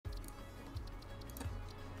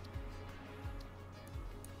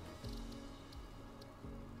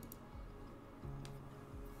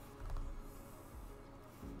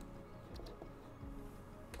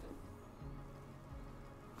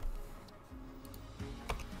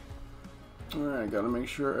Alright, gotta make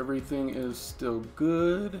sure everything is still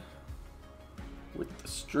good with the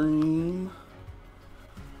stream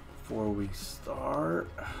before we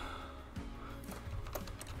start.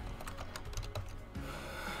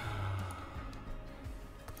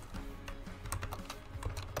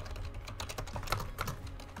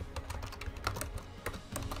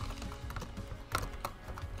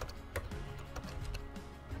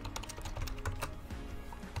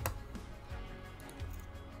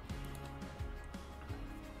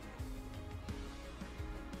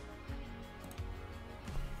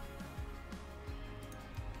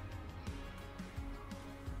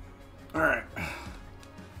 Alright.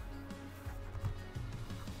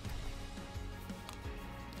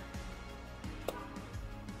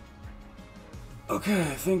 Okay,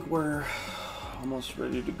 I think we're almost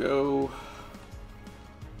ready to go.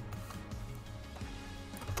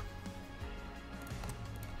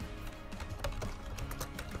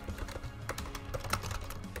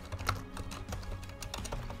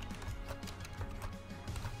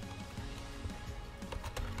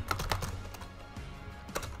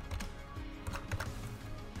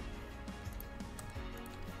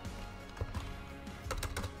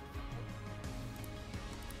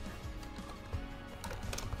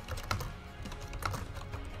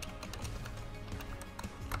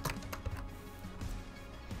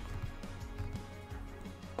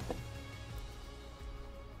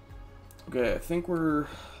 Okay, I think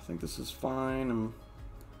this is fine. I'm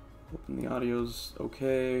hoping the audio's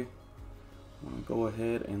okay. I'm gonna go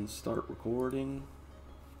ahead and start recording.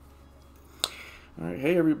 Alright,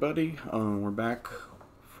 hey everybody. We're back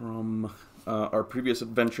from our previous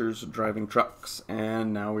adventures driving trucks,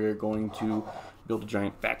 and now we are going to build a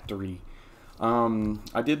giant factory.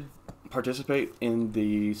 I did participate in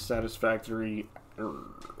the Satisfactory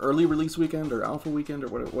early release weekend, or alpha weekend, or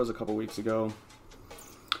what it was a couple weeks ago.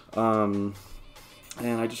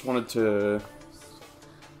 And I just wanted to,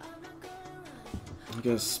 I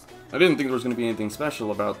guess, I didn't think there was going to be anything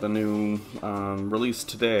special about the new release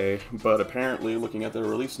today, but apparently, looking at their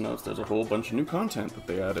release notes, there's a whole bunch of new content that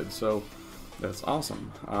they added, so that's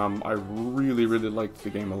awesome. I really, really liked the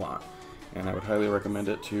game a lot, and I would highly recommend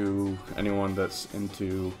it to anyone that's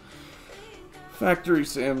into factory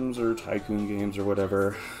sims or tycoon games or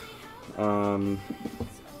whatever.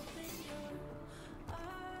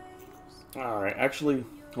 Alright, actually,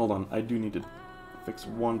 hold on. I do need to fix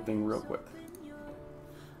one thing real quick.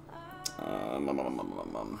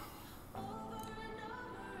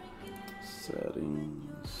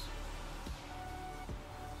 Settings.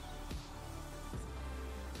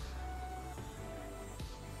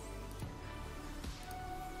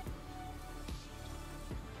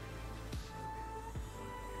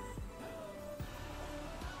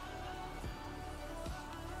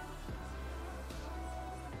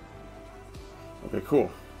 Okay,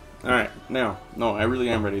 cool. Alright, now, no, I really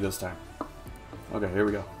am ready this time. Okay, here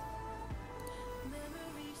we go.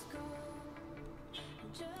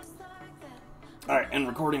 Alright, and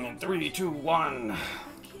recording in 3, 2, 1.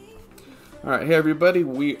 Alright, hey everybody,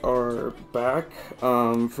 we are back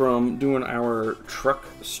from doing our truck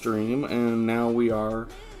stream, and now we are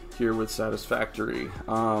here with Satisfactory.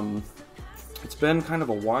 It's been kind of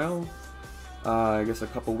a while, I guess a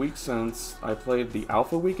couple weeks since I played the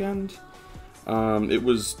alpha weekend. It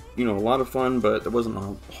was, you know, a lot of fun, but there wasn't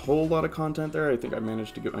a whole lot of content there. I think I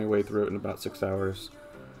managed to get my way through it in about 6 hours.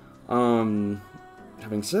 Having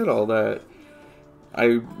said all that,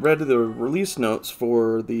 I read the release notes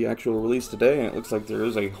for the actual release today, and it looks like there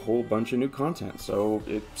is a whole bunch of new content, so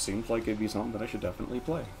it seems like it'd be something that I should definitely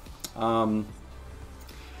play.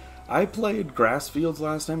 I played Grass Fields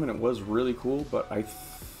last time, and it was really cool, but I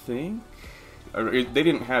think they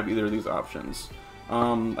didn't have either of these options.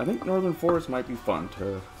 I think Northern Forest might be fun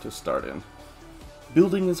to start in.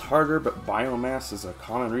 Building is harder, but biomass is a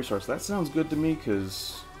common resource. That sounds good to me,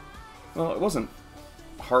 because, well, it wasn't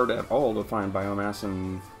hard at all to find biomass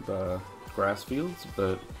in the grass fields,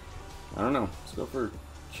 but I don't know. Let's go for a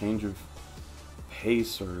change of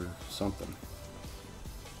pace or something.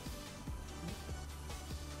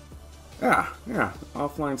 Yeah,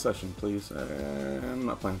 offline session, please. I'm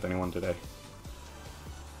not playing with anyone today.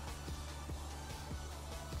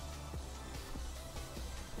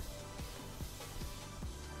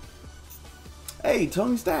 Hey,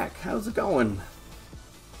 Tony Stack, how's it going?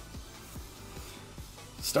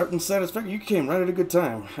 Starting Satisfactory, you came right at a good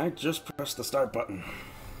time. I just pressed the start button.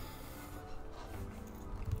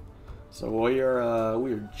 So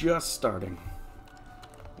we're just starting.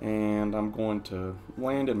 And I'm going to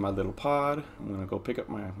land in my little pod. I'm going to go pick up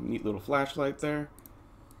my neat little flashlight there.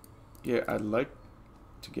 Yeah, I'd like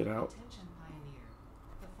to get out. Attention, Pioneer.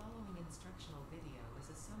 The following instructions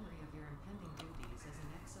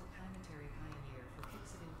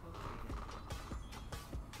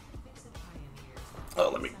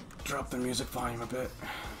drop the music volume a bit.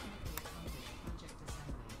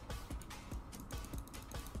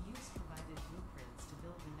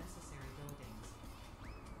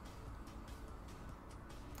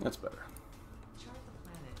 That's better.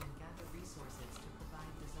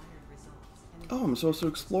 Oh, I'm supposed to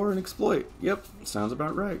explore and exploit. Yep, sounds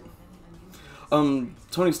about right.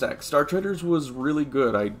 Tony Stack, Star Traders was really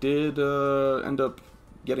good. I did end up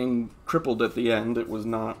getting crippled at the end. It was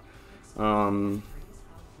not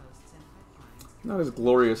as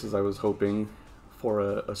glorious as I was hoping for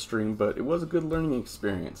a stream, but it was a good learning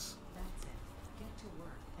experience.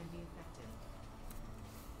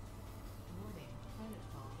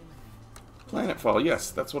 Planetfall, yes,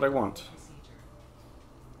 that's what I want.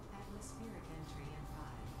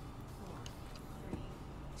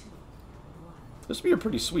 This would be a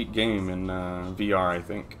pretty sweet game in VR, I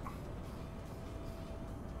think.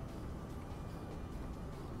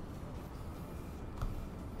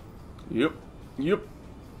 Yep.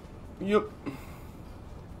 This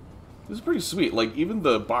is pretty sweet. Like, even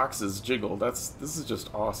the boxes jiggle. This is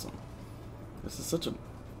just awesome. This is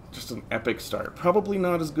just an epic start. Probably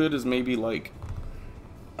not as good as maybe like,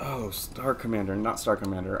 oh, Star Commander, not Star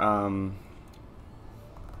Commander. Oh,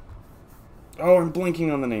 I'm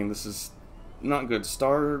blanking on the name. This is not good.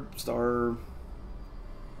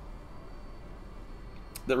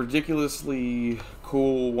 That ridiculously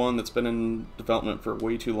cool one that's been in development for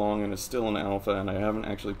way too long and is still in alpha, and I haven't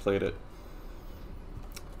actually played it.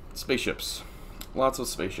 Spaceships. Lots of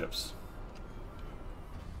spaceships.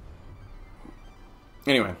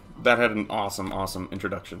 Anyway, that had an awesome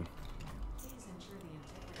introduction.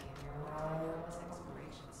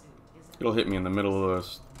 It'll hit me in the middle of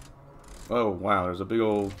this. Oh, wow, there's a big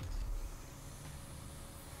old...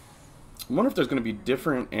 I wonder if there's going to be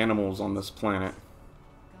different animals on this planet.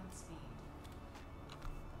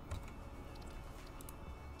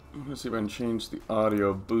 Let's see if I can change the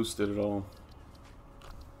audio, boost it at all.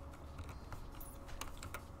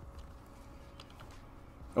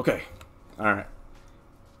 Okay, alright.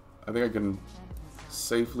 I think I can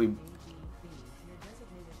safely...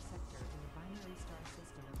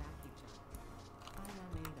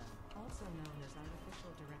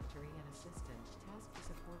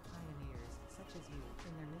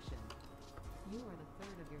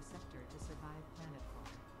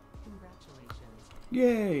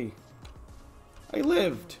 Yay! I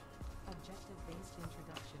lived! Objective-based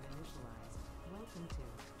introduction initialized. Welcome to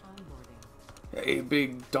onboarding. Hey,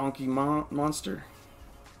 big donkey monster.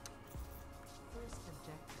 First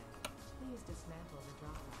objective. Please dismantle the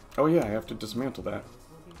drop pod. Oh yeah, I have to dismantle that.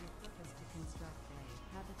 Will be repurposed to construct a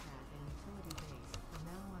habitat and utility base,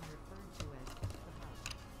 now referred to as the hub.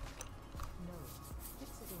 Note: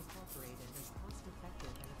 Fixit Incorporated is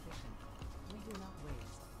cost-effective and efficient. We do not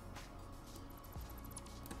waste.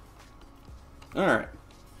 Alright.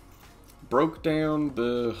 Broke down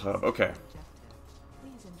the hub. Okay.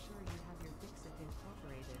 Please ensure you have your Fixit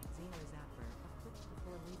Incorporated Xeno Zapper equipped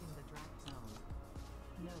before leaving the drop zone.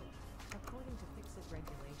 Note: according to Fixit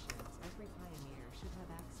regulations, every Pioneer should have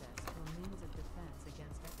access to a means of defense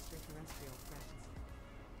against extraterrestrial threats.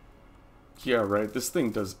 Yeah, right. This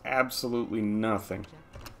thing does absolutely nothing.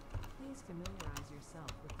 Please familiarize yourself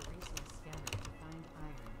with the resource scanner to find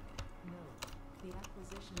iron. Note: the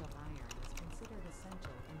acquisition of iron is considered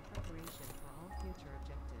essential in preparation for all future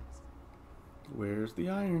objectives. Where's the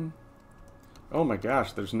iron? Oh my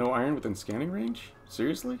gosh, there's no iron within scanning range?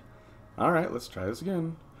 Seriously? Alright, let's try this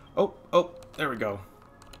again. Oh, there we go.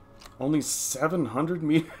 Only 700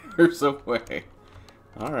 meters away.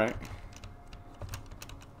 Alright.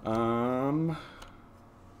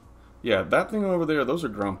 Yeah, that thing over there, those are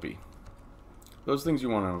grumpy. Those things you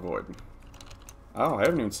want to avoid. Oh, I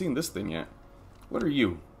haven't even seen this thing yet. What are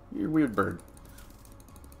you? You're a weird bird.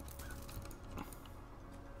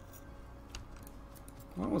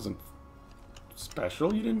 That wasn't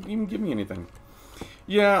special. You didn't even give me anything.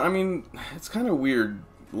 Yeah, I mean, it's kind of weird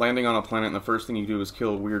landing on a planet and the first thing you do is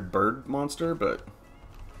kill a weird bird monster, but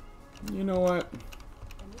you know what?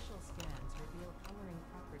 Initial scans reveal coloring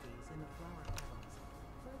properties in the flower petals.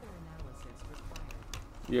 Further analysis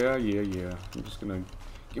required. Yeah. I'm just gonna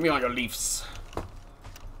give me all your leaves.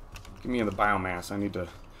 Give me the biomass. I need to...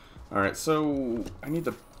 Alright, so I need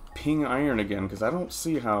to ping iron again, because I don't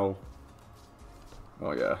see how...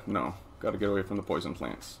 Oh yeah, no. Gotta get away from the poison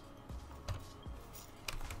plants.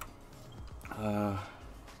 Oh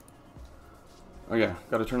yeah,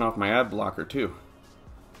 gotta turn off my ad blocker too.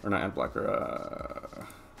 Or not ad blocker,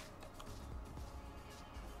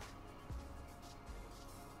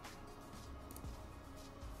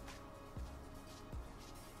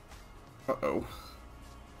 Uh-oh.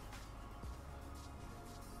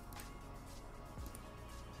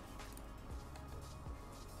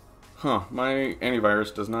 Huh, my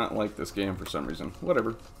antivirus does not like this game for some reason.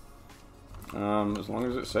 Whatever. As long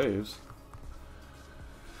as it saves.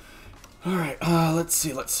 Alright, let's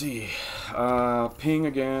see. Ping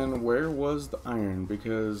again. Where was the iron?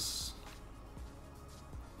 Because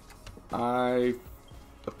I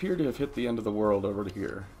appear to have hit the end of the world over to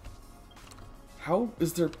here. How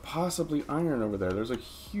is there possibly iron over there? There's a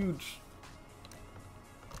huge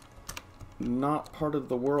not part of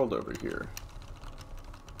the world over here.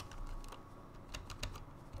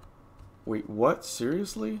 Wait, what?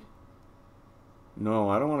 Seriously? No,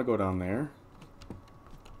 I don't want to go down there.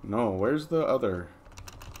 No, where's the other?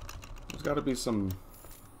 There's got to be some...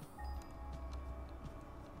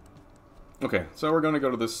 Okay, so we're going to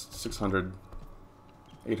go to this 600,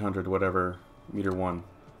 800, whatever, meter one.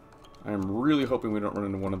 I am really hoping we don't run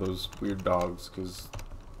into one of those weird dogs, because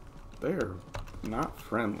they're not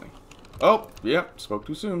friendly. Oh, yep, spoke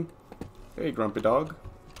too soon. Hey, grumpy dog.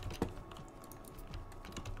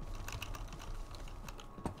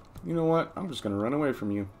 You know what? I'm just going to run away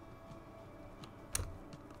from you.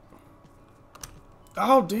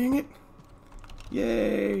 Oh, dang it!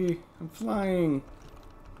 Yay! I'm flying!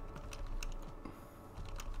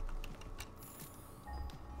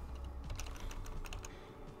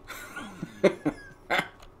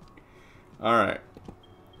 Alright.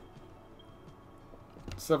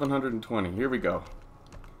 720. Here we go.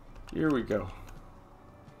 Here we go.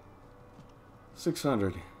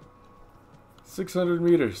 600. 600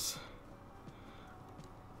 meters.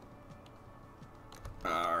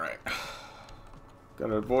 Alright.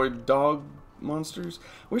 Gotta avoid dog monsters.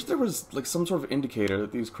 Wish there was like some sort of indicator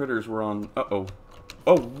that these critters were on. Uh-oh.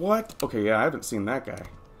 Oh, what? Okay, yeah, I haven't seen that guy.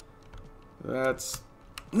 That's...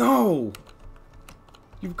 No!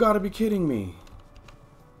 You've got to be kidding me.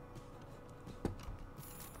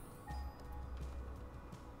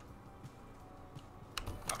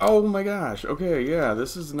 Oh my gosh. Okay, yeah,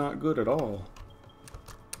 this is not good at all.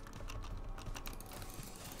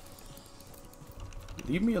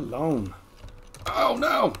 Leave me alone. Oh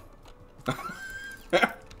no!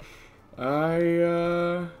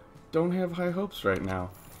 I don't have high hopes right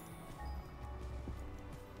now.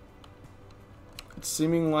 It's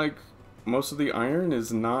seeming like most of the iron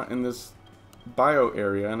is not in this bio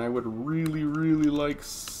area, and I would really, really like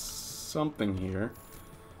something here.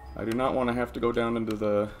 I do not want to have to go down into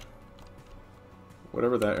the...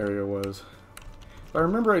 whatever that area was. If I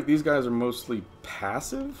remember right, these guys are mostly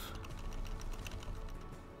passive?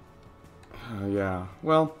 Yeah.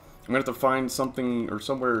 Well, I'm going to have to find something or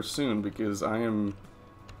somewhere soon, because I am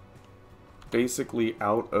basically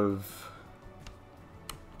out of...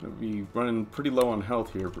 I'll be running pretty low on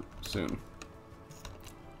health here soon.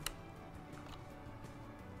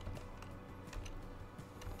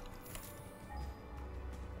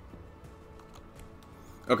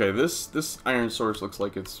 Okay, this iron source looks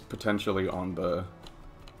like it's potentially on the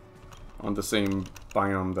same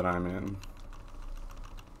biome that I'm in.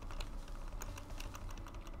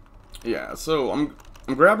 Yeah, so I'm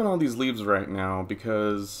grabbing all these leaves right now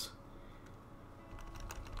because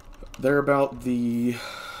they're about the...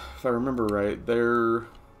 If I remember right, they're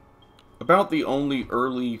about the only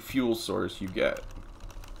early fuel source you get.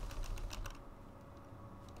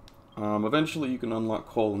 Eventually you can unlock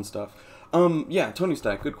coal and stuff. Yeah, Tony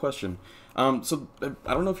Stack, good question. So,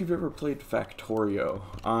 I don't know if you've ever played Factorio,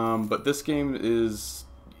 but this game is...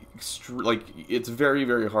 like, it's very,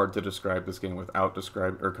 very hard to describe this game without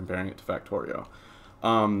comparing it to Factorio.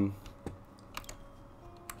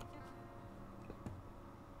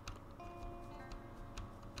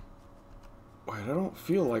 Wait, I don't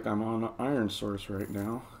feel like I'm on an iron source right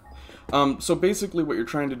now. So basically what you're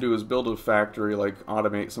trying to do is build a factory, like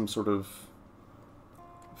automate some sort of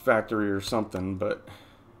factory or something, but...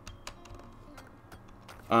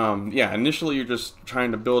 yeah, initially you're just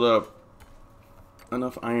trying to build up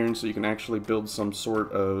enough iron so you can actually build some sort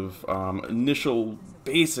of initial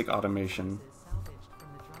basic automation.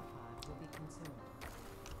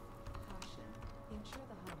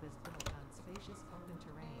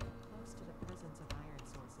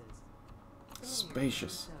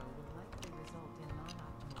 Spacious.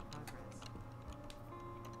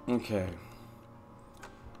 Okay.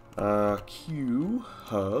 Q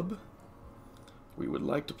hub. We would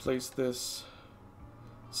like to place this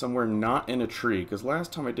somewhere not in a tree, because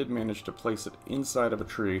last time I did manage to place it inside of a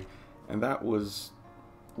tree, and that was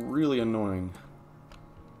really annoying.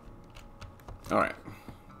 Alright.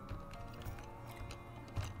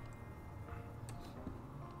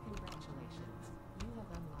 Congratulations. You have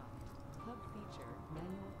unlocked Hub Feature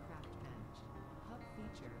Manual Craft Bench. Hub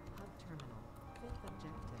Feature Hub Terminal. Fifth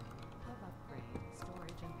objective. Hub Upgrade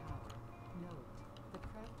Storage and Power. Note: the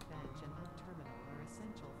craft bench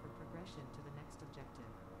connection to the next objective.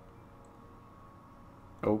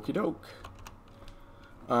 Okie doke.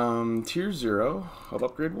 Tier 0 of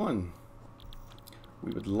upgrade 1.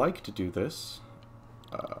 We would like to do this.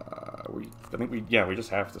 I think we just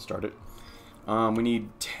have to start it. We need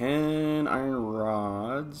 10 iron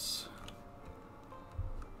rods.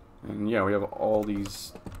 And yeah, we have all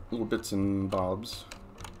these little bits and bobs.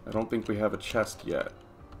 I don't think we have a chest yet.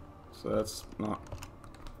 So that's not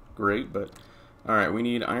great, but alright, we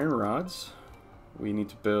need iron rods. We need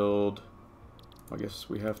to build, I guess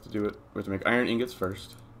we have to do it, we have to make iron ingots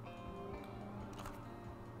first.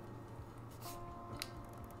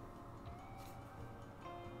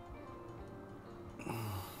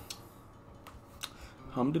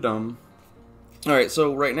 Hum-de-dum. Alright,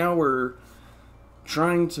 so right now we're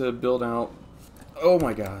trying to build out... Oh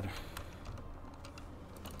my god.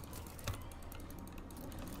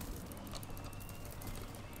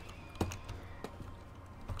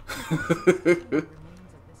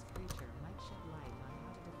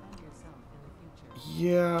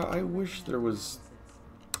 Yeah, I wish there was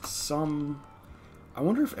some... I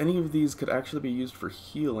wonder if any of these could actually be used for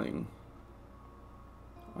healing.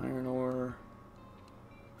 Iron ore...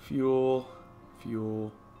 Fuel,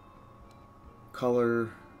 color.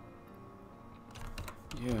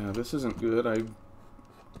 Yeah, this isn't good.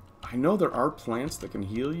 I know there are plants that can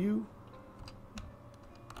heal you,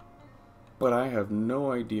 but I have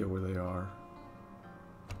no idea where they are.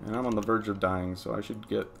 And I'm on the verge of dying, so I should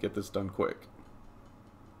get this done quick.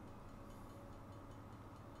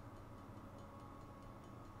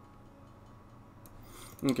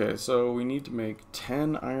 Okay, so we need to make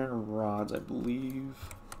 10 iron rods, I believe.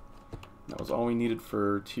 That was all we needed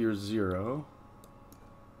for tier 0.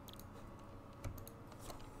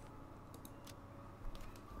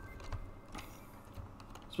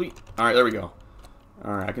 Sweet. Alright, there we go.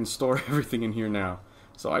 Alright, I can store everything in here now.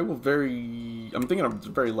 So I will I'm thinking of a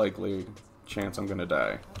very likely chance I'm gonna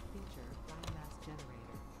die.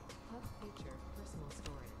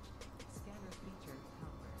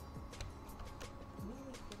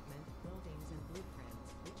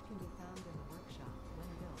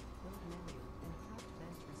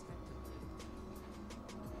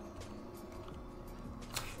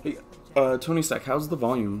 Hey, Tony Stack, how's the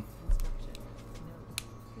volume?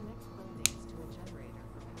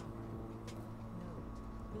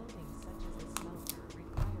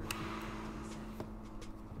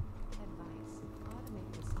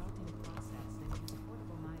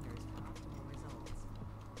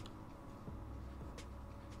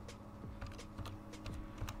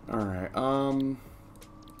 Alright,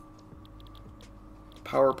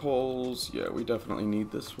 power poles, yeah, we definitely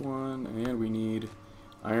need this one, and we need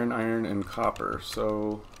iron, and copper,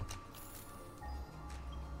 so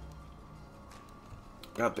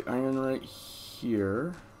got the iron right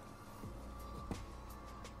here.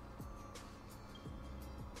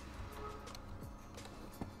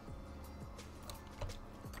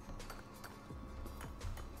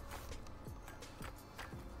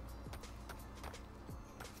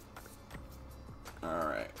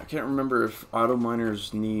 Alright, I can't remember if auto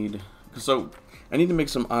miners need... So, I need to make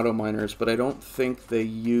some auto miners, but I don't think they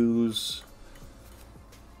use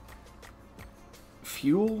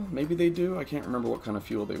fuel. Maybe they do. I can't remember what kind of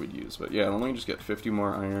fuel they would use. But yeah, let me just get 50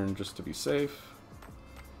 more iron just to be safe.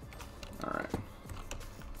 Alright.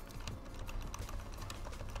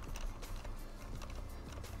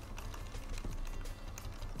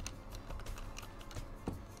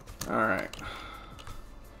 Alright.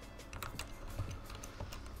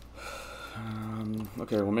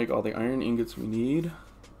 Okay, we'll make all the iron ingots we need,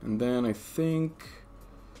 and then I think,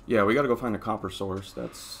 yeah, we gotta go find a copper source.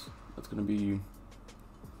 That's gonna be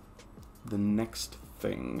the next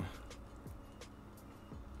thing.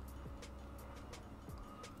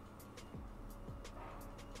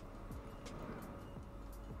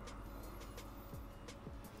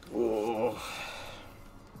 Oh.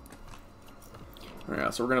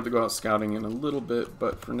 Alright, so we're gonna have to go out scouting in a little bit,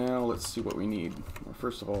 but for now, let's see what we need. Well,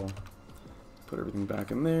 first of all, put everything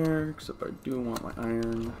back in there, except I do want my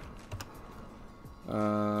iron.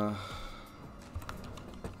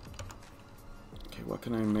 Okay, what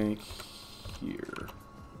can I make here?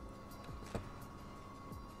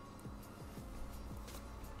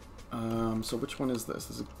 So which one is this?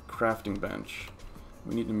 This is a crafting bench.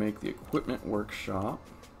 We need to make the equipment workshop.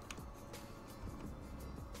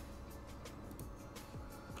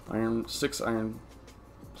 Iron, 6 iron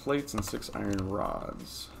plates and 6 iron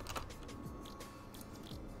rods.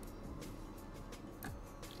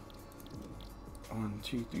 One,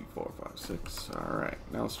 2, 3, 4, 5, 6. Alright,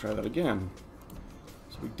 now let's try that again.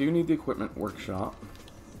 So we do need the equipment workshop,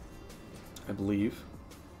 I believe.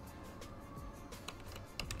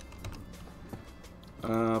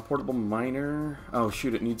 Portable miner. Oh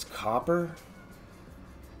shoot, it needs copper.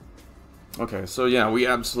 Okay, so yeah, we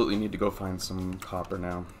absolutely need to go find some copper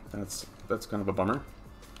now. That's kind of a bummer.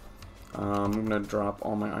 I'm gonna drop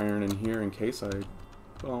all my iron in here in case I,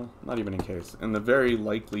 well, not even in case, in the very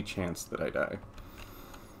likely chance that I die.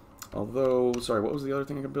 Although, sorry, what was the other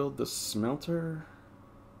thing I could build? The smelter?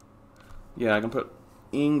 Yeah, I can put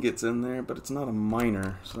ingots in there, but it's not a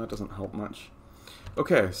miner, so that doesn't help much.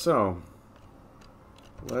 Okay, so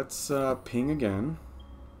let's ping again.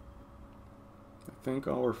 I think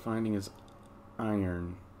all we're finding is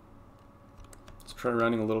iron. Let's try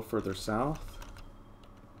running a little further south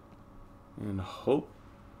and hope.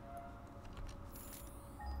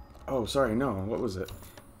 Oh, sorry, no. What was it?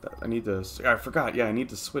 I need to. I forgot. Yeah, I need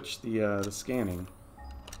to switch the scanning.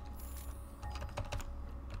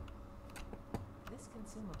 This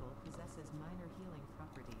consumable possesses minor healing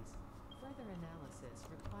properties. Further analysis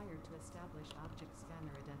required to establish object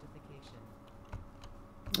scanner identification.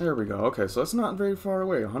 There we go. Okay, so that's not very far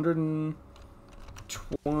away.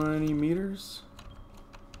 120 meters.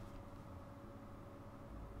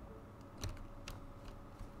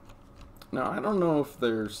 Now, I don't know if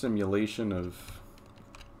there's simulation of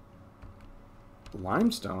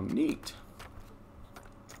limestone. Neat.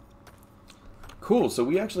 Cool, so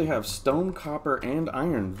we actually have stone, copper, and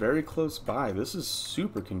iron very close by. This is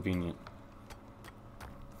super convenient.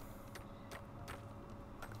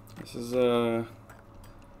 This is, so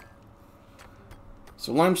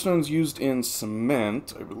limestone's used in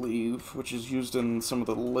cement, I believe, which is used in some of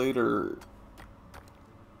the later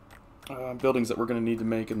buildings that we're going to need to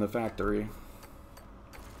make in the factory.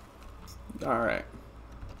 Alright.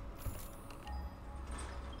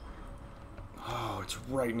 Oh, it's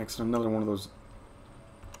right next to another one of those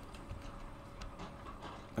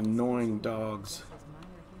annoying dogs. Possesses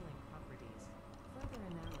minor healing properties. Further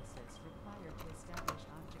analysis required to establish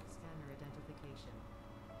object scanner identification.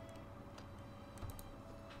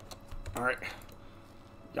 Alright.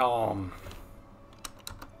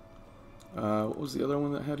 What was the other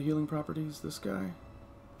one that had healing properties? This guy?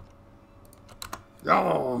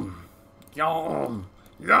 Alright.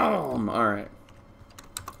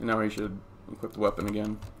 And now we should equip the weapon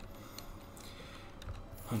again.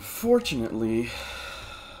 Unfortunately,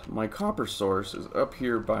 my copper source is up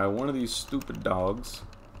here by one of these stupid dogs.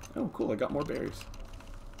 Oh, cool, I got more berries.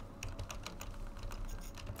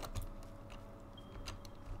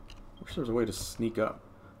 Wish there was a way to sneak up.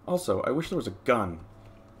 Also, I wish there was a gun.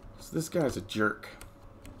 So this guy's a jerk.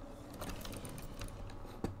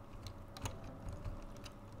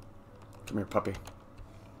 Come here, puppy.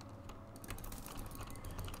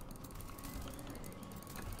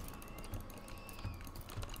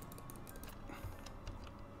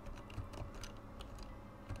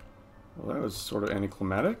 Well, that was sort of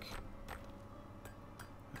anticlimactic.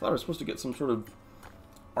 I thought I was supposed to get some sort of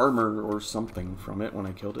armor or something from it when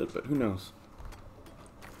I killed it, but who knows.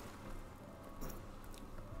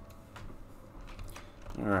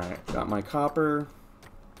 Alright, got my copper.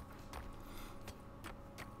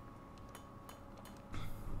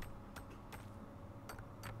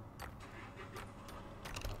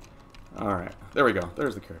 Alright, there we go.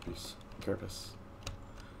 There's the carapace.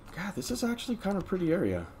 God, this is actually kind of a pretty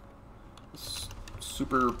area. It's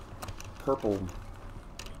super purple.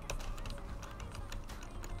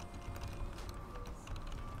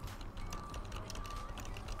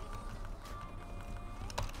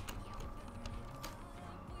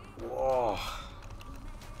 Whoa.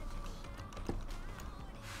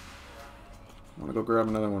 I want to go grab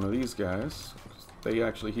another one of these guys. They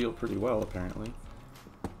actually heal pretty well, apparently.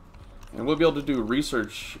 And we'll be able to do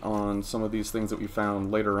research on some of these things that we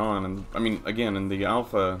found later on. And I mean, again, in the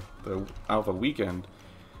alpha weekend,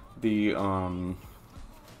 the what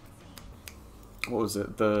was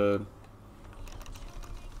it?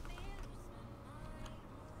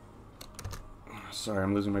 Sorry,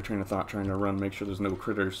 I'm losing my train of thought trying to run, make sure there's no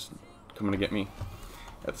critters coming to get me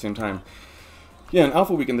at the same time. Yeah, in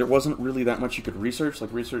Alpha Weekend, there wasn't really that much you could research.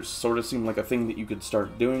 Like, research sort of seemed like a thing that you could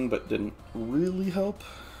start doing, but didn't really help.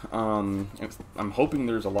 I'm hoping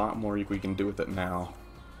there's a lot more we can do with it now.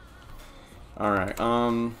 Alright,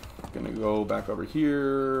 gonna go back over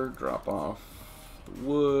here, drop off the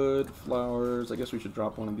wood, flowers. I guess we should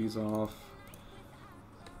drop one of these off.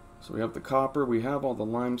 So we have the copper, we have all the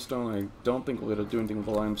limestone. I don't think we'll be able to do anything with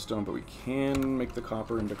the limestone, but we can make the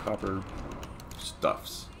copper into copper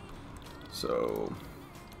stuffs. So,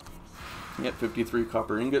 yeah, 53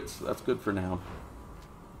 copper ingots, that's good for now.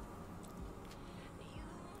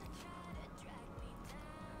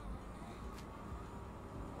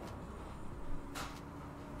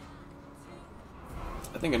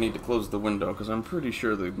 I think I need to close the window because I'm pretty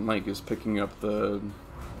sure the mic is picking up the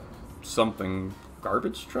something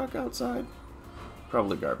garbage truck outside.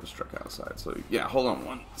 Probably garbage truck outside. So yeah, hold on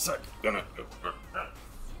one sec. Gonna.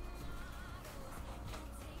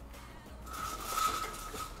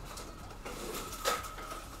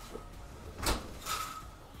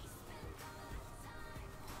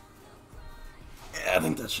 Yeah, I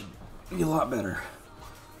think that should be a lot better.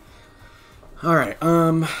 Alright,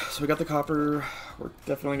 so we got the copper. We're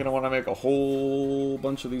definitely going to want to make a whole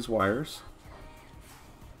bunch of these wires.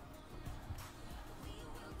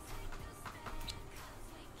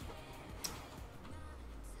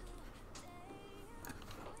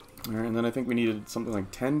 Alright, and then I think we needed something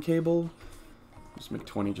like 10 cable. Just make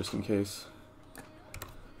 20 just in case.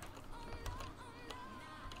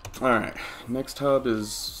 Alright, next hub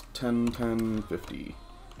is 10, 10, 50.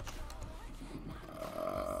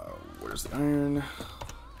 Where's the iron?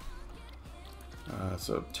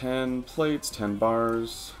 So 10 plates, 10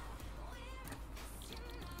 bars.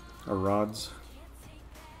 Or rods.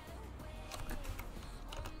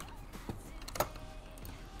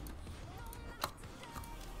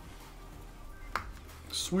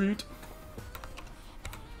 Sweet.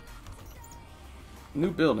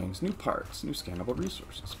 New buildings, new parts, new scannable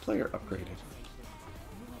resources. Player upgraded.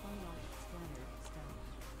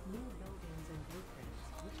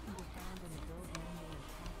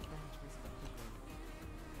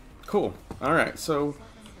 Cool. Alright, so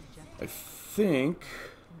I think...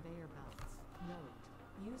 Conveyor belts. Note.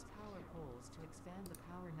 Use power poles to expand the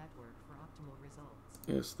power network for optimal results.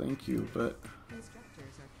 Yes, thank you, but...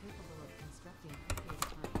 Constructors are capable of constructing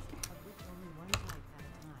package parts, of which only one type at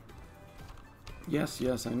a time.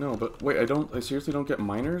 Yes, I know, but wait, I seriously don't get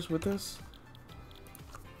miners with this?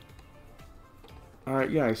 Alright,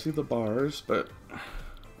 yeah, I see the bars, but...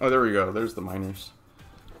 Oh, there we go, there's the miners.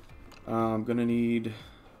 I'm gonna need...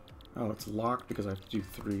 Oh, it's locked because I have to do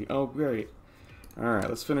 3. Oh, great. Alright,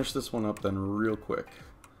 let's finish this one up then real quick.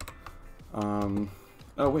 Oh,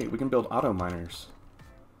 wait, we can build auto miners.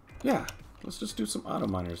 Yeah, let's just do some auto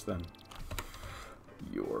miners then.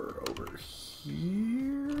 You're over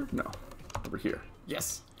here? No, over here.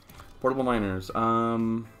 Yes! Portable miners.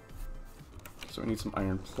 So we need some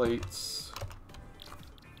iron plates.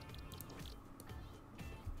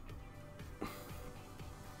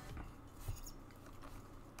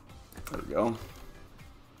 There we go.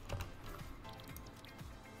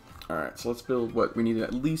 Alright, so let's build what? We need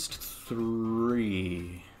at least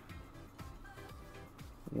 3.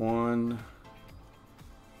 1,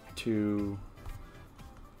 2,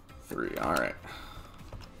 3. Alright.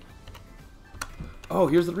 Oh,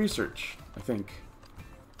 here's the research, I think.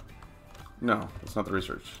 No, it's not the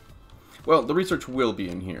research. Well, the research will be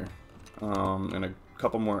in here. And a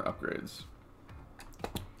couple more upgrades.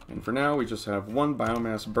 And for now, we just have one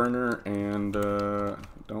biomass burner, and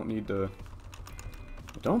don't need to...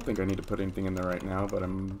 I don't think I need to put anything in there right now, but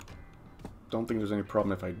don't think there's any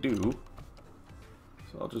problem if I do.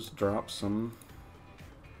 So I'll just drop some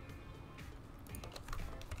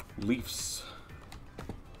leaves.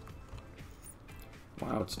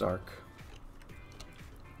 Wow, it's dark.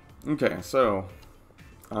 Okay, so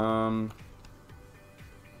auto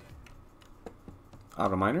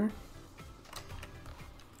miner.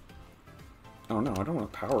 Oh no, I don't want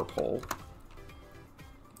a power pole.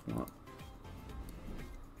 I want...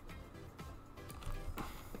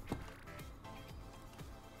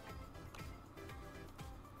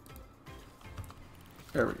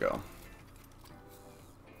 There we go.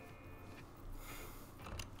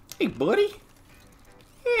 Hey, buddy.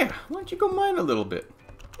 Yeah, why don't you go mine a little bit?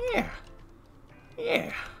 Yeah.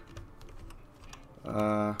 Yeah.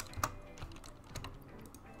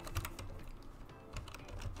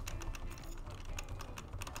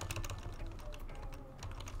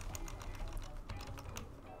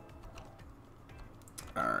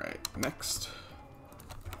 Alright, next.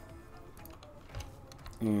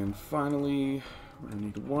 And finally, we're gonna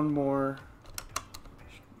need one more.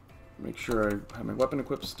 Make sure I have my weapon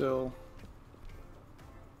equipped still.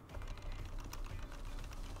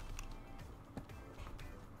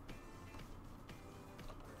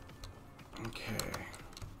 Okay.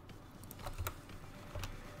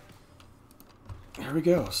 There we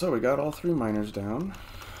go. So we got all 3 miners down.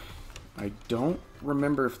 I don't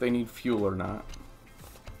remember if they need fuel or not.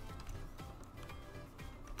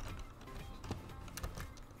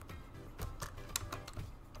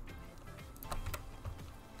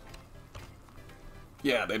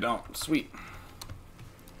 Yeah, they don't. Sweet.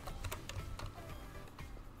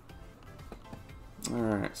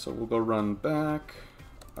 Alright, so we'll go run back.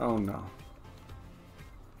 Oh no.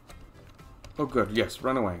 Oh good, yes,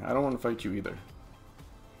 run away. I don't want to fight you either.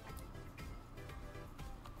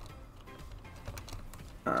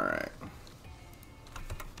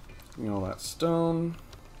 that stone.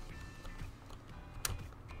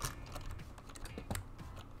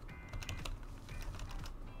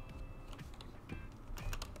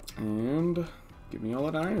 And give me all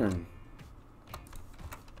that iron.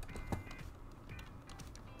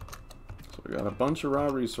 So we got a bunch of raw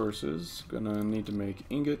resources. Gonna need to make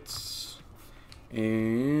ingots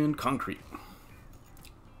and concrete.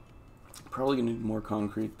 Probably gonna need more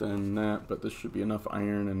concrete than that, but this should be enough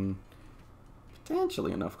iron and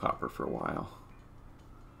potentially enough copper for a while.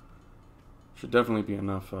 Should definitely be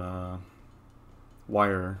enough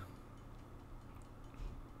wire.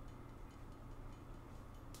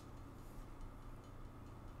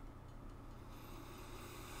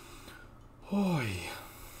 Oy.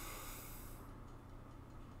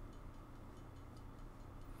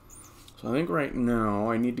 So I think right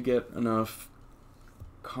now I need to get enough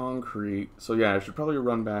concrete. So yeah, I should probably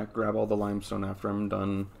run back, grab all the limestone after I'm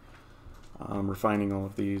done refining all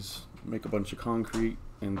of these, make a bunch of concrete,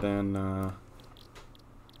 and then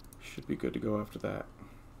should be good to go after that.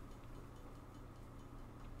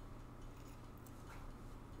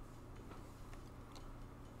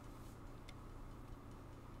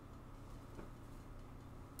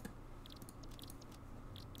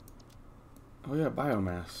 Oh yeah,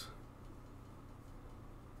 biomass.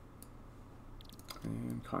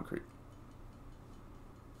 And concrete.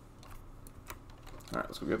 Alright,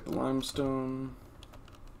 let's go get the limestone.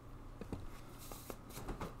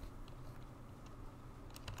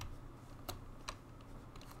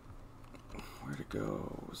 Where'd it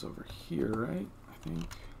go? It was over here, right? I think.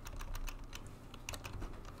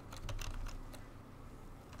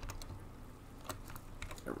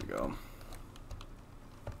 There we go.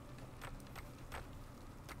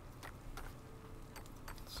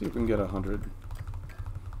 Let's see if we can get 100.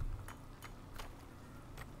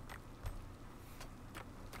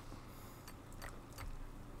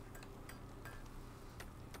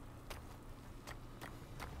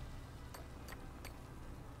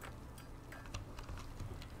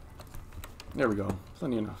 There we go.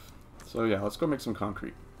 Plenty enough. So yeah, let's go make some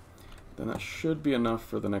concrete. Then that should be enough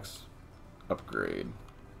for the next upgrade.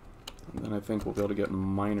 And then I think we'll be able to get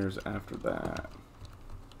miners after that.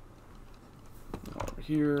 Over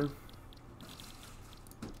here.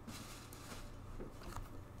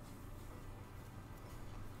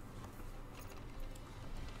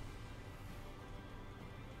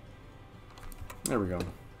 There we go.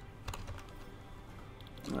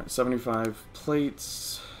 Alright, 75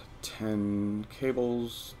 plates, 10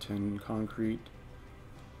 cables, 10 concrete,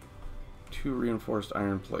 2 reinforced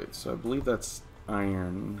iron plates. So I believe that's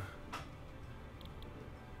iron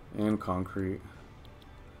and concrete.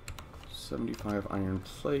 75 iron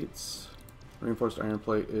plates. Reinforced iron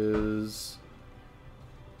plate is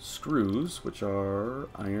screws, which are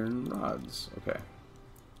iron rods. Okay.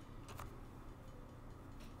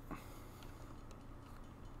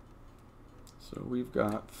 So we've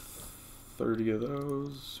got 30 of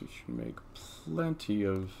those, which should make plenty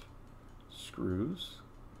of screws.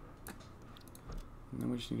 And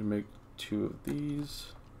then we just need to make 2 of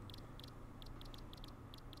these.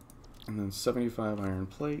 And then 75 iron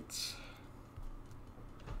plates.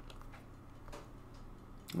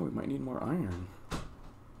 Oh, we might need more iron.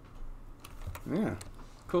 Yeah,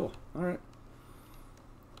 cool. All right.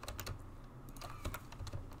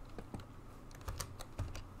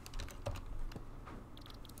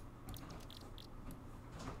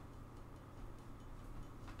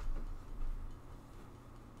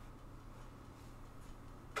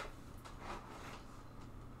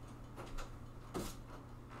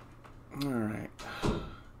 Alright.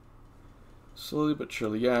 Slowly but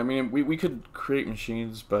surely. Yeah, I mean, we could create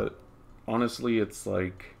machines, but honestly, it's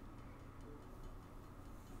like...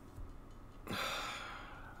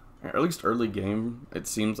 At least early game, it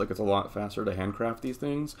seems like it's a lot faster to handcraft these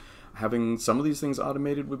things. Having some of these things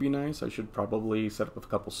automated would be nice. I should probably set up a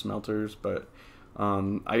couple smelters, but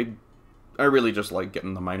I really just like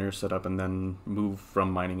getting the miners set up and then move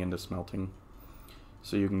from mining into smelting.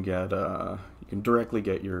 So you can get, you can directly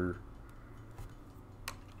get your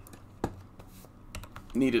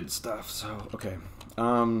needed stuff. So, okay.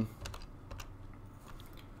 Okay,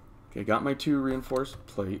 got my 2 reinforced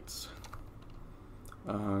plates.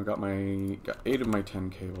 Got 8 of my 10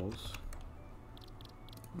 cables.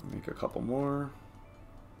 Make a couple more.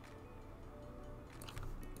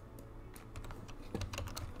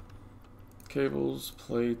 Cables,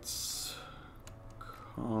 plates,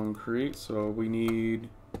 concrete. So we need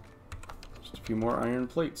just a few more iron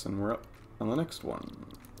plates and we're up on the next one.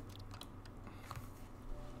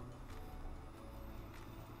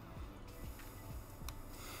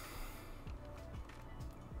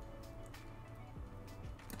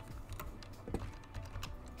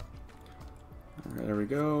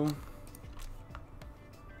 go.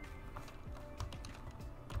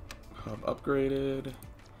 Hub upgraded.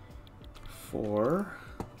 4.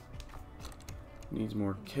 Needs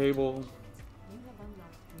more cable. You have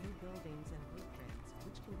unlocked new buildings and blueprints,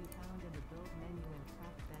 which can be found in the build menu and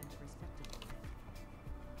craft bench, respectively.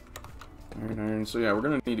 Iron. So yeah, we're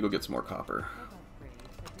gonna need to go get some more copper. Hub upgrade,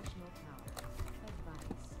 additional power.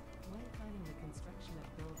 Advice. When planning the construction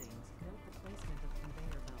of buildings, note the placement of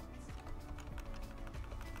conveyor belts.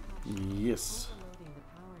 Caution. Yes. Overloading the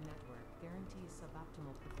power network guarantees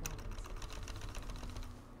suboptimal performance.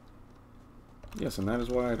 Yes, and that is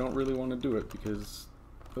why I don't really want to do it, because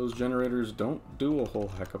those generators don't do a whole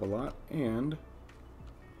heck of a lot, and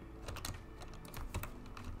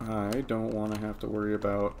I don't want to have to worry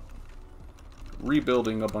about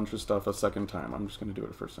rebuilding a bunch of stuff a second time. I'm just going to do it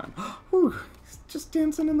the first time. Whew, he's just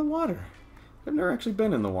dancing in the water. I've never actually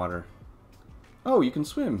been in the water. Oh, you can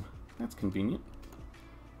swim. That's convenient.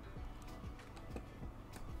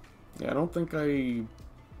 Yeah, I don't think I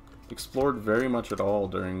explored very much at all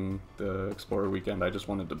during the Explorer weekend. I just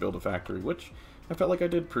wanted to build a factory, which I felt like I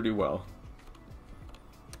did pretty well.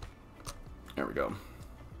 There we go.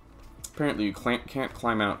 Apparently you can't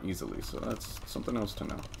climb out easily, so that's something else to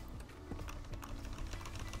know.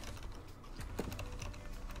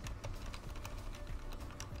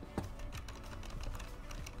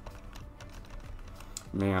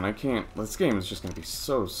 Man, I can't... This game is just going to be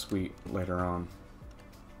so sweet later on.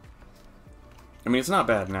 I mean, it's not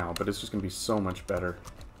bad now, but it's just going to be so much better.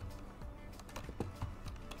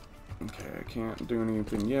 Okay, I can't do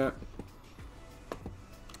anything yet.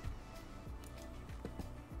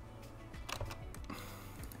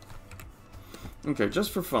 Okay, just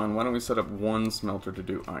for fun, why don't we set up one smelter to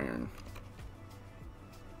do iron?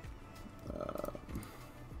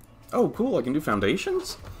 Oh, cool, I can do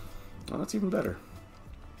foundations? Oh, that's even better.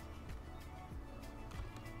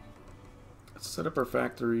 Let's set up our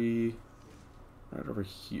factory right over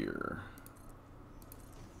here.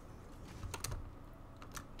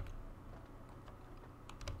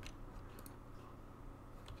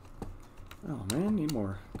 Oh man, need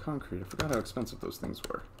more concrete. I forgot how expensive those things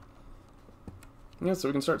were. Yeah, so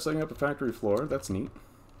we can start setting up a factory floor. That's neat.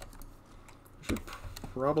 We should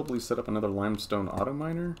probably set up another limestone auto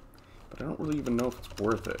miner, but I don't really even know if it's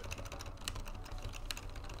worth it.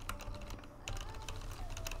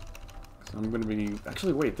 So I'm going to be...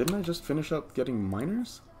 Actually, wait, didn't I just finish up getting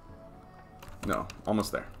miners? No,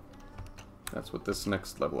 almost there. That's what this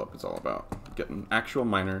next level up is all about. Getting actual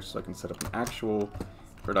miners so I can set up an actual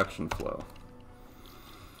production flow.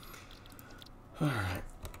 Alright,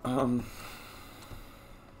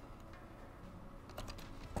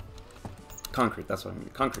 concrete, that's what I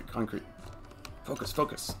need. Concrete.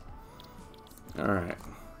 Focus. Alright.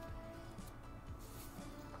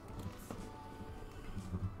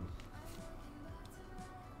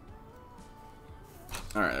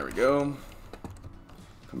 Alright, there we go.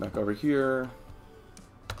 Come back over here.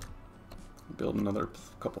 Build another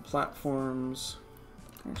couple platforms.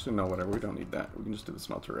 Actually, no, whatever. We don't need that. We can just do the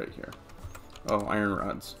smelter right here. Oh, iron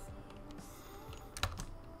rods.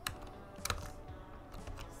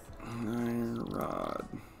 Iron rod.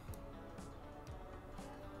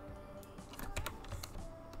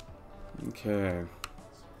 Okay.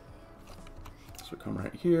 So we come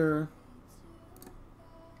right here.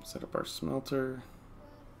 Set up our smelter.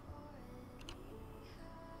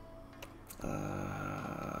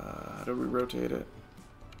 How do we rotate it?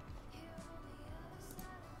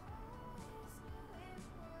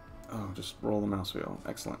 Oh, just roll the mouse wheel.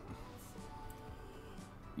 Excellent.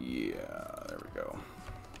 Yeah, there we go.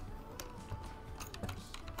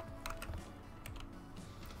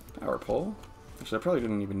 Power pole. Actually, I probably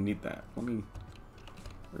didn't even need that. Let me...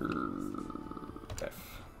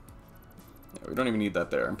 F. Yeah, we don't even need that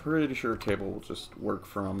there. I'm pretty sure cable will just work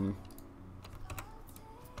from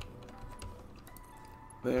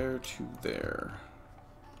there to there.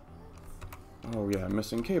 Oh yeah, I'm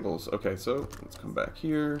missing cables. Okay, so let's come back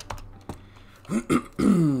here.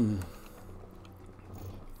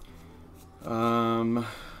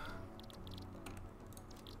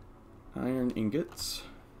 Iron ingots.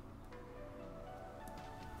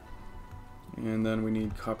 And then we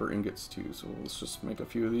need copper ingots too, so let's just make a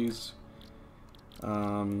few of these. Get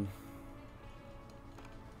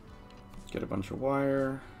a bunch of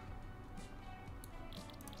wire.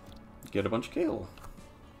 Get a bunch of cable.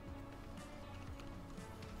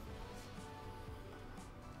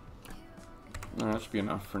 That should be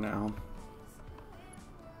enough for now.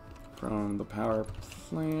 From the power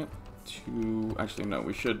plant to... Actually, no,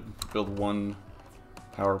 we should build one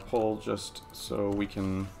power pole just so we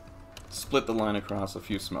can split the line across a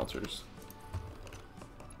few smelters.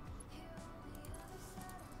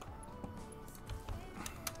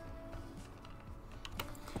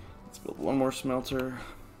 build one more smelter.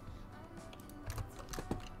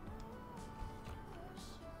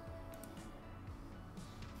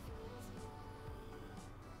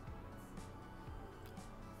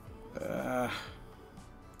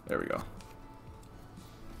 There we go.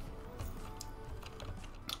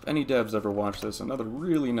 If any devs ever watch this, another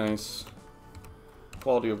really nice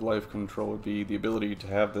quality of life control would be the ability to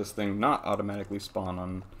have this thing not automatically spawn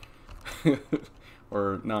on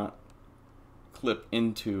or not clip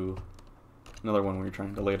into another one when you're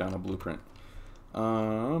trying to lay down a blueprint.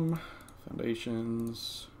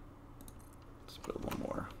 Foundations. Let's build one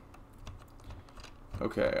more.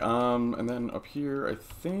 Okay, and then up here, I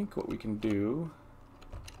think what we can do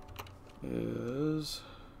is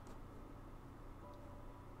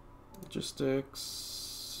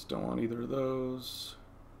logistics. Don't want either of those.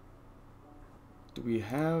 Do we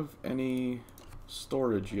have any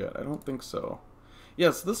storage yet? I don't think so.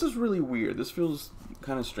 Yes, this is really weird. This feels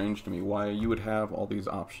kind of strange to me, why you would have all these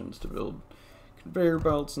options to build conveyor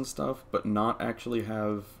belts and stuff, but not actually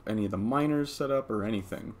have any of the miners set up or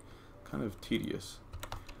anything. Kind of tedious.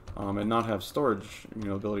 And not have storage,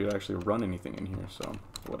 ability to actually run anything in here, so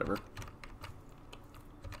whatever.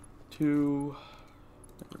 2,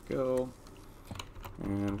 there we go.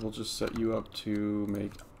 And we'll just set you up to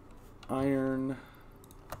make iron.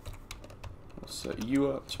 We'll set you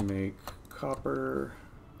up to make copper.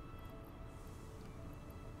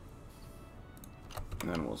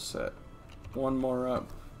 And then we'll set one more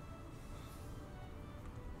up.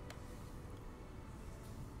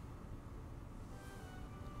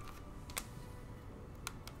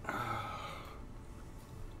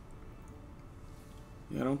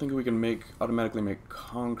 Yeah, I don't think we can automatically make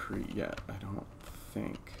concrete yet. I don't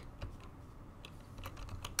think.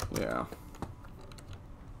 Yeah.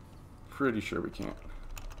 Pretty sure we can't.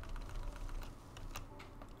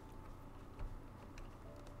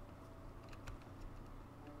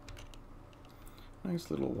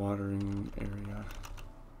 Nice little watering area.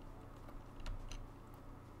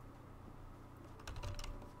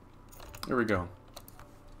 There we go.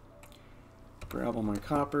 Grab all my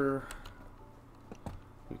copper.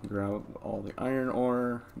 We can grab all the iron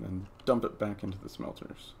ore and then dump it back into the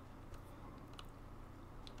smelters.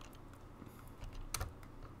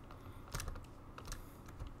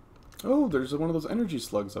 Oh, there's one of those energy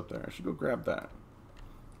slugs up there. I should go grab that.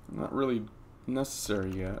 Not really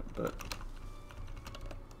necessary yet, but...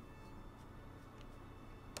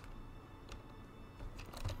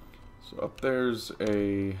 So up there's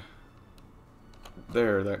a...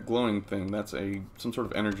 There, that glowing thing, that's some sort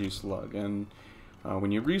of energy slug, and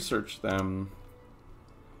when you research them,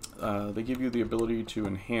 they give you the ability to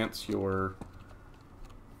enhance your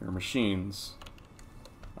machines.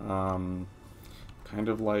 Kind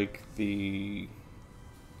of like the...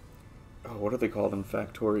 Oh, what are they called in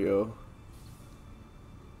Factorio?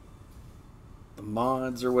 The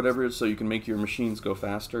mods or whatever, so you can make your machines go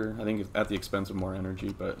faster. I think it's at the expense of more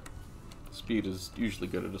energy, but speed is usually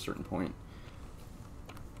good at a certain point.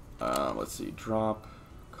 Let's see, drop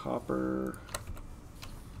copper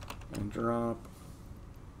and drop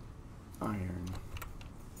iron.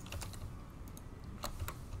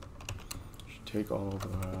 Should take all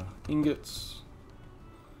the ingots.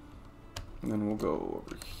 And then we'll go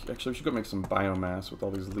over here. Actually, we should go make some biomass with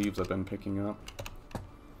all these leaves I've been picking up.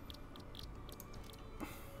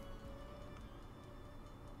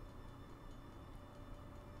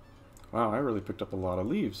 Wow, I really picked up a lot of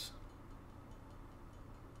leaves.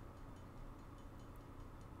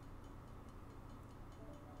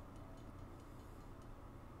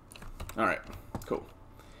 Alright, cool.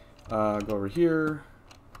 Go over here.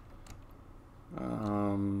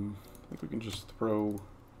 I think we can just throw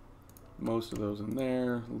most of those in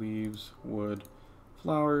there. Leaves, wood,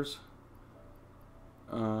 flowers.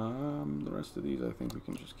 The rest of these I think we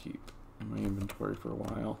can just keep in my inventory for a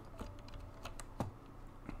while.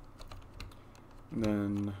 And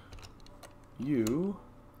then you,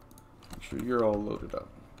 make sure you're all loaded up.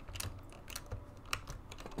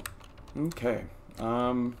 Okay.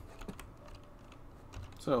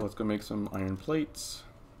 So let's go make some iron plates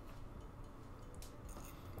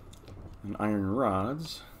and iron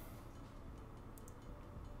rods.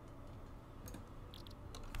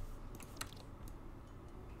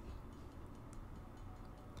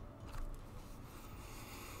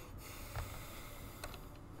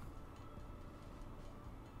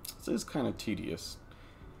 This is kind of tedious.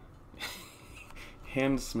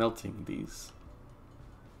 Hand smelting these.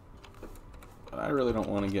 I really don't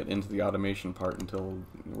want to get into the automation part until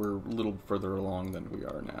we're a little further along than we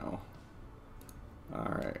are now.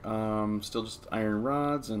 Alright, still just iron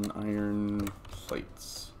rods and iron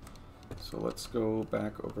plates. So let's go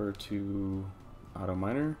back over to Auto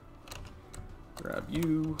Miner, grab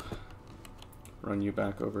you, run you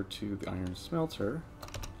back over to the iron smelter,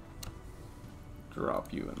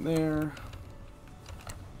 drop you in there,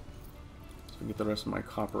 so we get the rest of my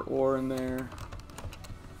copper ore in there.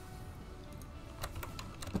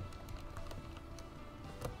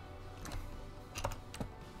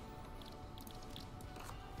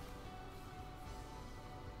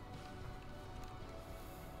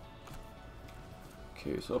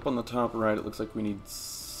 Okay, so up on the top right, it looks like we need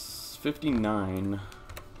 59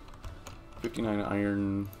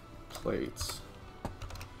 iron plates.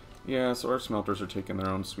 Yeah, so our smelters are taking their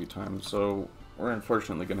own sweet time, so we're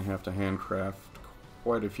unfortunately going to have to handcraft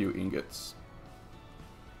quite a few ingots.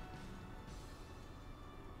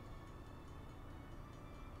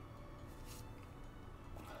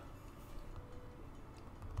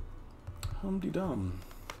 Hum-de-dum.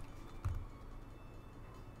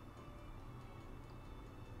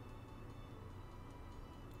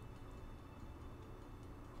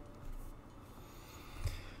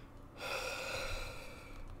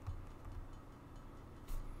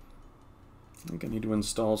 I think I need to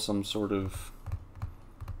install some sort of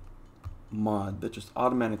mod that just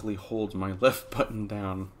automatically holds my left button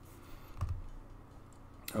down,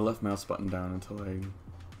 or left mouse button down, until I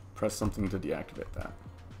press something to deactivate that.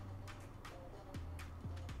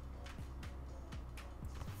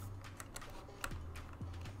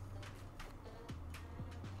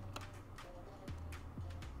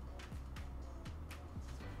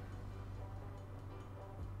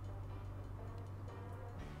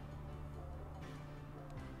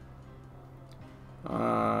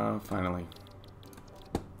 Finally.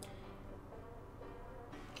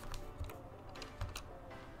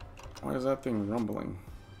 Why is that thing rumbling?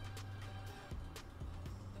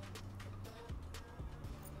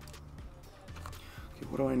 Okay,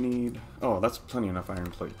 what do I need? Oh, that's plenty enough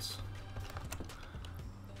iron plates.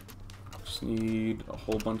 Just need a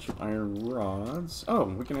whole bunch of iron rods. Oh,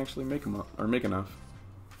 we can actually make them up, or make enough.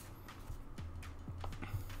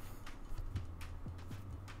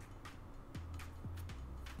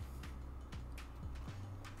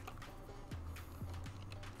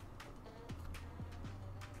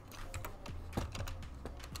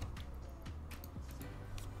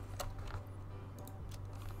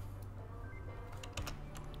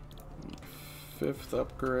 Fifth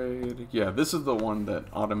upgrade. Yeah, this is the one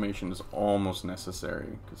that automation is almost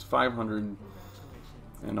necessary, because 500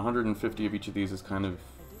 and 150 of each of these is kind of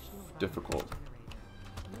difficult.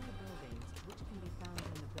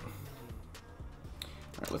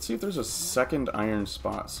 Alright, let's see if there's a second iron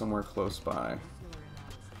spot somewhere close by.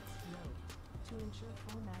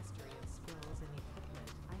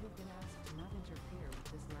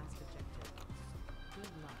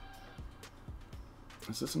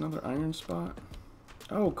 Is this another iron spot?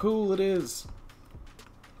 Oh, cool, it is!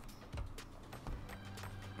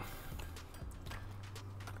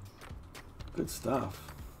 Good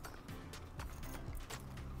stuff.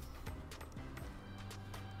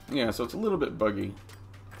 Yeah, so it's a little bit buggy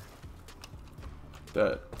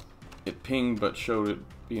that it pinged but showed it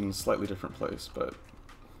being in a slightly different place, but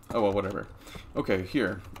oh well, whatever. Okay,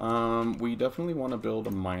 here. We definitely want to build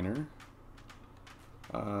a miner.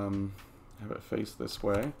 Have it face this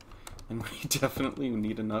way, and we definitely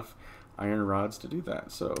need enough iron rods to do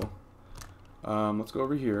that. So let's go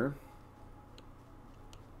over here,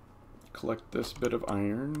 collect this bit of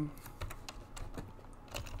iron,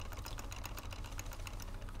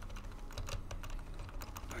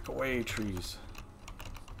 back away, trees.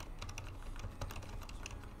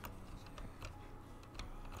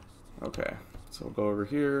 Okay, so we'll go over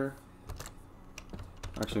here.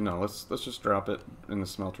 Actually, no, let's just drop it in the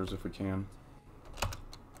smelters if we can.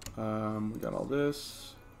 We got all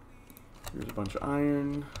this. Here's a bunch of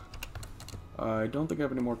iron. I don't think I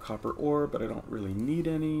have any more copper ore, but I don't really need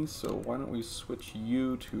any, so why don't we switch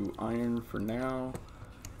you to iron for now,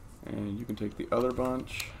 and you can take the other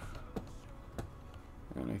bunch.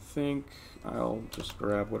 And I think I'll just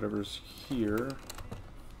grab whatever's here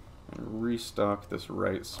and restock this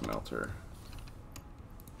right smelter.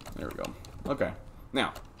 There we go. Okay.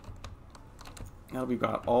 Now we've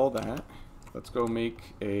got all that, let's go make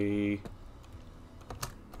a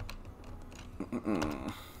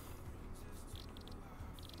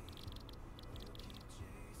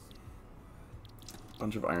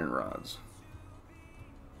bunch of iron rods.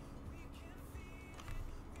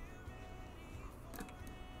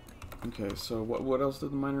 Okay, so what else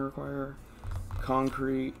did the miner require?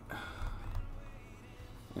 Concrete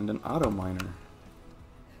and an auto miner.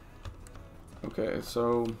 Okay,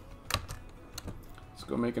 so let's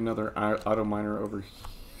go make another auto miner over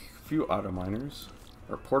few auto miners,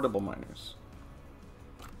 or portable miners.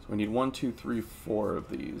 So we need 1, 2, 3, 4 of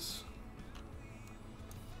these.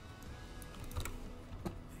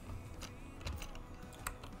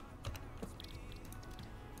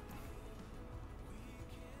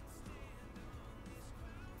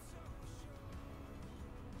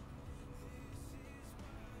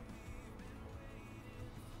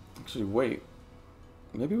 Actually, wait.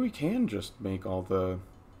 Maybe we can just make all the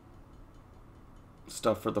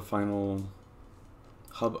stuff for the final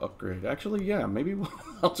hub upgrade. Actually, yeah, maybe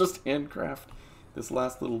I'll just handcraft this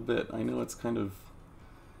last little bit. I know it's kind of...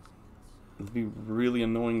 it'll be really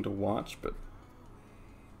annoying to watch, but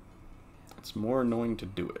it's more annoying to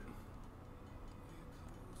do it.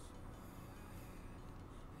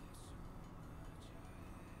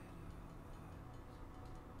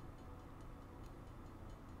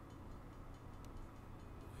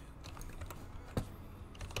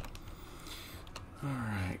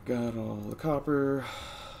 Alright, got all the copper,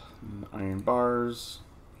 iron bars,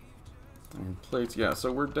 iron plates. Yeah,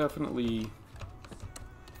 so we're definitely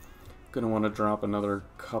going to want to drop another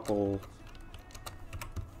couple.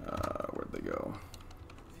 Where'd they go?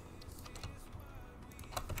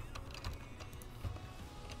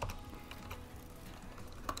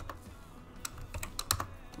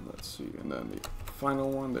 Let's see, and then the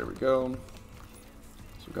final one, there we go.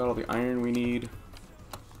 So we got all the iron we need.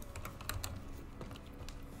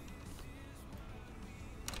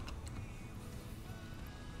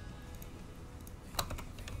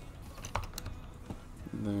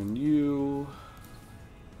 And then you...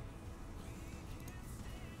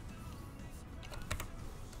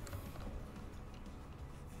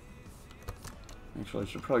 actually, I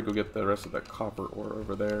should probably go get the rest of that copper ore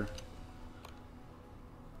over there.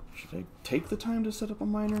 Should I take the time to set up a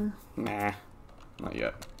miner? Nah, not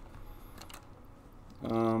yet.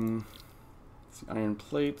 Let's see, iron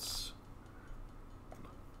plates.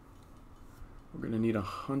 We're gonna need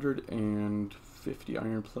 150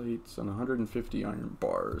 iron plates and 150 iron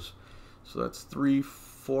bars. So that's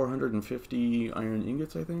 450 iron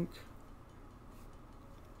ingots, I think.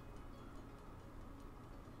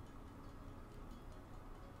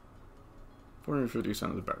 $450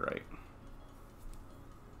 sounds about right.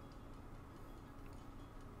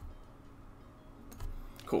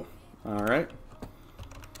 Cool. All right.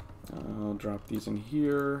 I'll drop these in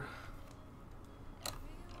here.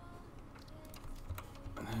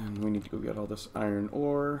 And we need to go get all this iron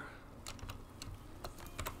ore.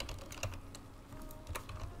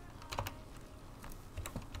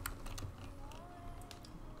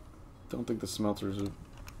 Don't think the smelters have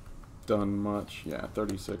done much. Yeah,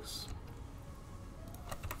 36.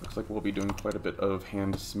 Looks like we'll be doing quite a bit of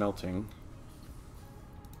hand smelting.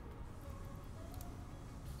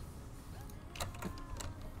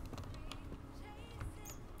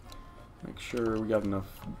 Make sure we got enough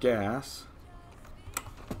gas.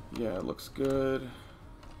 Yeah, it looks good.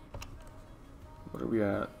 What are we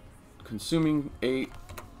at? Consuming 8,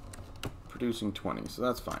 producing 20, so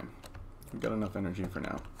that's fine. We've got enough energy for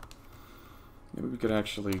now. Maybe we could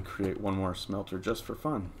actually create one more smelter just for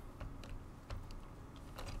fun.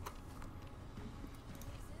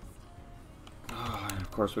 Oh, and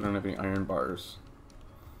of course we don't have any iron bars.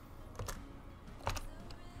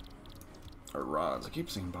 Or rods. I keep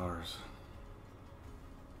saying bars.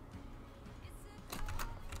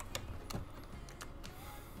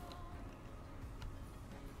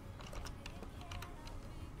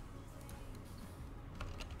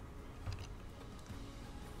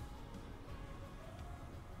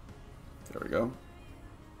 There we go.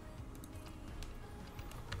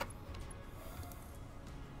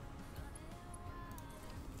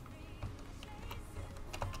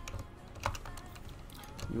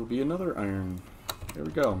 You'll be another iron. There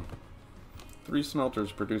we go. 3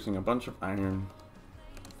 smelters producing a bunch of iron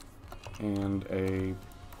and a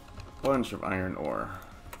bunch of iron ore.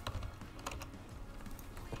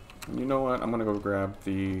 And you know what? I'm gonna go grab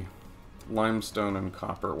the limestone and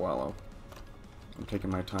copper while I'm taking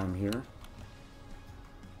my time here.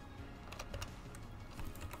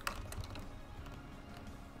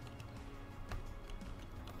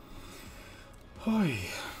 Hoi.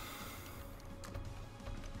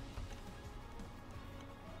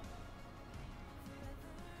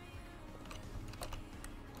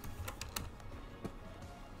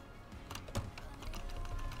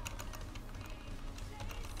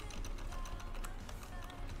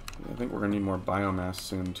 I think we're going to need more biomass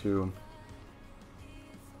soon, too.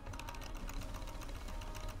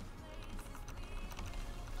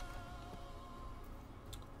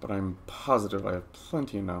 But I'm positive I have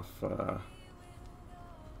plenty enough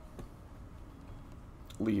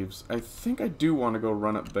leaves. I think I do want to go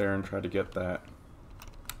run up there and try to get that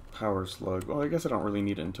power slug. Well, I guess I don't really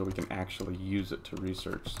need it until we can actually use it to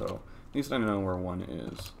research, so at least I know where one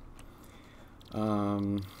is.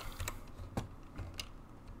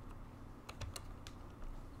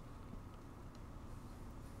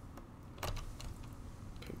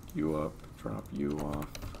 Pick you up, drop you off.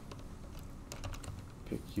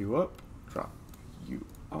 Pick you up, drop you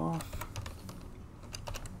off.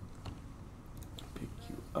 Pick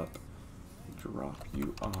you up, drop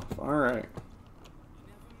you off. Alright.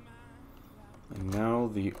 And now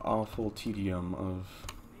the awful tedium of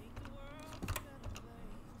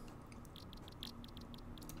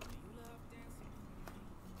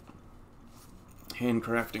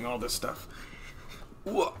handcrafting all this stuff.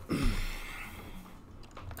 Whoa.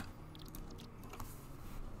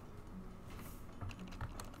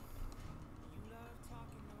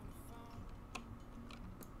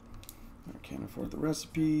 I can't afford the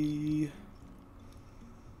recipe.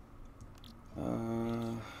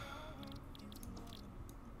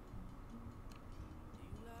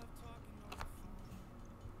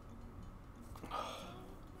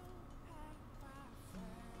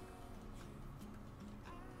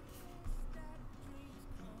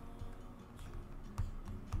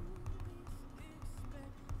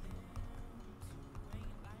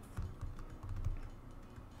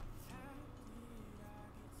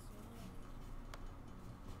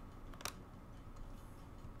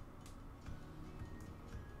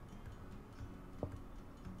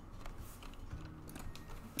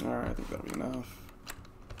 Alright, I think that'll be enough.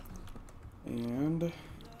 And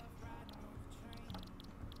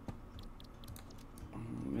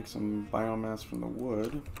make some biomass from the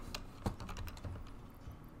wood.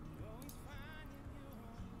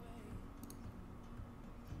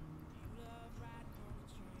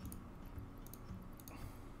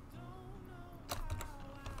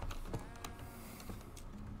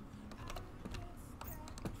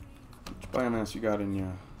 Which biomass you got in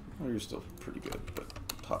you? Oh, you're still pretty good, but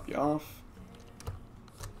top you off.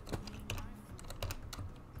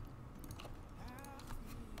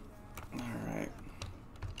 Alright.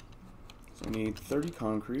 So we need 30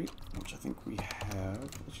 concrete, which I think we have.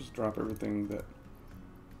 Let's just drop everything that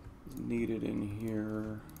is needed in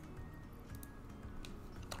here.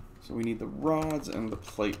 So we need the rods and the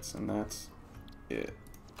plates, and that's it.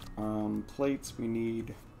 Plates, we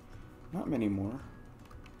need not many more.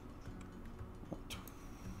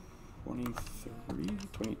 23,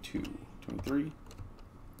 22, 23, is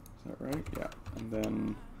that right? Yeah, and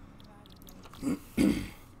then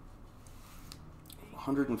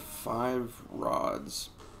 105 rods.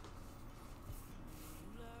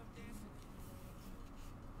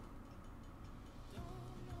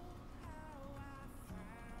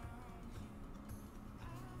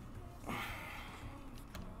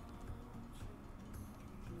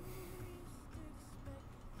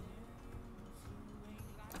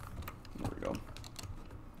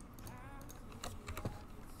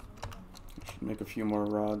 Make a few more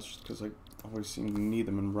rods just because I always seem to need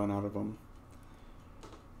them and run out of them.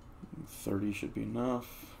 30 should be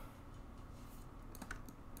enough.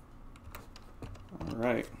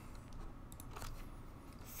 Alright.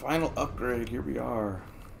 Final upgrade, here we are.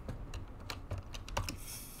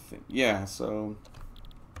 Yeah, so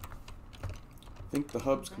I think the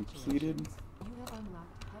hub's completed. You have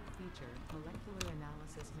unlocked hub feature molecular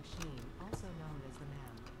analysis machine, also known as the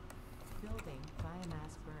MAM. Building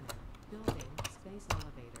biomass burner. Building space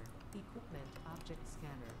elevator. Equipment object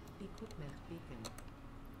scanner. Equipment beacon.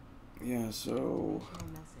 Yeah, so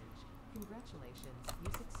Message. Congratulations,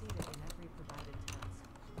 you succeeded in every provided task.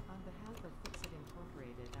 On behalf of Fixit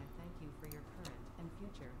Incorporated, I thank you for your current and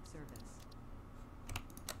future service.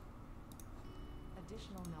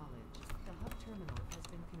 Additional knowledge. The hub terminal has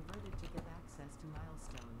been converted to give access to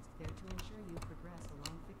milestones there to ensure you progress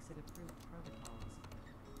along Fixit-approved protocols.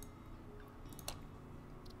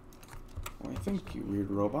 well, thank you,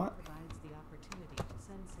 weird robot. Provides the opportunity to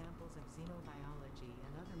send samples of xenobiology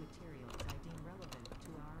and other materials I deem relevant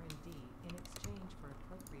to R&D in exchange for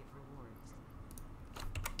appropriate rewards.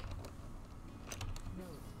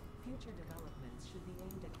 Note: future developments should be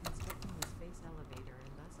aimed at constructing the space elevator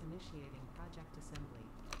and thus initiating project assembly.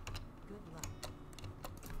 Good luck.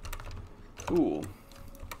 Cool.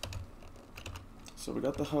 So we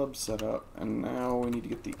got the hub set up, and now we need to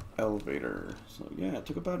get the elevator. So yeah, it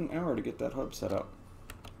took about an hour to get that hub set up.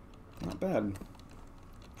 Not bad.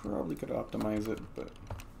 Probably could optimize it, but...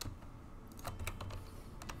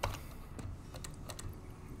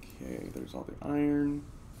 Okay, there's all the iron.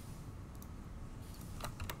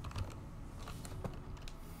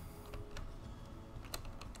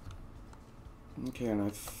 Okay, and I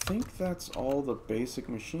think that's all the basic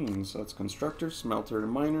machines. So it's constructor, smelter,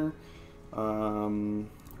 miner,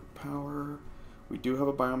 power. We do have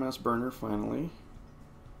a biomass burner finally.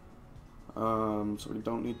 So we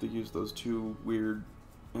don't need to use those two weird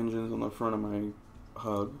engines on the front of my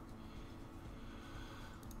hub.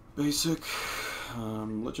 Basic,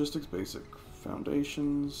 logistics, basic,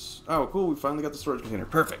 foundations. Oh, cool, we finally got the storage container.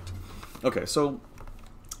 Perfect. Okay, so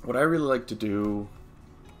what I really like to do...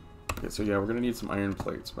 Okay, so yeah, we're going to need some iron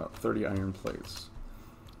plates, about 30 iron plates.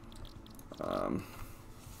 So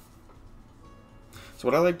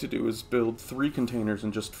what I like to do is build 3 containers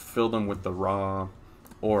and just fill them with the raw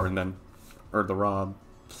ore and then, or the raw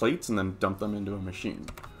plates, and then dump them into a machine,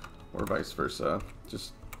 or vice versa.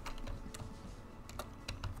 Just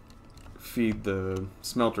feed the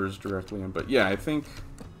smelters directly in. But yeah, I think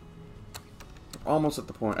almost at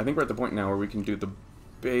the point, I think we're at the point now where we can do the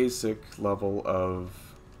basic level of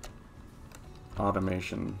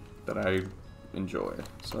automation that I enjoy.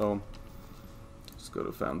 So let's go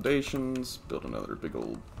to foundations, build another big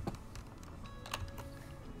old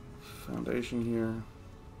foundation here.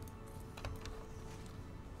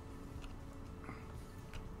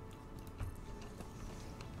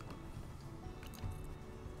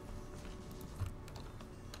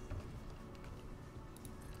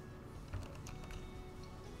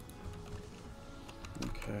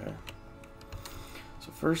 Okay.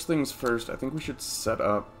 So first things first, I think we should set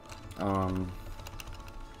up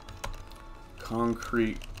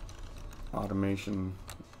concrete automation.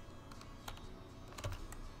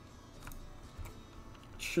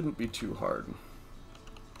 It shouldn't be too hard.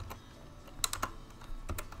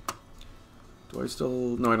 Do I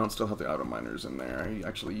still... No, I don't still have the auto miners in there. I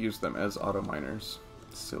actually use them as auto miners.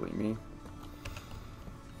 Silly me.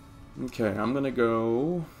 Okay, I'm gonna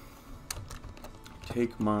go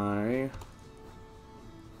take my...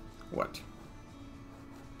 What?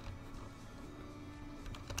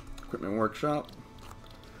 Equipment workshop.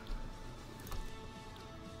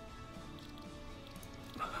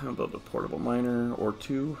 I'll build a portable miner, or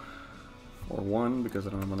 2, or 1, because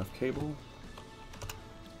I don't have enough cable.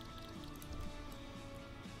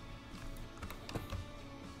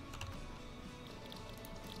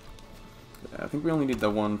 Yeah, I think we only need the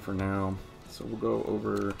 1 for now, so we'll go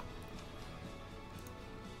over,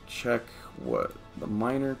 check what the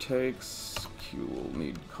miner takes. Q will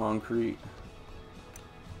need concrete,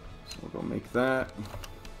 so we'll go make that.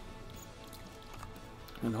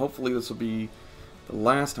 And hopefully this will be the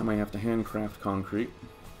last time I have to handcraft concrete.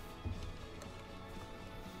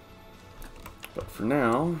 But for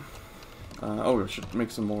now, oh, I should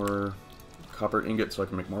make some more copper ingots so I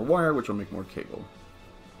can make more wire, which will make more cable.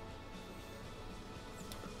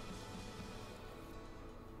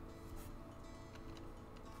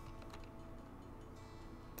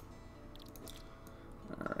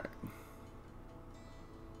 Alright.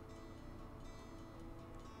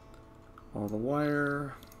 All the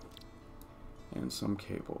wire and some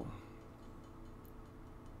cable.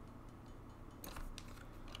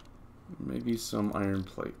 Maybe some iron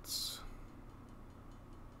plates.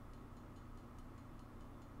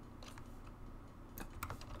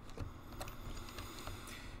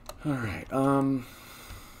 Alright, we'll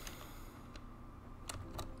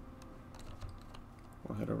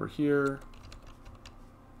head over here.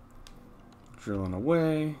 Drilling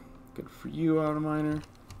away. Good for you, auto miner.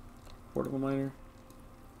 Portable miner.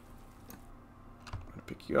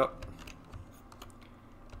 Pick you up,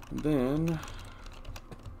 and then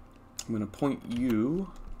I'm going to point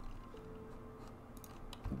you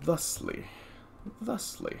thusly.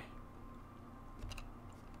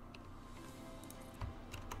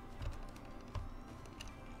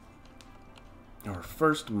 Our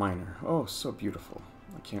first miner. Oh, so beautiful.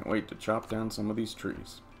 I can't wait to chop down some of these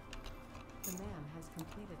trees. The man has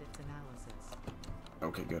completed its analysis.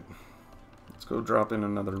 Okay, good. Let's go drop in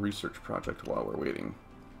another research project while we're waiting.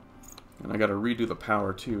 And I gotta redo the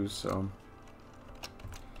power too, so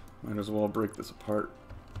might as well break this apart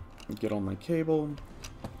and get all my cable.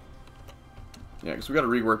 Yeah, because we gotta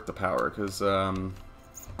rework the power, because yeah,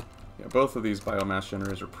 both of these biomass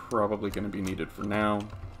generators are probably going to be needed for now.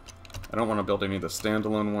 I don't want to build any of the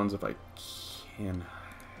standalone ones if I can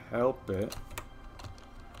help it.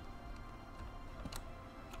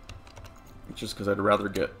 Just because I'd rather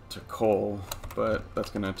get to coal, but that's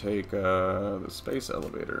going to take the space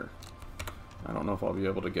elevator. I don't know if I'll be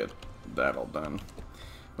able to get that all done.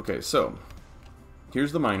 Okay, so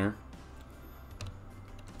here's the miner.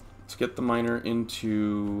 Let's get the miner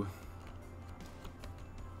into...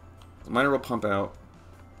 The miner will pump out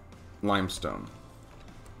limestone.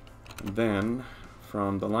 And then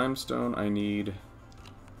from the limestone I need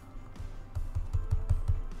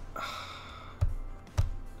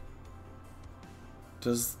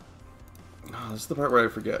Does... Oh, this is the part where I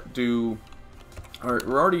forget. Alright,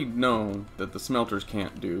 we already know that the smelters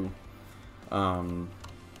can't do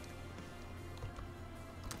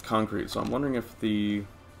concrete, so I'm wondering if the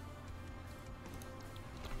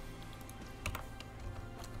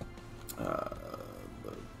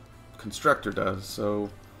constructor does. So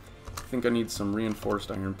I think I need some reinforced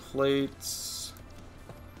iron plates,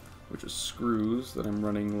 which is screws that I'm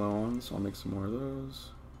running low on, so I'll make some more of those.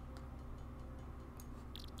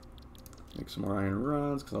 Make some more iron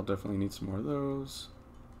rods, because I'll definitely need some more of those.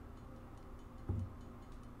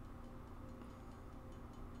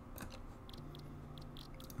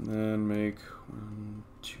 And then make 1,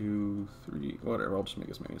 2, 3, whatever, I'll just make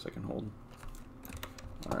as many as I can hold.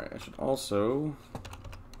 Alright, I should also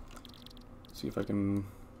see if I can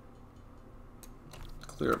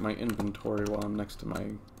clear up my inventory while I'm next to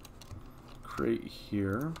my crate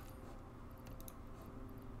here.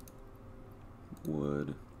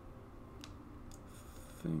 Wood.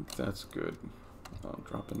 I think that's good. I'll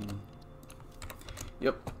drop in.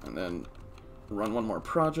 Yep, and then run one more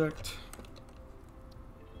project.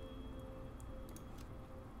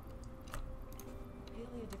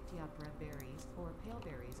 Paleodictyoptera berries, or pale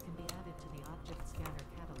berries, can be added to the object scanner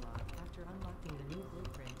catalog after unlocking the new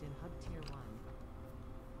blueprint in Hub Tier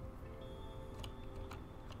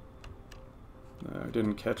 1. I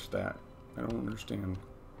didn't catch that. I don't understand.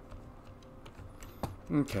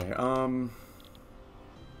 Okay,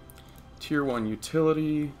 Tier 1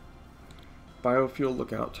 utility, biofuel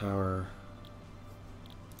lookout tower,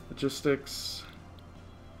 logistics,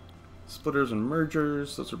 splitters and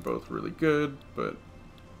mergers, those are both really good, but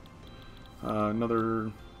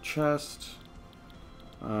another chest,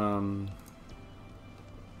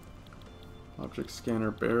 object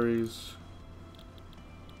scanner berries,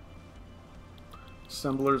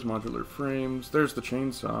 assemblers, modular frames, there's the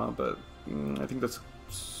chainsaw, but I think that's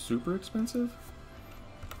super expensive.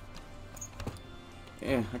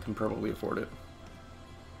 I can probably afford it.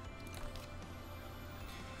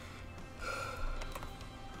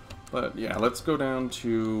 But yeah, let's go down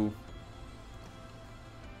to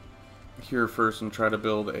here first and try to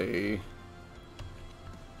build a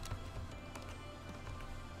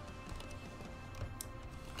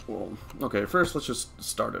well, okay, first let's just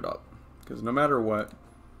start it up, because no matter what,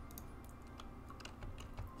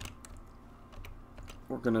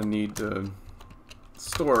 we're gonna need to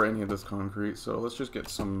store any of this concrete, so let's just get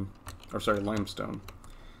some, or sorry, limestone.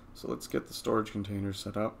 So let's get the storage containers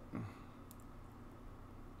set up.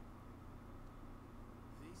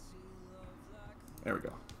 There we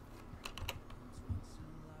go.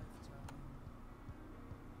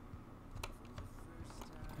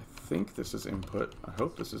 I think this is input. I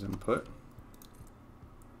hope this is input.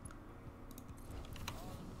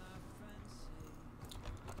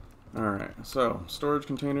 Alright, so storage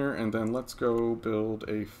container, and then let's go build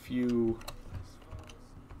a few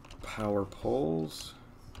power poles.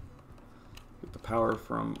 Get the power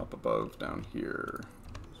from up above down here.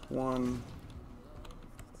 Here's one.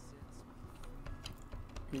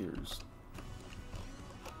 Here's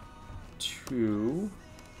two.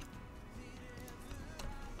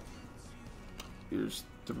 Here's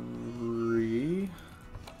three.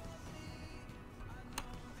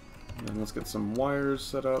 And then let's get some wires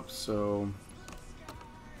set up. So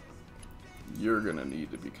you're gonna need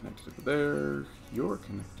to be connected to there, you're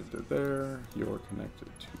connected to there, you're connected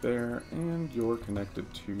to there, and you're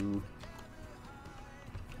connected to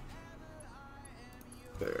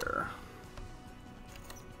there.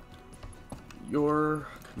 You're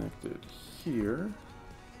connected here.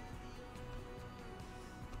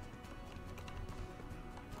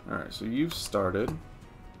 Alright, so you've started.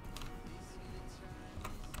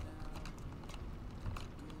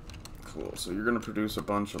 Cool, so you're going to produce a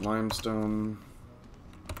bunch of limestone.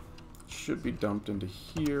 Should be dumped into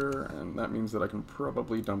here, and that means that I can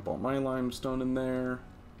probably dump all my limestone in there.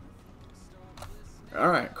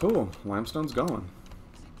 Alright, cool. Limestone's going.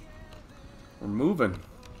 We're moving.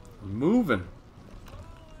 We're moving.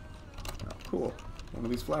 Oh, cool. One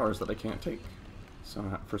of these flowers that I can't take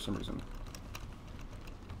for some reason.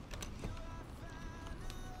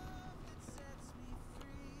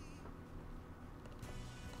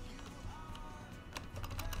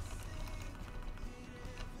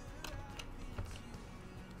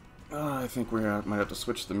 I think we might have to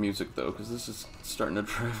switch the music though, because this is starting to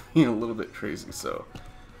drive me a little bit crazy. So,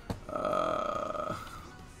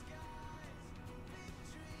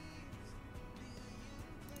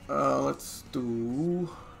 let's do.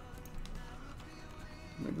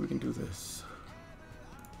 Maybe we can do this.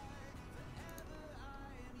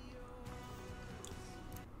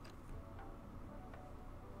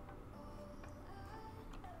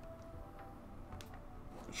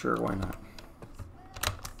 Sure, why not?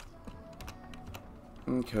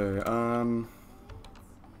 Okay,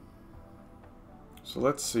 so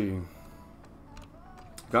let's see.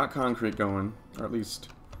 Got concrete going, or at least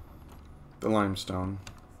the limestone.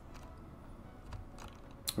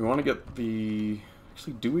 We want to get the...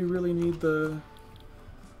 Actually, do we really need the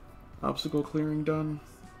obstacle clearing done?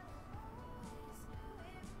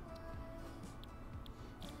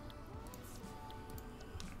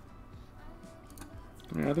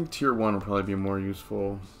 Yeah, I think tier 1 will probably be more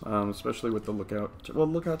useful, especially with the lookout. Well,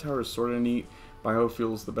 lookout tower is sort of neat.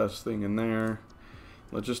 Biofuel's the best thing in there.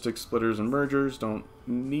 Logistics, splitters, and mergers don't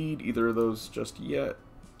need either of those just yet.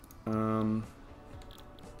 Yeah,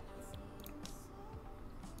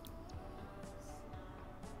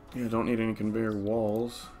 don't need any conveyor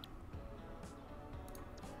walls.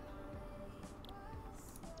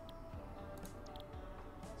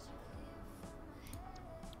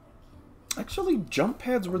 Actually, jump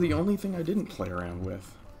pads were the only thing I didn't play around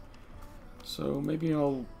with. So maybe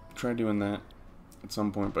I'll try doing that at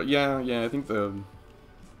some point. But yeah, I think the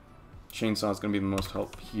chainsaw is going to be the most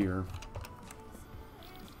help here.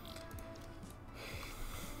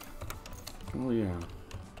 Oh yeah.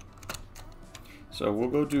 So we'll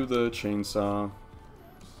go do the chainsaw,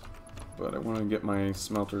 but I want to get my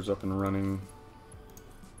smelters up and running.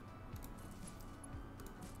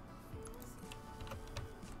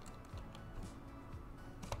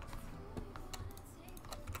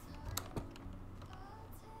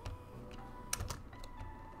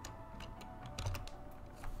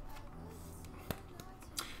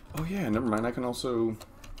 Oh yeah, never mind, I can also...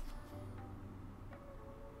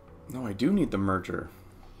 No, I do need the merger.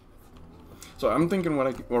 So I'm thinking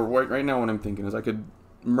right now what I'm thinking is I could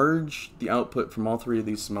merge the output from all three of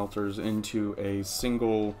these smelters into a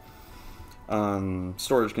single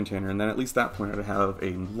storage container, and then at least that point I'd have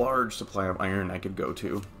a large supply of iron I could go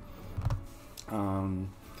to.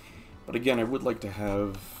 But again, I would like to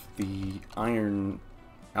have the iron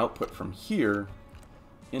output from here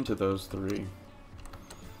into those three.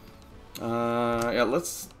 Yeah,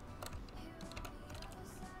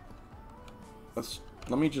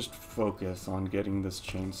 let me just focus on getting this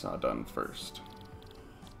chainsaw done first.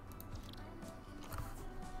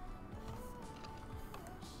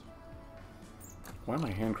 Why am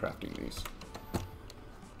I handcrafting these?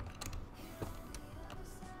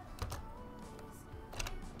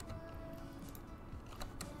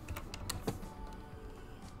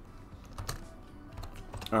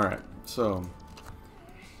 Alright, so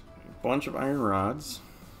a bunch of iron rods.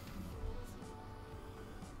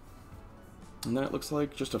 And then it looks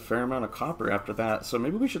like just a fair amount of copper after that. So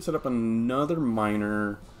maybe we should set up another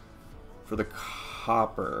miner for the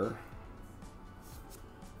copper.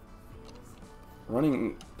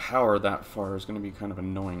 Running power that far is going to be kind of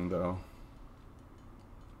annoying, though.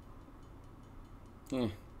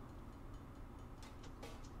 Maybe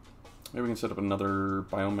we can set up another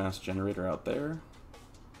biomass generator out there.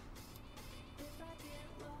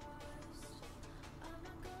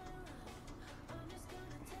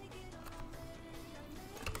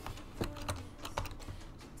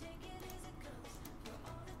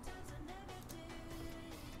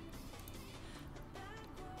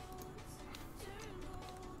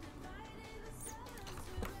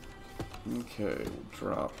 Okay, we'll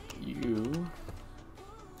drop you.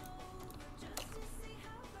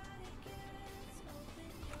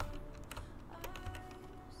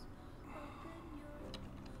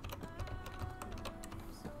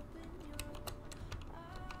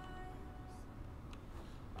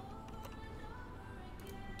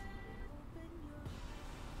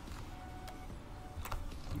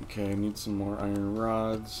 Okay, I need some more iron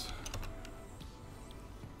rods.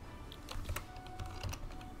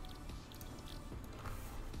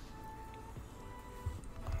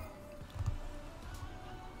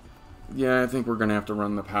 Yeah, I think we're going to have to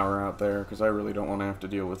run the power out there, because I really don't want to have to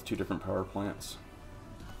deal with two different power plants.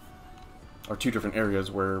 Or two different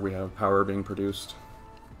areas where we have power being produced.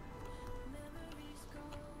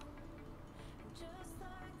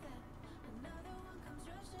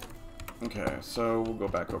 Okay, so we'll go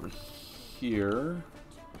back over here.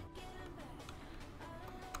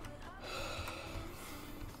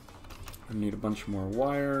 I need a bunch more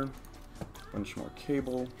wire, a bunch more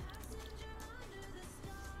cable.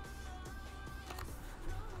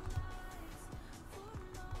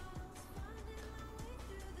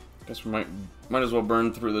 Guess we might as well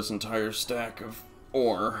burn through this entire stack of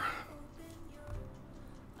ore.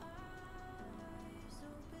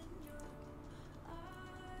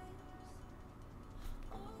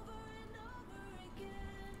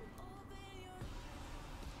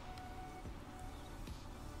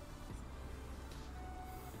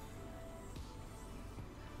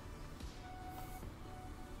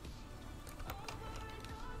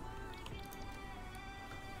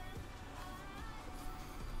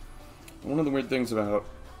 One of the weird things about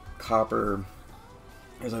copper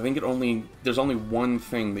is I think there's only one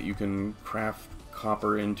thing that you can craft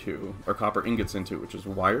copper into, or copper ingots into, which is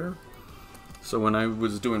wire. So when I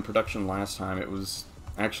was doing production last time, it was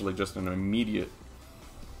actually just an immediate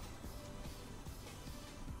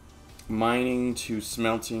mining to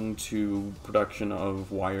smelting to production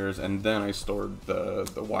of wires, and then I stored the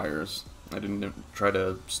wires. I didn't try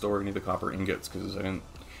to store any of the copper ingots because I didn't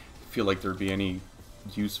feel like there'd be any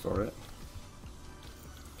use for it.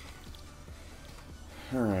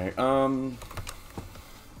 Alright,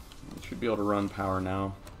 should be able to run power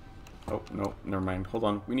now. Oh, no, never mind. Hold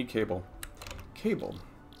on, we need cable. Cable.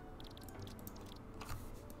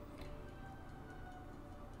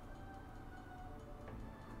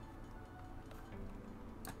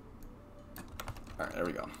 Alright, there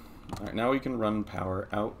we go. Alright, now we can run power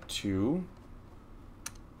out to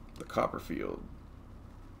the copper field.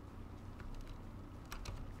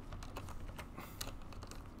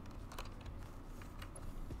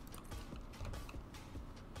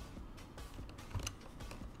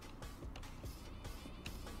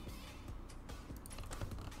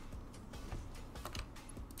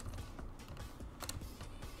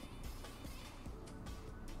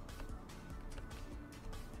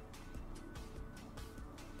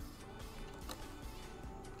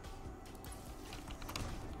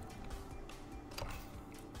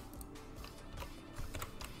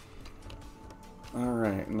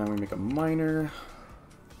 Alright, now we make a miner.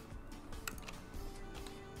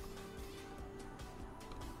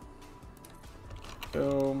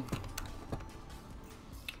 Go.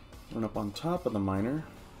 Run up on top of the miner.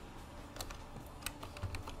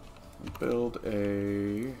 Build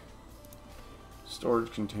a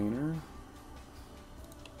storage container.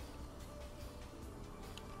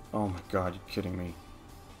 Oh my god, you're kidding me.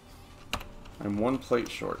 I'm one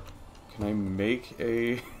plate short. Can I make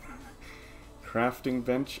a crafting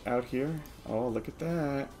bench out here? Oh, look at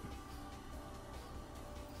that.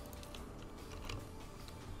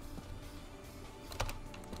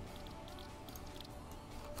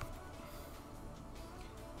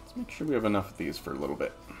 Let's make sure we have enough of these for a little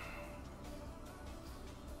bit.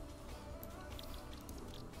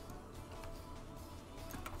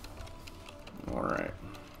 Alright.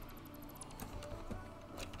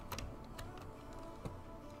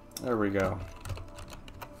 There we go.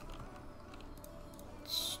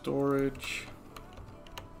 Storage.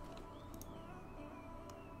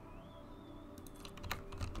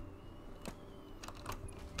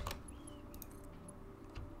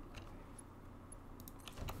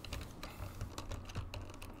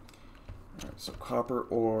 Alright, so copper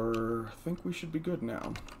ore, I think we should be good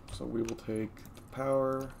now. So we will take the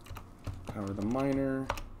power the miner,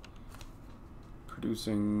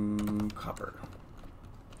 producing copper.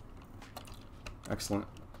 Excellent.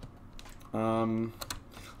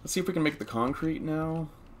 Let's see if we can make the concrete now,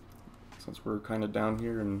 since we're kind of down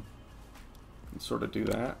here and can sort of do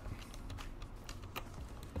that.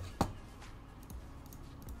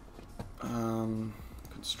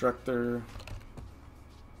 Constructor.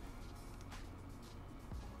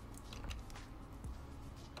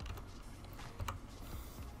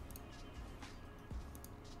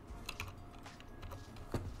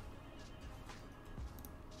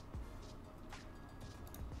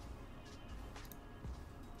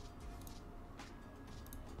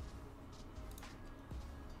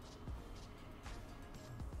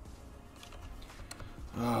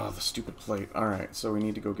 Oh, the stupid plate. Alright, so we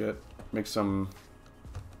need to go make some...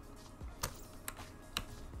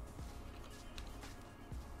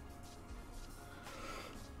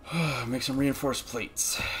 make some reinforced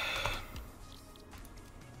plates.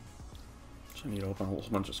 Which I need to open a whole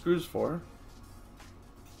bunch of screws for.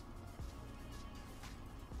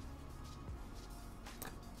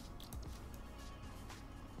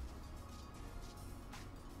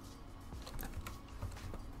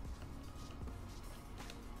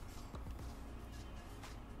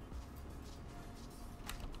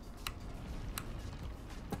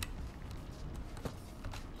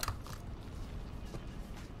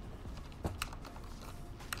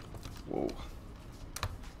 Whoa.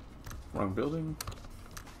 Wrong building.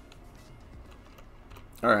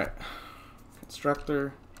 Alright.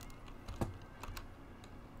 Constructor.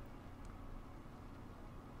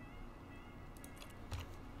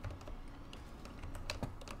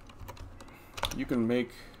 You can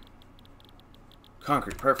make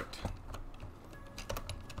concrete. Perfect.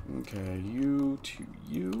 Okay, you to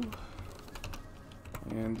you.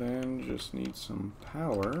 And then just need some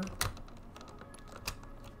power.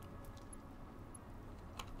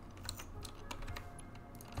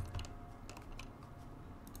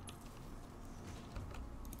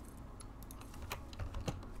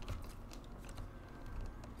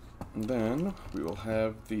 And then we will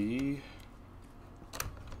have the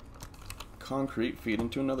concrete feed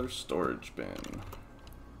into another storage bin.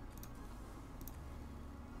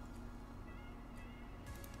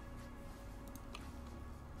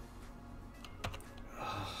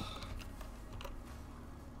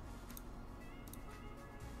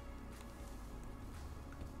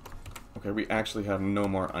 Okay, we actually have no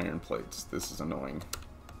more iron plates. This is annoying.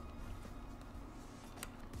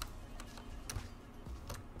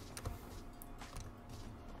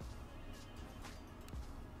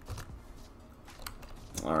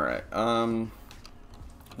 Alright, we're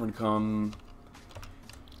gonna come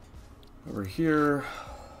over here,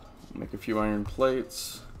 make a few iron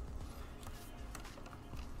plates.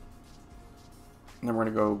 And then we're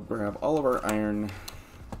gonna go grab all of our iron,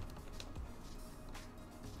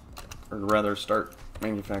 or rather start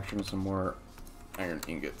manufacturing some more iron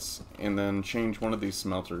ingots, and then change one of these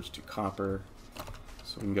smelters to copper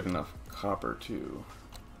so we can get enough copper too.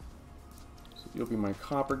 So you'll be my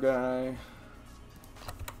copper guy.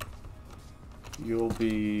 You'll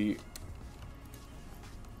be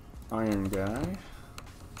iron guy.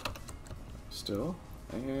 Still.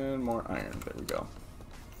 And more iron. There we go.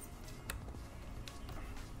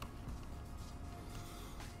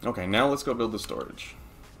 Okay, now let's go build the storage.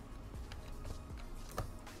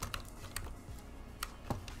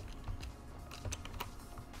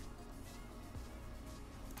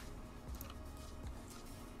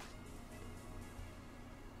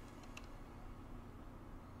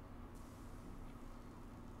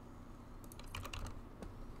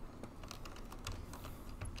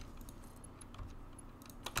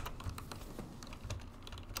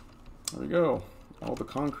 There we go. All the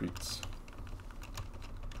concretes.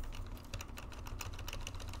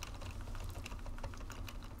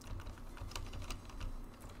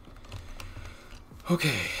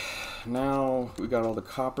 Okay, now we got all the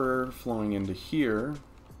copper flowing into here.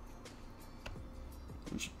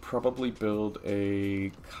 We should probably build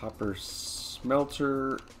a copper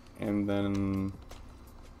smelter and then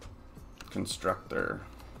constructor.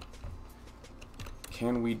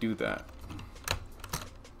 Can we do that?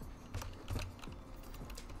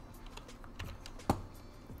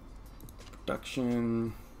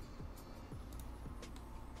 Production.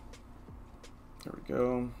 There we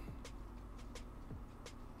go.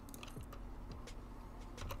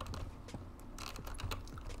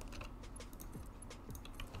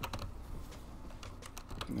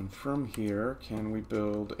 And then from here, can we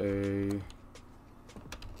build a...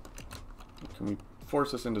 Can we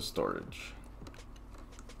force this into storage?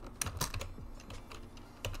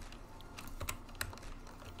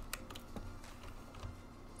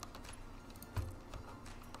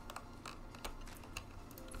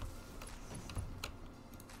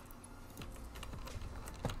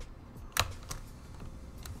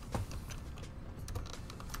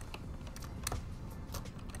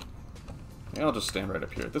 I'll just stand right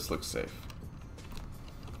up here. This looks safe.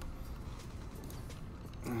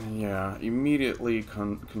 Yeah, immediately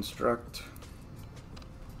construct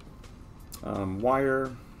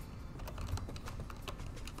wire.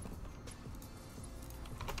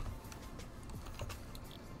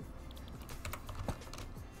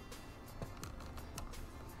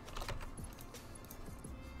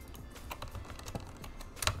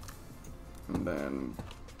 And then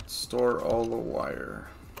store all the wire.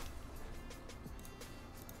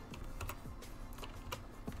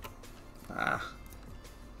 Ah.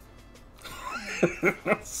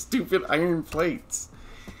 Stupid iron plates.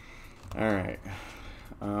 Alright.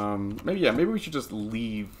 Maybe we should just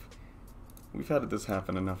leave. We've had this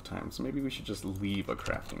happen enough times, so maybe we should just leave a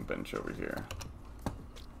crafting bench over here.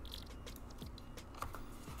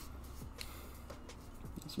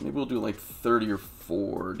 So maybe we'll do like 30 or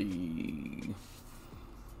 40,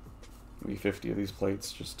 maybe 50 of these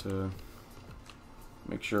plates just to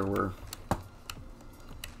make sure we're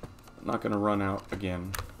not going to run out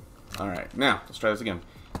again. Alright, now, let's try this again.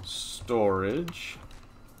 Storage.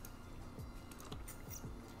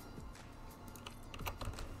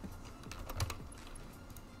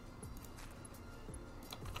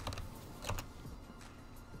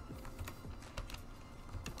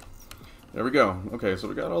 There we go. Okay, so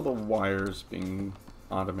we got all the wires being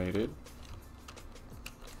automated.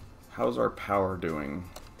 How's our power doing?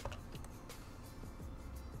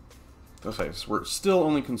 Okay, so we're still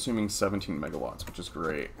only consuming 17 megawatts, which is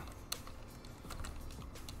great.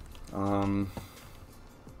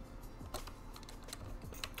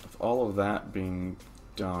 With all of that being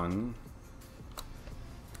done...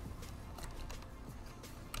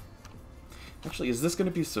 Actually, is this going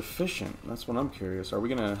to be sufficient? That's what I'm curious. Are we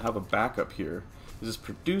going to have a backup here? Is this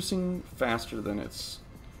producing faster than it's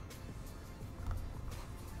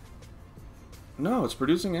No, it's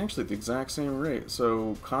producing actually at the exact same rate.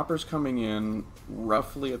 So copper's coming in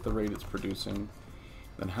roughly at the rate it's producing.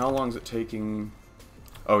 Then how long is it taking?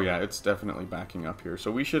 Oh yeah, it's definitely backing up here. So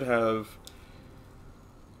we should have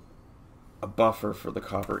a buffer for the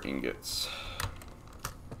copper ingots.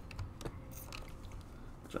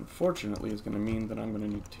 Which unfortunately is going to mean that I'm going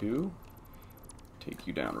to need to take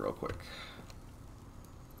you down real quick.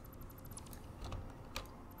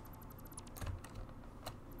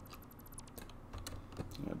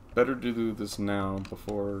 Yeah, better to do this now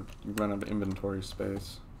before you run out of inventory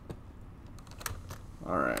space.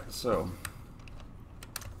 Alright, so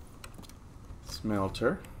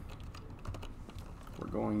smelter. We're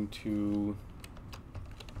going to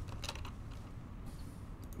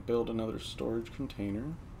build another storage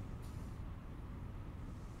container.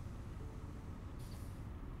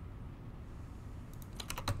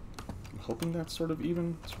 I'm hoping that's sort of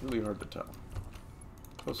even. It's really hard to tell.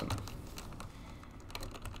 Close enough.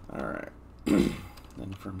 Alright.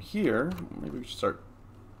 Then from here, maybe we should start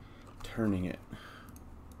turning it.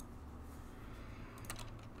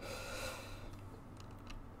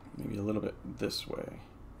 Maybe a little bit this way.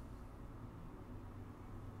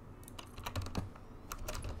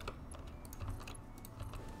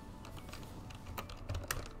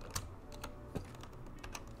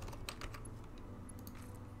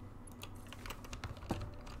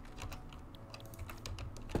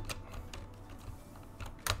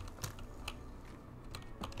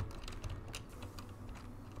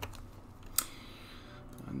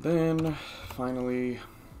 And then finally,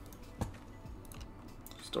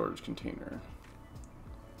 storage container.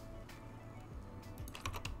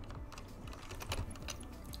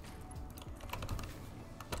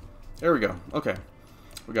 There we go. Okay.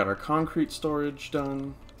 We got our concrete storage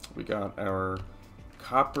done. We got our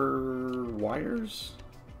copper wires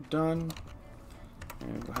done.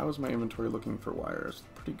 And how is my inventory looking for wires?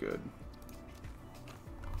 Pretty good.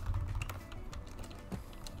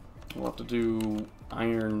 We'll have to do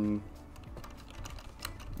iron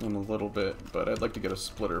in a little bit, but I'd like to get a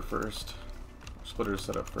splitter first. Splitter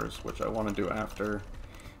set up first, which I want to do after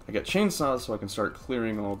I get chainsaws so I can start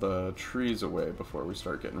clearing all the trees away before we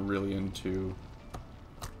start getting really into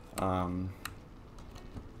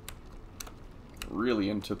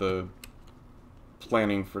the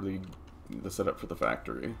planning for the setup for the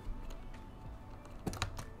factory.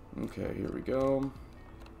 Okay, here we go.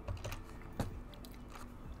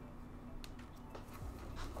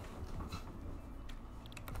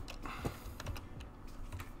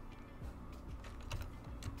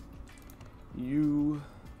 You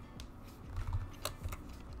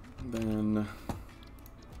then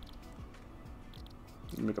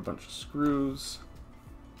make a bunch of screws.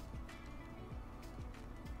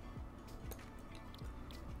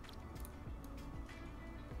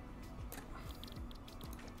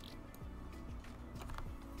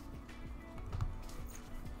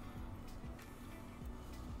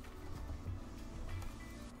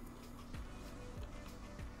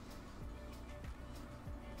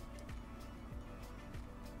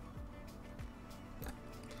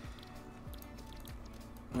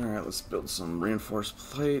 Alright, let's build some reinforced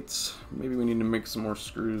plates. Maybe we need to make some more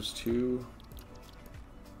screws too.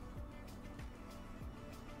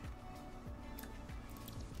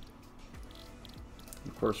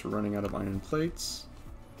 Of course, we're running out of iron plates.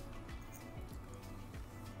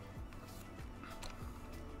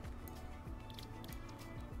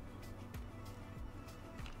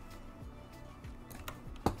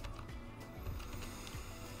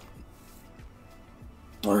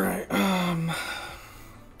 Alright,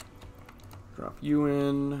 drop you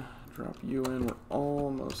in, we're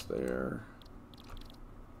almost there.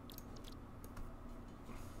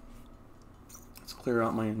 Let's clear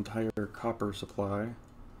out my entire copper supply.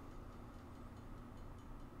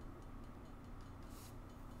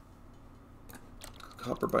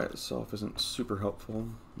 Copper by itself isn't super helpful.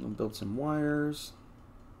 I'll build some wires.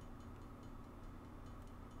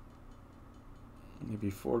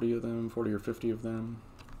 Maybe 40 of them, 40 or 50 of them.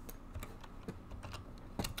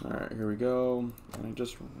 Alright, here we go. And I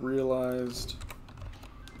just realized...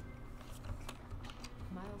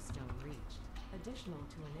 Milestone reached. Additional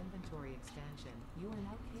to an inventory expansion, you are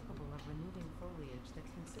now capable of removing foliage that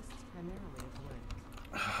consists primarily of wood.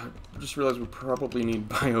 I just realized we probably need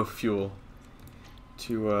biofuel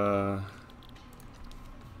to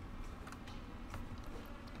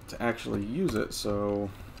actually use it, so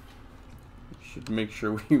we should make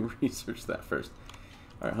sure we research that first.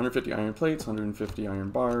 Alright, 150 iron plates, 150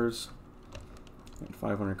 iron bars, and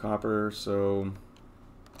 500 copper, so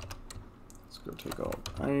let's go take all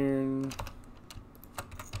iron,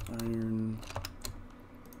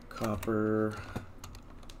 copper.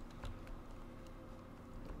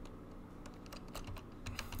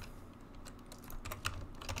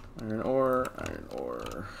 Iron ore, iron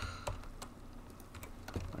ore,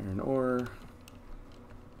 iron ore.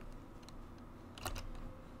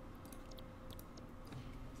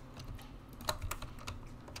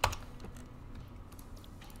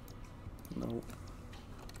 Nope.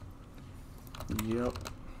 Yep.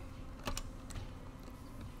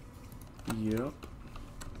 Yep.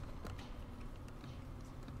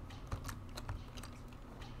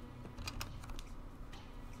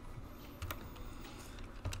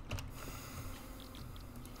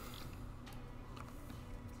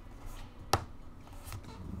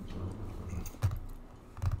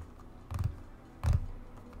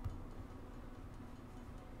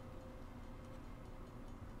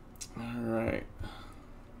 Alright.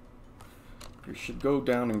 We should go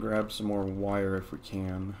down and grab some more wire if we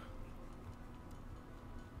can.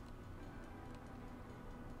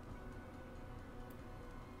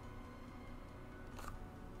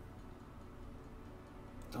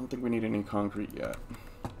 Don't think we need any concrete yet.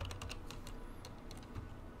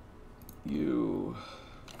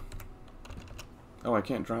 Oh, I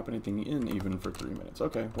can't drop anything in even for 3 minutes.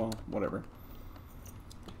 Okay, well, whatever.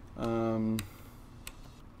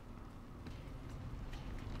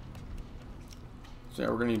 So yeah,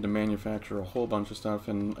 we're gonna need to manufacture a whole bunch of stuff,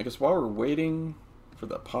 and I guess while we're waiting for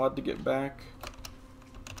the pod to get back,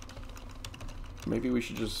 maybe we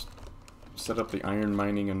should just set up the iron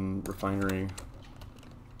mining and refinery.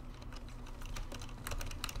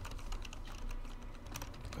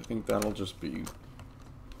 I think that'll just be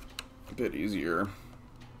a bit easier,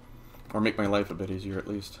 or make my life a bit easier at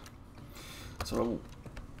least. So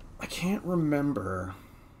I can't remember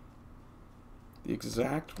the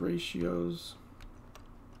exact ratios.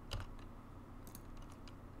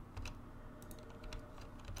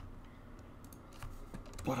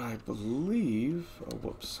 But I believe, oh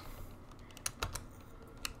whoops.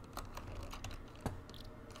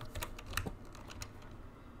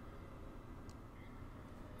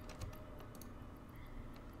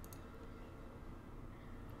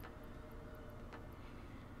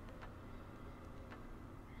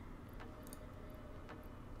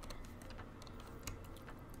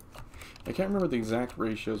 I can't remember the exact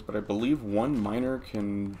ratios, but I believe one miner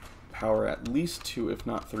can power at least 2, if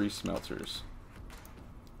not 3 smelters.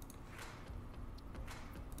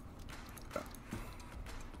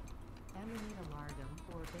 Amanita lardum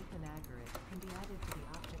or bacon agarite can be added to the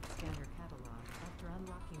object scanner catalog after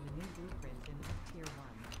unlocking the new blueprint in Tier 1.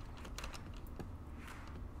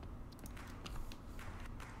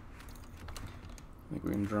 I think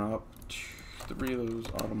we can drop 3 of those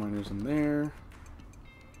auto miners in there.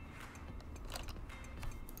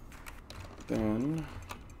 Then,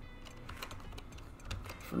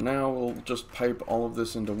 for now, we'll just pipe all of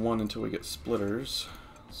this into one until we get splitters.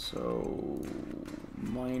 So,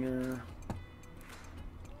 miner.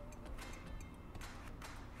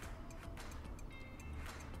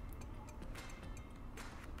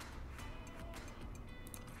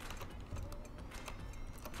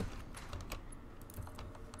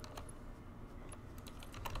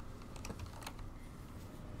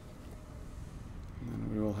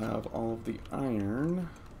 Have all of the iron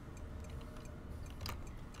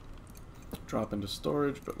drop into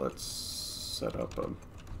storage, but let's set up a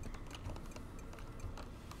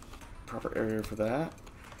proper area for that.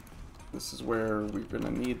 This is where we're going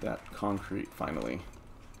to need that concrete finally.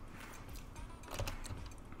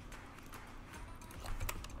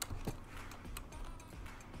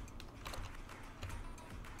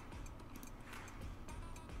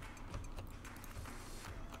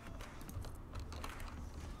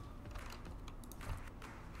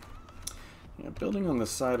 Yeah, building on the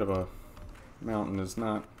side of a mountain is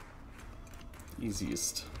not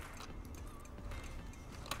easiest.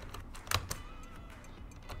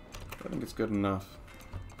 But I think it's good enough.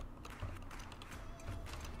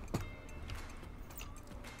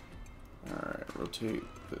 Alright, rotate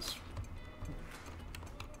this.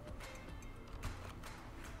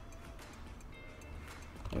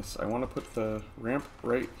 Yes, I want to put the ramp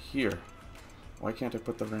right here. Why can't I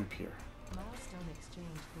put the ramp here? Milestone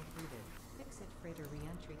exchange concluded. Fix-it freighter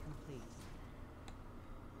re-entry complete.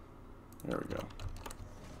 There we go.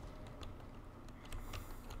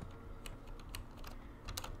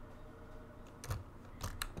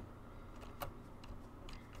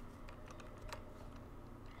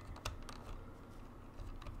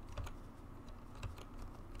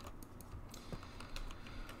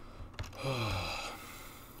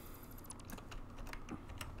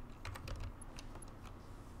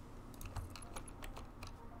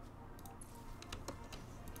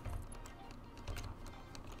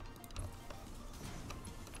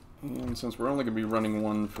 And since we're only going to be running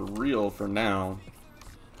one for real for now,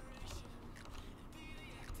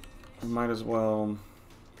 we might as well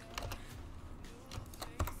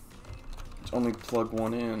just only plug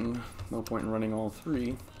one in. No point in running all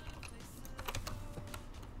three.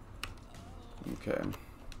 Okay.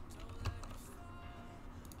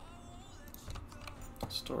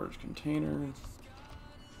 Storage container.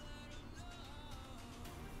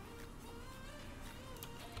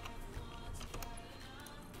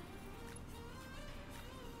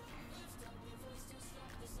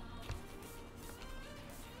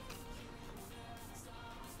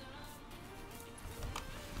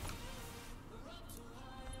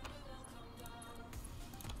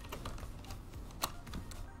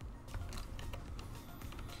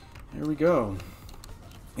 Here we go.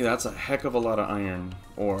 Yeah, that's a heck of a lot of iron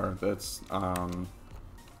ore. That's, what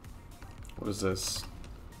is this?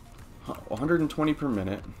 120 per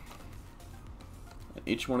minute.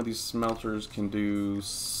 Each one of these smelters can do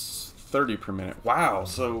 30 per minute. Wow,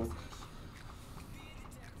 so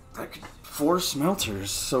that could 4 smelters.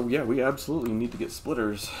 So yeah, we absolutely need to get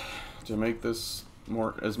splitters to make this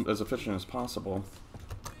more as efficient as possible.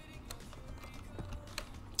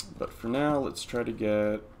 But for now, let's try to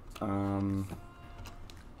get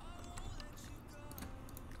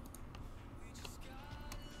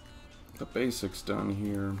the basics done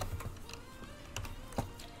here.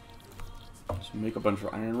 So make a bunch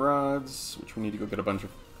of iron rods, which we need to go get a bunch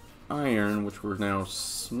of iron, which we're now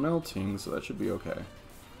smelting, so that should be okay.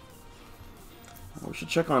 We should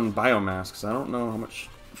check on biomass, because I don't know how much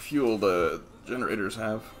fuel the generators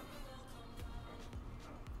have.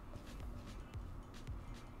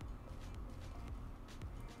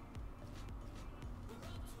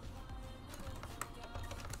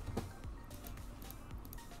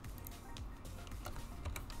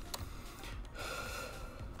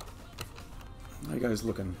 How you guys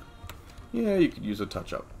looking? Yeah, you could use a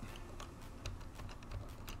touch-up.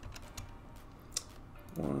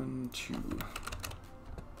 1, 2.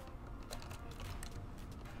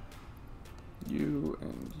 You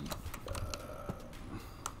and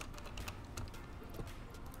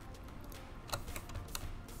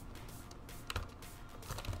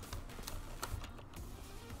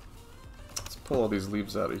let's pull all these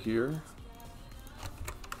leaves out of here.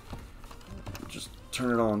 Just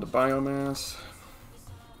turn it all into biomass.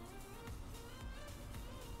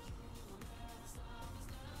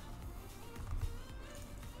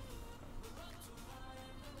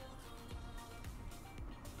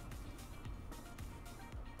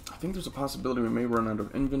 I think there's a possibility we may run out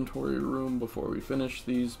of inventory room before we finish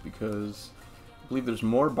these, because I believe there's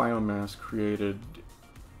more biomass created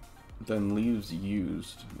than leaves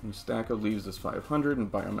used. And a stack of leaves is 500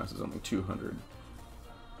 and biomass is only 200. Or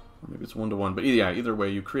maybe it's 1 to 1, but yeah, either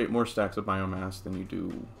way, you create more stacks of biomass than you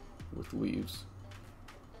do with leaves.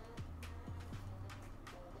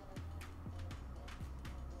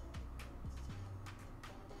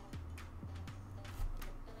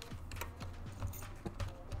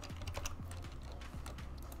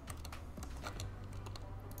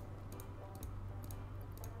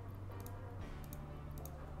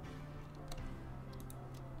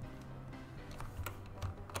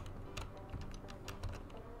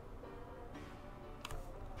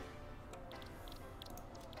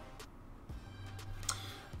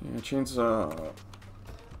 Yeah, chainsaw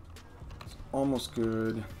is almost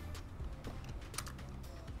good.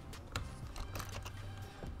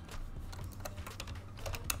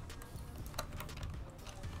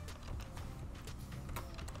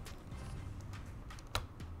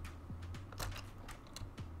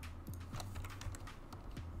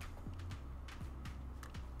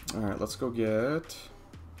 Alright, let's go get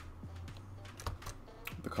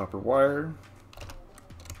the copper wire.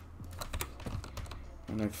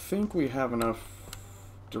 And I think we have enough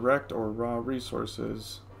direct or raw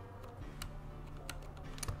resources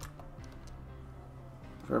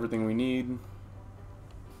for everything we need.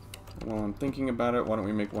 While I'm thinking about it, why don't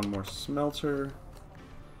we make one more smelter?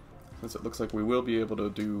 Since it looks like we will be able to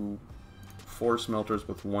do 4 smelters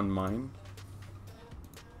with 1 mine.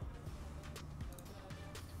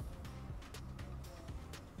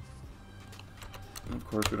 And of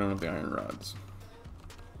course, we don't have the iron rods.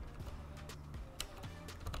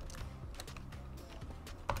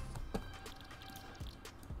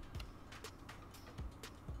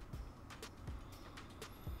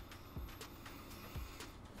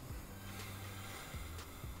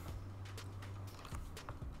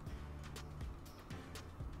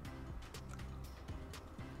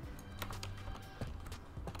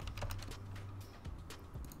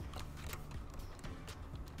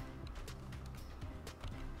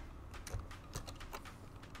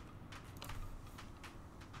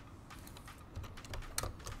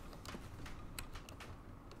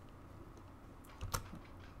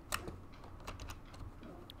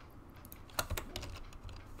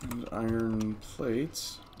 iron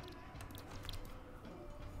plates.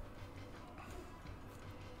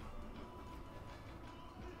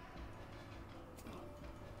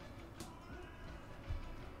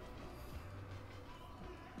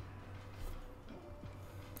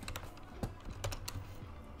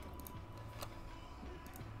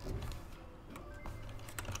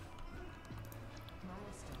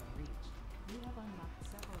 Milestone reached. You have unlocked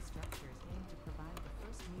several structures aimed to provide the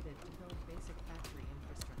first needed to build basic factory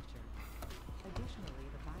infrastructure. Additionally,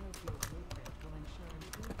 the biofuel blueprint will ensure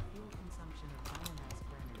improved fuel consumption of biomass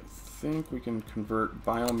burners. I think we can convert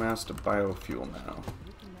biomass to biofuel now.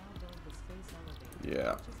 You can now build the space elevator,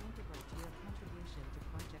 Yeah. which is integral to your contribution to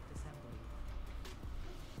project assembly.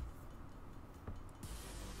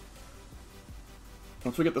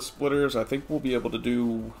 Once we get the splitters, I think we'll be able to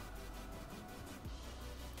do...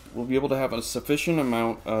 We'll be able to have a sufficient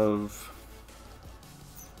amount of...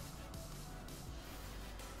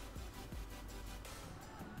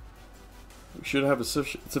 We should have a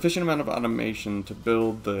sufficient amount of automation to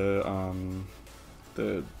build the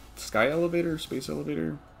sky elevator, space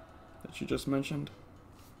elevator that you just mentioned.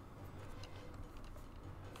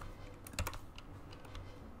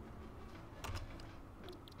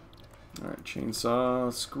 Alright,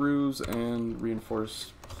 chainsaw, screws, and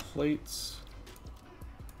reinforced plates.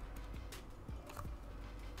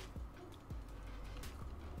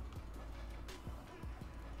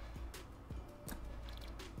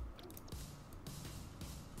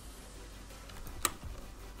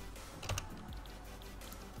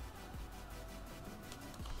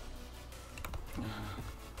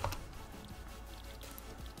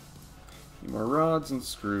 Need more rods and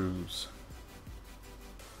screws.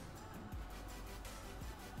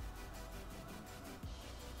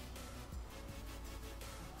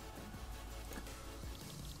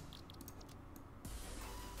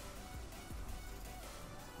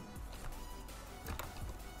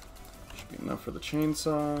 Should be enough for the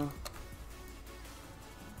chainsaw.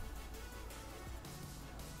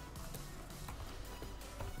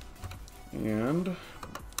 And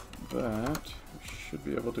that, we should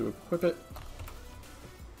be able to equip it.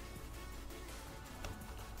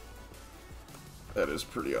 That is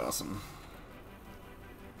pretty awesome.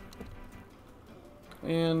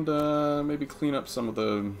 And maybe clean up some of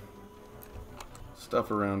the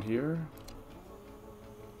stuff around here.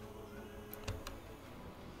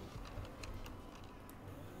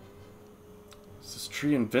 Is this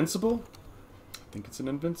tree invincible? I think it's an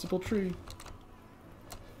invincible tree.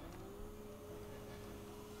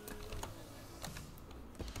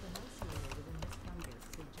 The nocerator within this fungus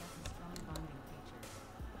suggests strong bonding features.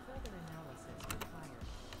 Further analysis required.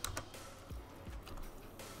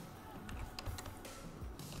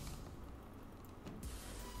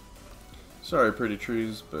 Sorry, pretty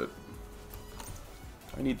trees, but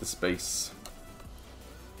I need the space.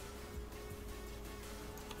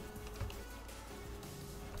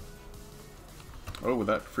 Oh,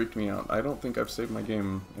 that freaked me out. I don't think I've saved my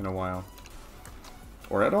game in a while.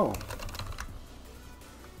 Or at all.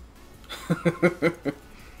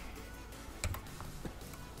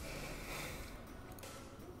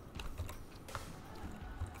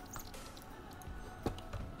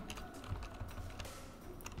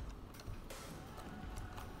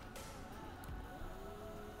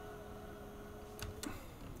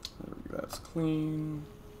 That's clean.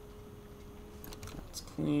 That's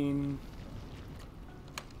clean.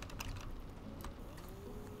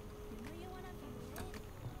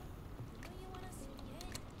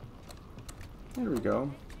 There we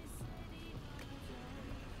go.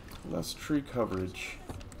 Less tree coverage.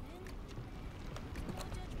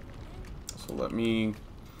 So let me...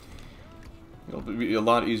 It'll be a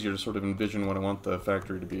lot easier to sort of envision what I want the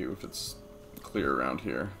factory to be if it's clear around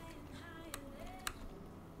here.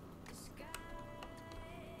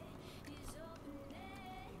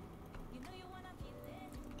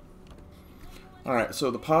 Alright, so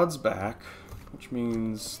the pod's back, which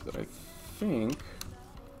means that I think...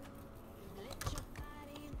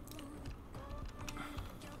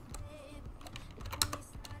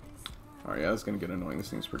 Alright, yeah, that's gonna get annoying. This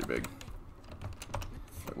thing's pretty big.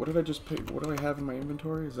 Wait, what did I just pick? What do I have in my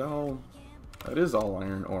inventory? Is that all... That is all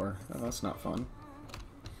iron ore. Oh, that's not fun.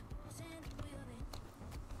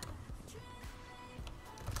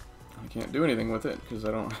 I can't do anything with it, because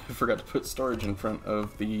I don't... I forgot to put storage in front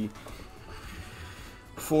of the...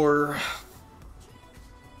 four...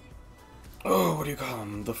 Oh, what do you call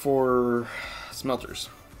them? The four smelters.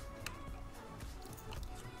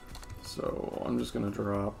 So I'm just gonna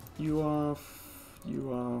drop you off, you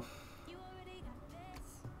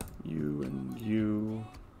and you,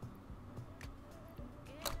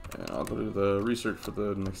 And I'll go do the research for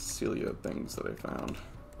the mycelia things that I found.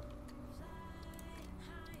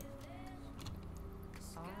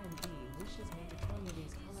 R&D wishes me to tell you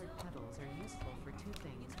these colored petals are useful for two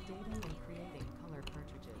things: dating and creating color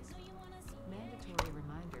cartridges. Mandatory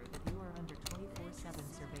reminder that you are under 24/7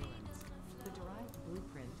 surveillance. The derived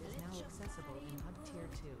blueprint is now accessible in Hub Tier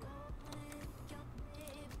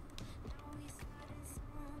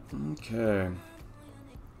 2. Okay.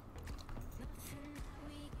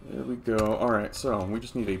 There we go. Alright, so we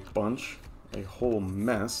just need a whole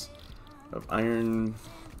mess of iron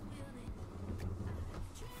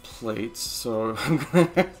plates. So I'm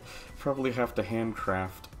gonna probably have to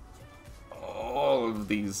handcraft all of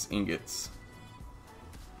these ingots,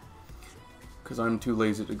 because I'm too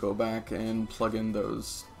lazy to go back and plug in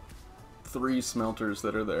those 3 smelters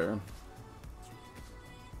that are there.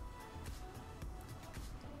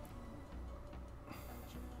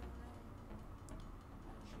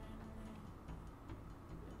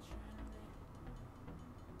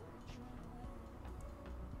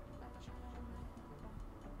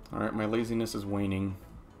 Alright, my laziness is waning.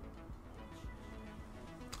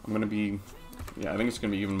 I'm gonna be... yeah, I think it's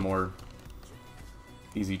gonna be even more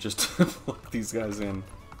easy just to plug these guys in.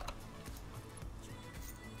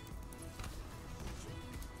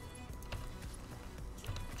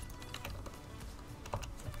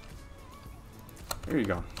 There you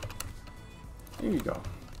go. There you go.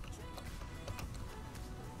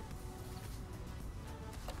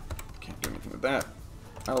 Can't do anything with that.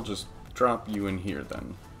 I'll just drop you in here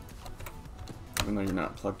then. Even though you're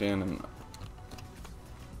not plugged in, and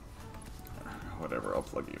whatever, I'll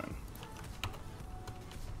plug you in.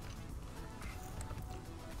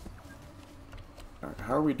 Alright,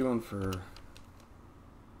 how are we doing for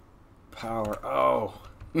power? Oh!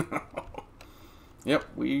 Yep,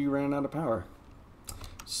 we ran out of power.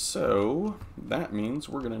 So, that means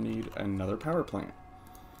we're gonna need another power plant.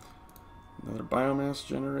 Another biomass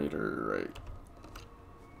generator, right?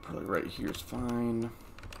 Probably right here is fine.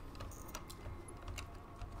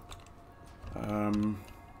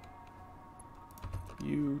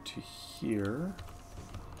 You to here,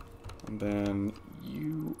 and then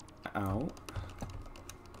you out.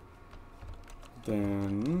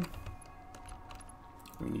 Then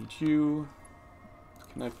we need you to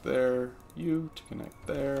connect there, you to connect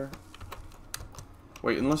there.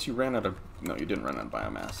 Wait, unless you ran out of... no, you didn't run out of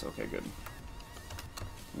biomass. Okay, good.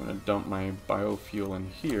 I'm gonna dump my biofuel in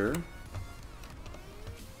here.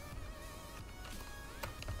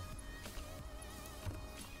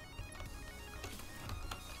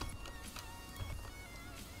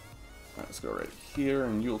 Alright, let's go right here,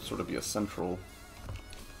 and you'll sort of be a central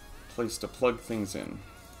place to plug things in.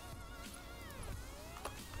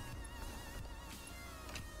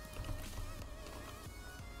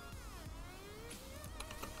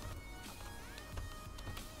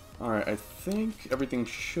 Alright, I think everything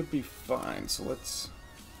should be fine, so let's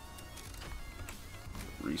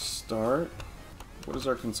restart. What is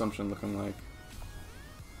our consumption looking like?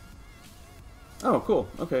 Oh, cool.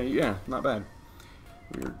 Okay, yeah, not bad.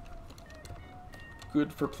 We're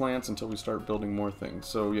good for plants until we start building more things.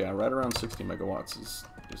 So yeah, right around 60 megawatts is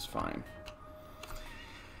fine.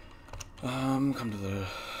 Come to the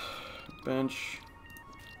bench.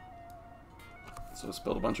 So let's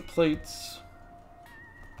build a bunch of plates.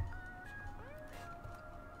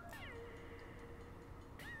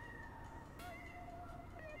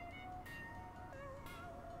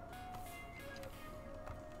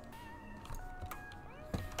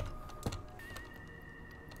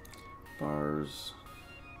 Bars,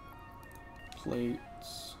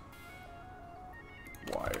 plates,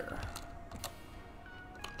 wire.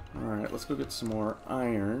 Alright, let's go get some more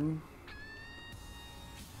iron.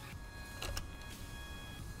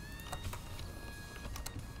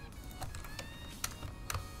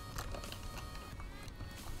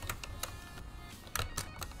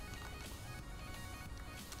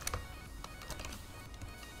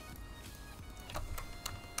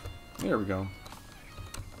 There we go.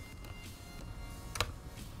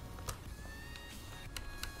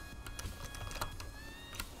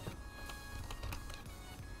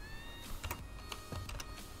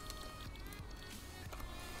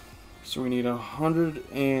 So we need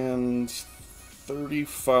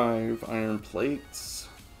 135 iron plates.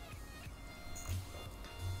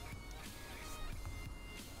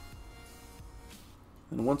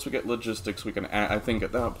 And once we get logistics, we can I think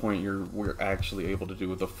at that point we're actually able to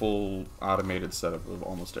do the full automated setup of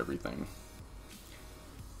almost everything.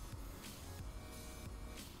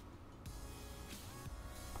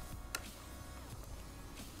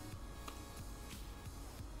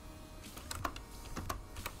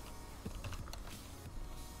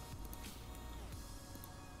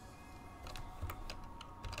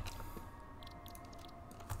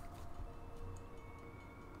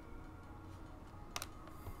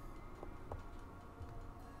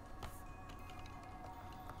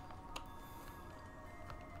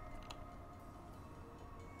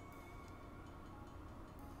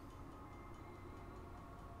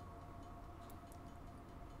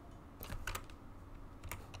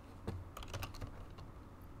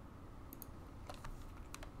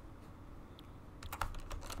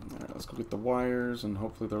 get the wires, and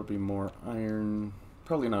hopefully there'll be more iron.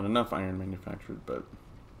 Probably not enough iron manufactured, but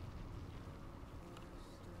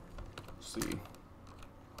we'll see.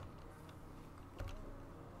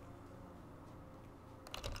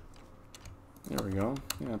 There we go.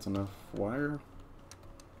 Yeah, that's enough wire.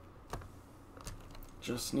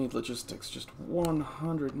 Just need logistics. Just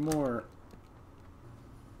 100 more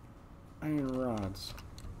iron rods.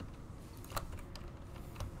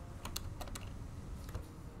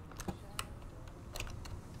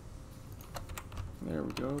 There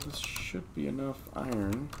we go. This should be enough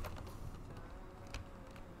iron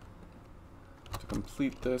to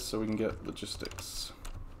complete this so we can get logistics.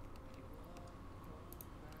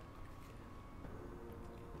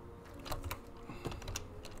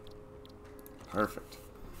 Perfect.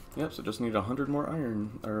 Yep, so just need 100 more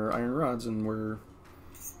iron rods and we're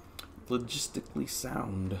logistically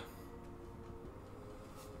sound.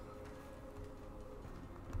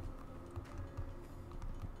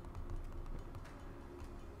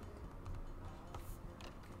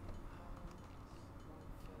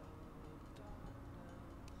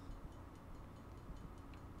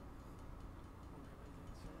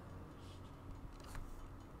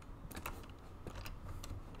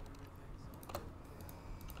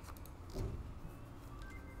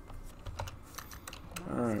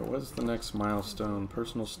 Alright, what's the next milestone?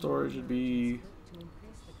 Personal storage would be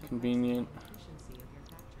convenient.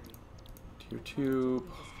 Tier 2,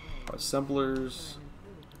 assemblers.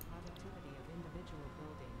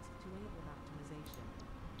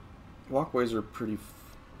 Walkways are pretty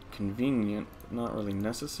convenient, not really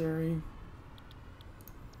necessary.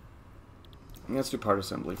 Let's do part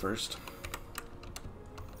assembly first.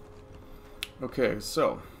 Okay,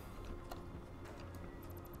 so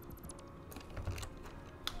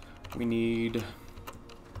we need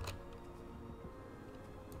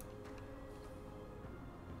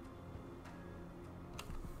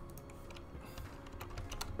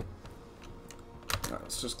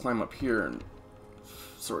let's just climb up here and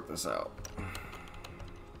sort this out.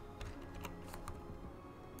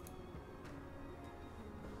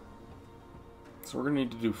 So we're going to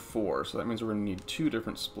need to do 4, so that means we're going to need 2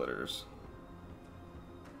 different splitters.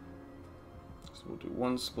 So we'll do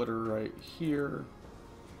one splitter right here,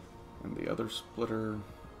 and the other splitter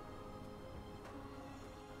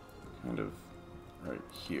kind of right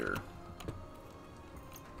here.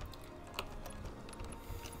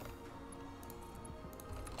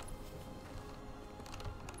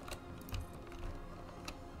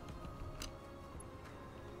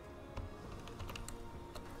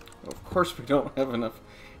 Of course we don't have enough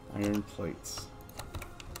iron plates.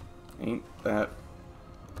 Ain't that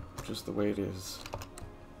just the way it is?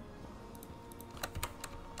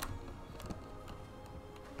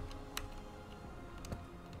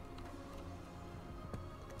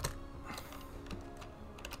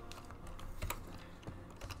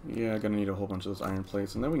 Yeah, gonna need a whole bunch of those iron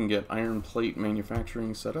plates, and then we can get iron plate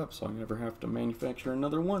manufacturing set up, so I never have to manufacture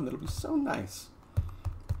another one. That'll be so nice.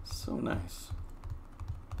 So nice.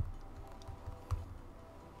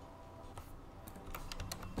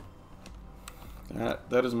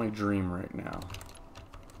 That is my dream right now.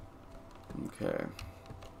 Okay.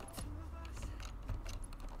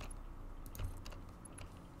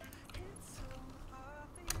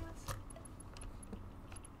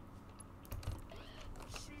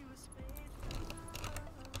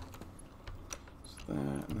 So that,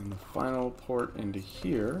 and then the final port into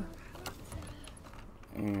here.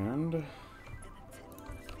 And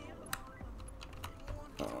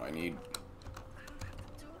oh, I need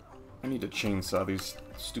to chainsaw these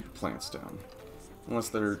stupid plants down. Unless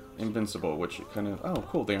they're invincible, which it kind of... Oh,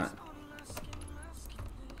 cool, they aren't.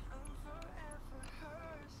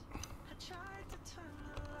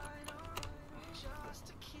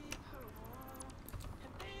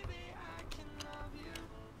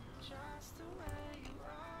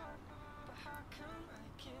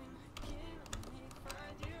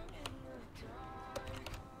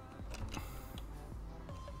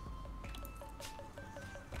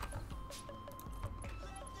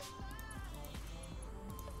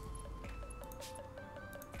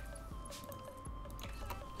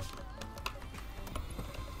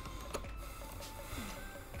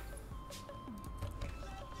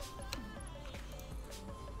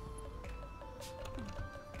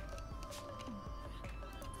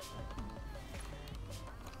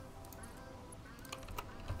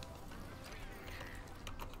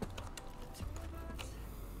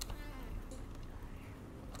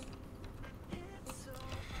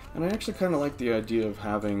 And I actually kind of like the idea of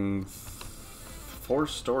having 4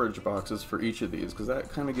 storage boxes for each of these, because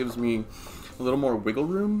that kind of gives me a little more wiggle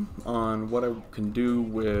room on what I can do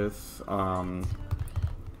with, what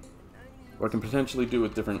I can potentially do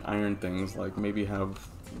with different iron things, like maybe have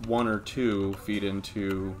one or two feed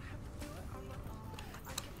into...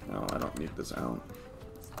 No, I don't need this out.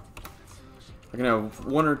 I can have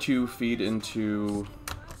one or two feed into...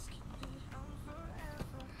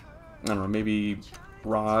 I don't know, maybe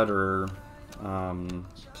rod or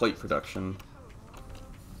plate production.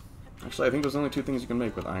 Actually, I think there's only two things you can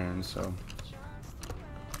make with iron, so...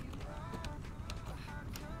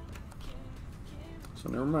 So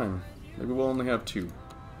never mind. Maybe we'll only have two.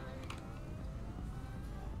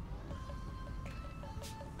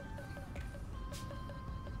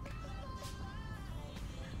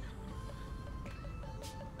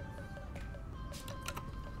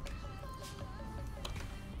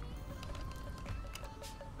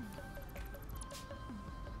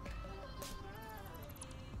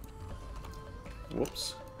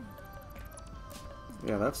 Whoops.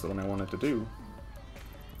 Yeah, that's the one I wanted to do.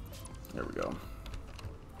 There we go.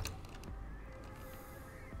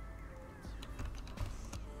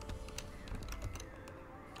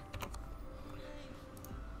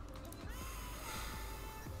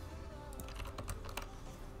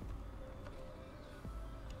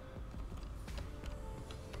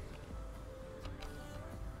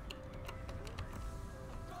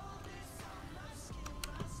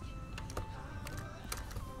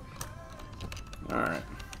 Alright,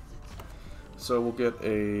 so we'll get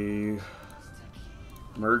a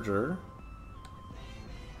merger,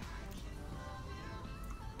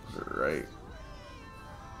 put it right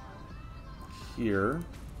here,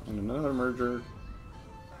 and another merger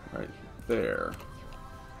right there,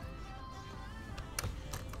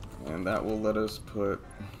 and that will let us put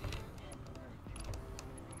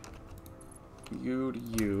U to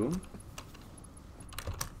U.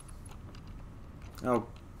 Oh,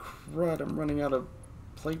 crud, I'm running out of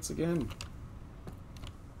plates again.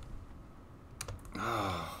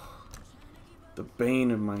 Oh, the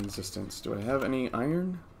bane of my existence. Do I have any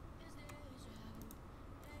iron?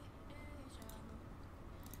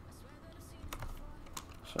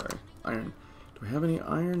 Sorry, iron. Do I have any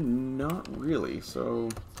iron? Not really, so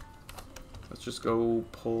let's just go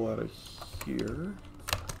pull out of here.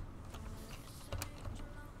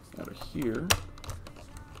 Out of here.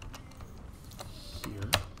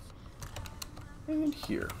 Here. And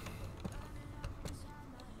here.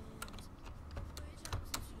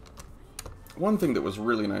 One thing that was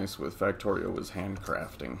really nice with Factorio was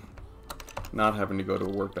handcrafting. Not having to go to a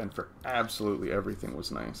workbench for absolutely everything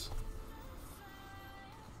was nice.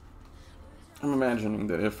 I'm imagining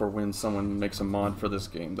that if or when someone makes a mod for this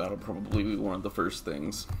game, that'll probably be one of the first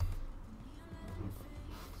things.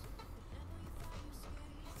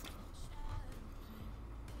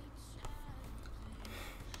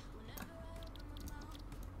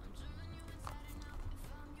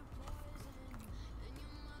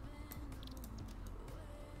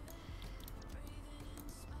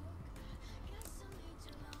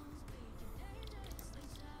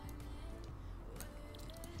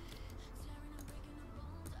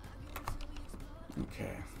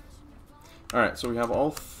 Okay. Alright, so we have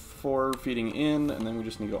all four feeding in, and then we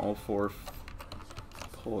just need all four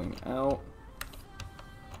pulling out.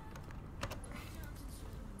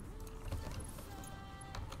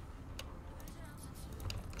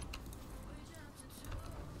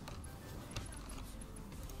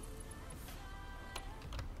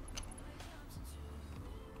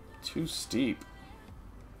 Too steep.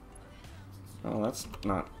 Oh, that's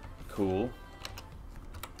not cool.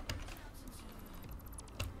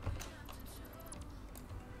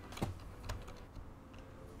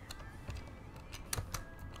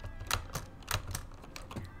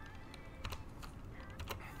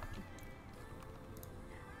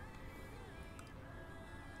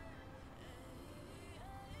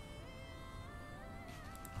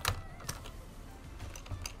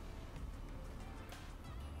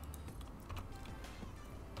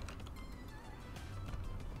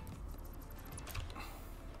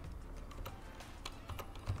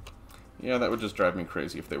 Yeah, that would just drive me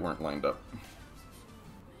crazy if they weren't lined up.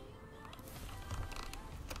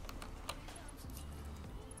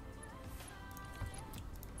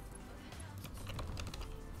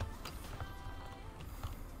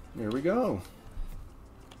 There we go.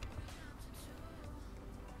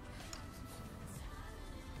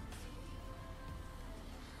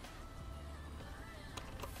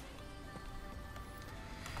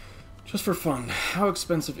 Just for fun, how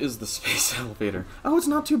expensive is the space elevator? Oh, it's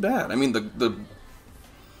not too bad. I mean, the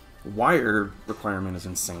wire requirement is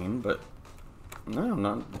insane, but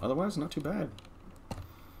no, otherwise not too bad.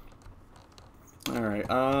 Alright,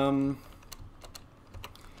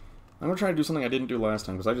 I'm gonna try to do something I didn't do last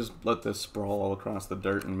time, because I just let this sprawl all across the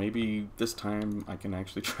dirt, and maybe this time I can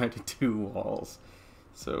actually try to do walls.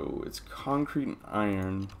 So it's concrete and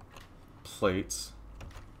iron plates.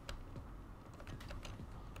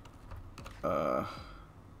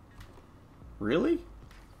 Really?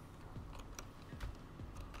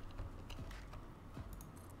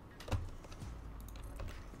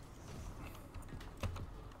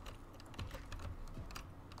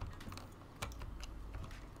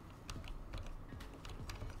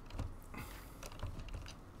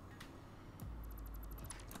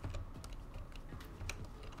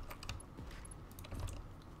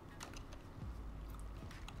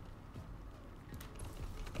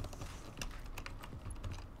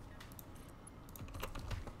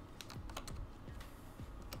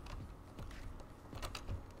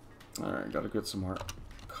 Alright, gotta get some more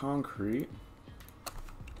concrete.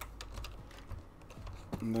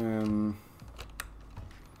 And then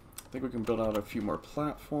I think we can build out a few more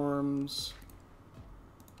platforms.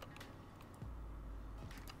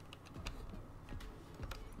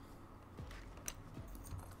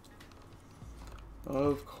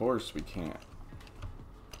 Of course we can't.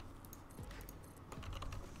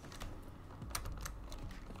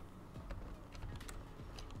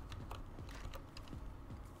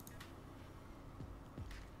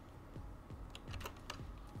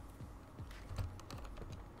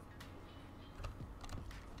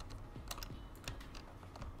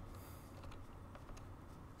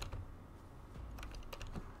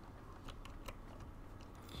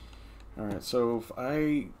 Alright, so if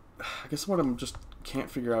I guess what I'm just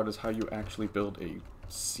can't figure out is how you actually build a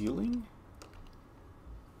ceiling?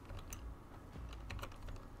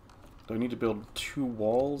 Do I need to build 2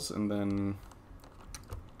 walls and then...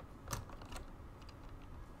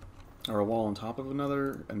 or a wall on top of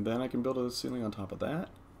another, and then I can build a ceiling on top of that?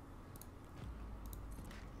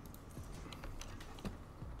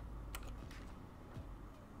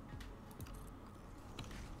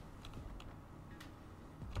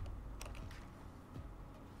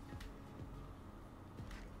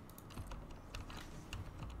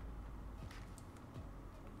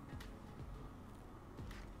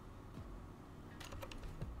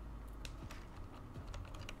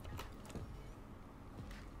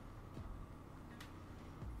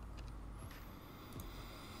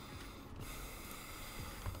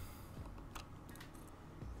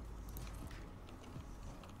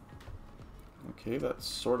 Okay, that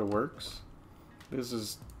sort of works. This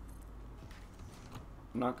is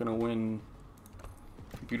not going to win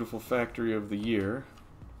Beautiful Factory of the Year,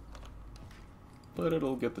 but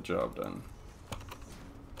it'll get the job done.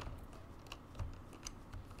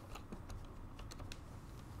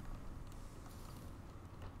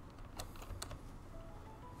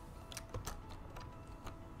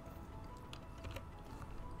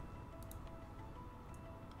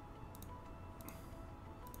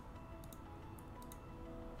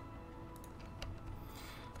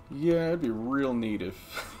 Yeah, it'd be real neat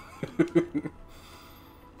if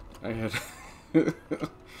I had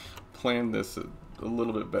planned this a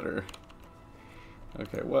little bit better.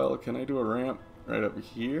 Okay, well, can I do a ramp right up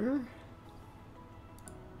here?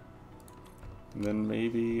 And then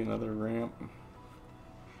maybe another ramp.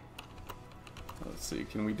 Let's see,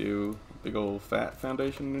 can we do a big old fat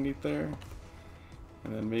foundation underneath there?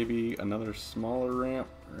 And then maybe another smaller ramp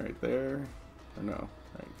right there. Or no,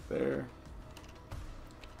 right there.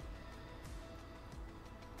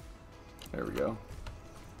 There we go.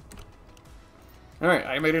 Alright,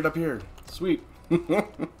 I made it up here. Sweet.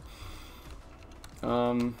 Yeah,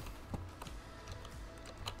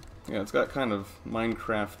 it's got kind of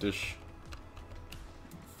Minecraft-ish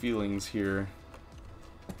feelings here.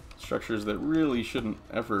 Structures that really shouldn't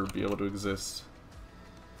ever be able to exist.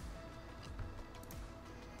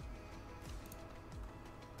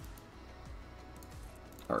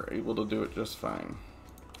 Are able to do it just fine.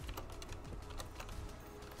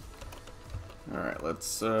 Alright,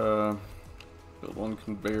 let's build one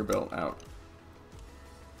conveyor belt out.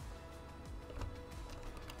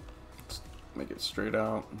 Let's make it straight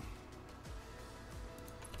out.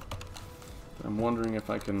 I'm wondering if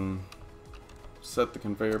I can set the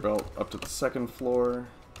conveyor belt up to the second floor.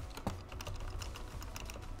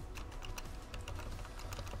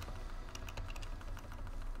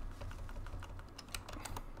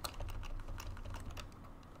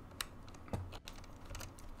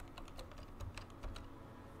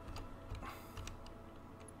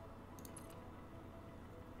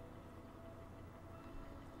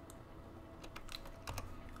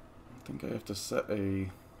 I think I have to set a...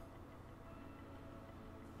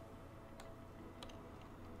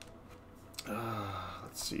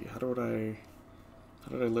 let's see, how do I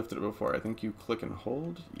How did I lift it before? I think you click and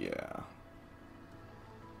hold? Yeah.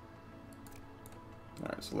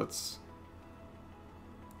 Alright, so let's...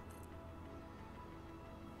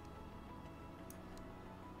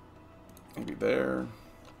 maybe there.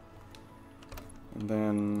 And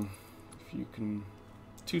then, if you can...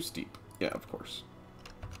 too steep. Yeah, of course.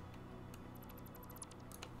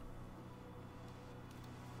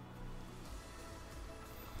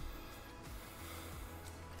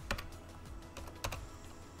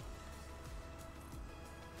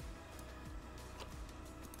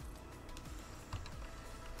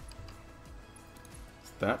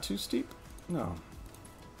 Is that too steep? No.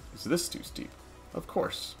 Is this too steep? Of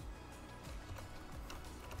course.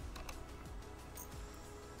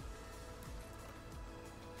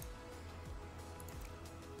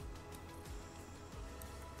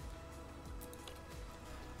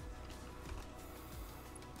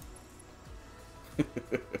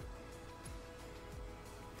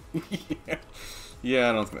 Yeah. Yeah,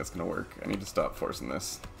 I don't think that's gonna work. I need to stop forcing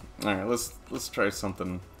this. Alright, let's try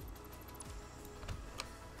something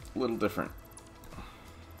a little different.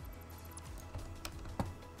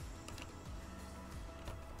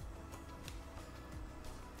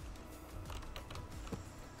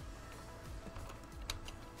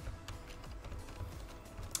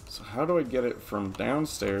 So how do I get it from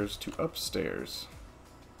downstairs to upstairs?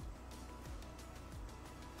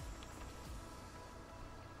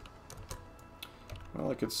 Well,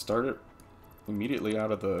 I could start it immediately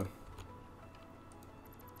out of the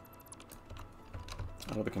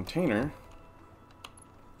container.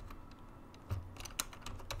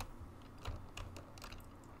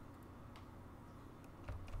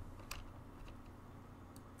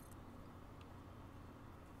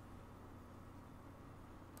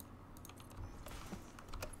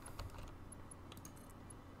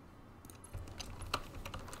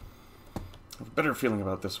 I have a better feeling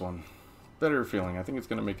about this one. Better feeling. I think it's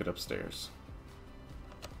going to make it upstairs.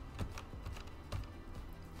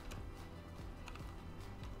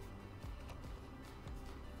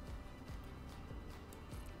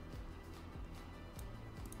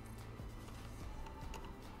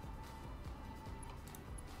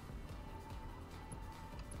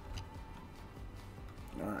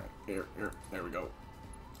 Alright, here, there we go.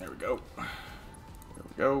 There we go. There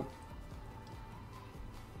we go.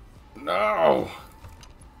 No!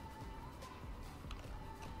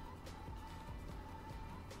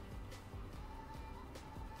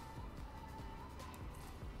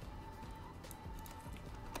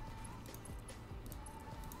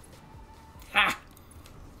 Ha!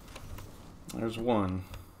 There's one.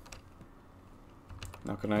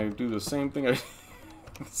 Now can I do the same thing the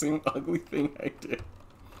same ugly thing I did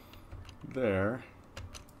there?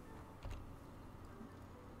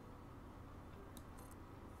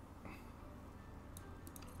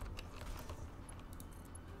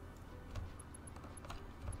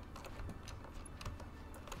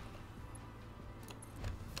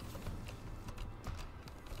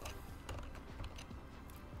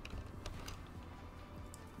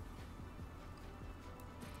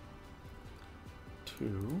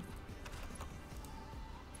 Two.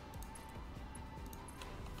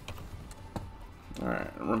 Alright,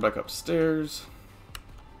 run back upstairs.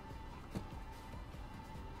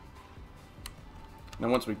 Now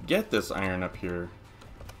once we get this iron up here,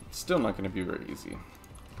 it's still not going to be very easy.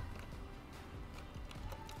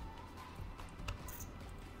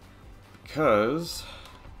 Because...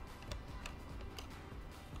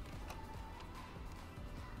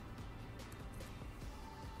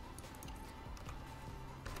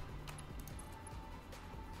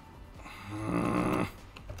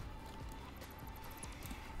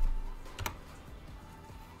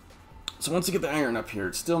 so once you get the iron up here,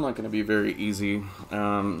 it's still not going to be very easy,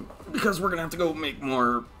 because we're going to have to go make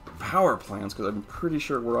more power plants, because I'm pretty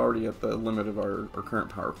sure we're already at the limit of our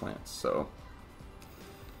current power plants, so...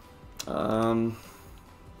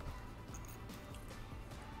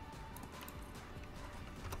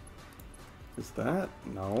 is that?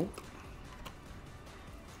 Nope.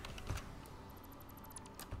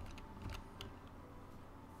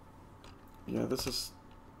 Yeah, this is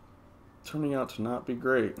turning out to not be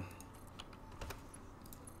great.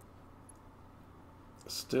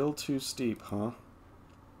 Still too steep, huh?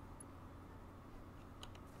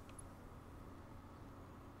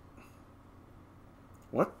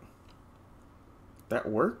 What? That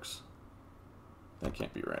works? That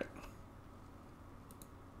can't be right.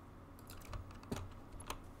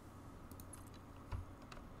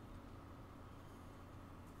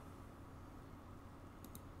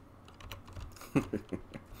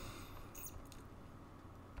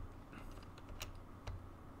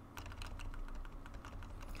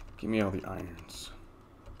 Give me all the irons.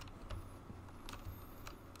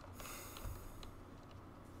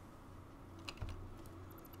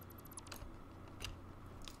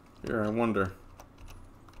 Here, I wonder.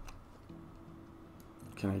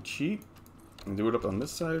 Can I cheat and do it up on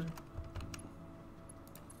this side?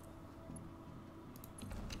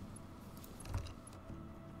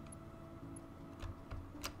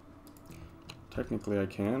 Technically I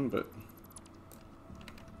can, but...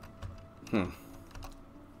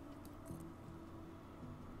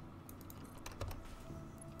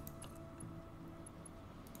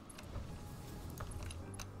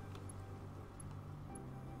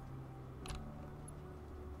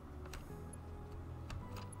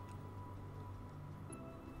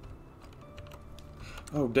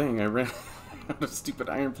 Oh dang, I ran out of stupid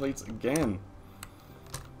iron plates again.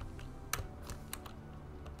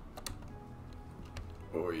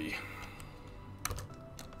 Oi.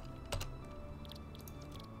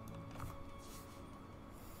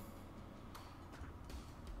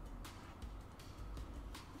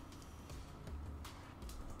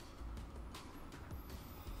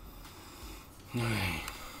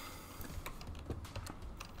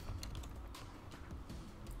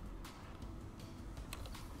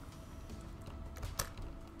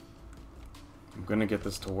 I'm gonna get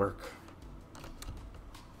this to work.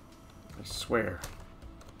 I swear.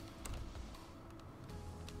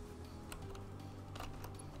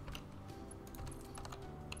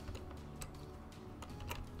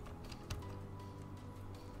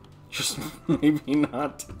 Just maybe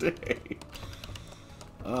not today.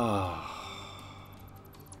 Ah.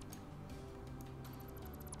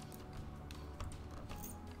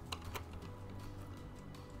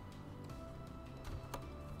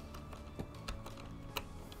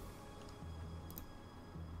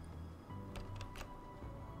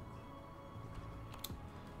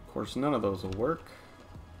 Of course, none of those will work.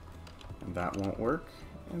 And that won't work.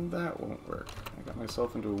 And that won't work. I got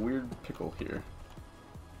myself into a weird pickle here.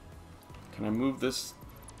 Can I move this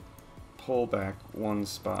pole back one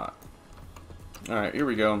spot? Alright, here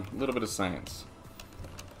we go. A little bit of science.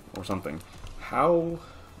 Or something. How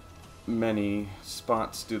many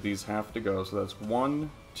spots do these have to go? So that's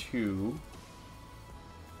 1, 2,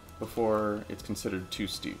 before it's considered too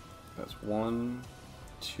steep. That's 1,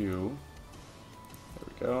 2. There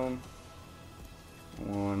we go.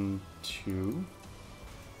 1, 2.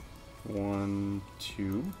 1,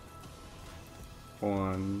 2.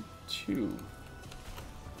 1, 2.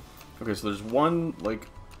 Okay, so there's one, like,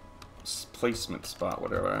 placement spot,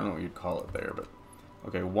 whatever. I don't know what you'd call it there, but...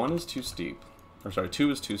 Okay, 1 is too steep. Or, sorry,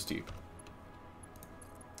 2 is too steep.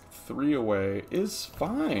 3 away is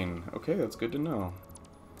fine. Okay, that's good to know.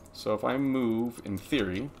 So if I move, in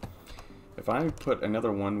theory, if I put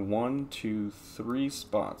another one, 1, 2, 3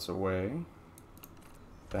 spots away,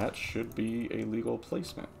 that should be a legal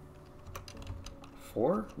placement.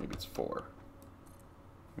 4? Maybe it's 4.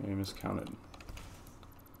 Maybe I miscounted.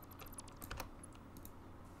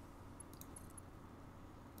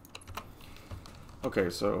 Okay,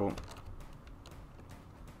 so...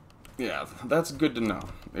 yeah, that's good to know.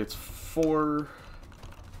 It's 4...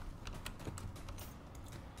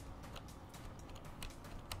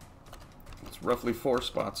 it's roughly 4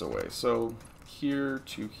 spots away. So here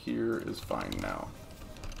to here is fine now.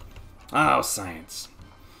 Oh, science.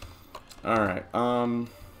 Alright, I'm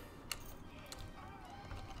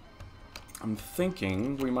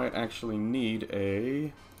thinking we might actually need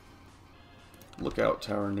a lookout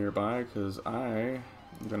tower nearby, because I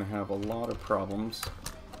am going to have a lot of problems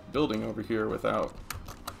building over here without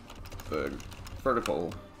the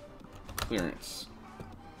vertical clearance.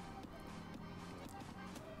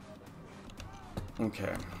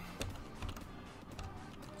 Okay.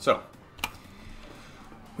 So,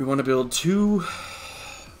 we want to build 2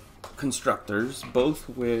 constructors, both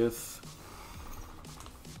with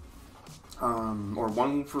or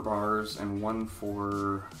 1 for bars and 1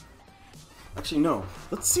 for... Actually, no.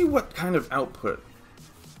 Let's see what kind of output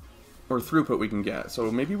or throughput we can get.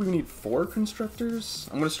 So maybe we need 4 constructors?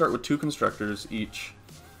 I'm going to start with 2 constructors each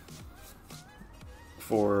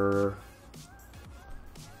for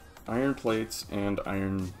iron plates and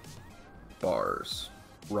iron bars.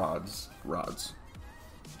 Rods.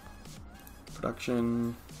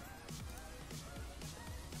 Production...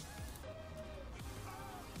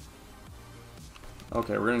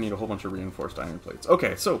 Okay, we're gonna need a whole bunch of reinforced iron plates.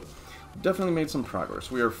 Okay, so definitely made some progress.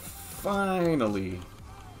 We are finally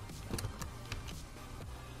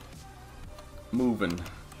moving.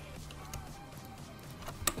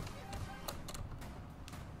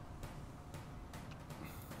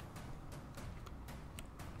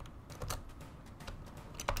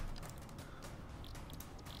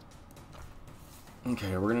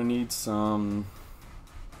 Okay, we're gonna need some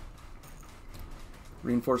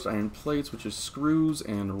reinforced iron plates, which is screws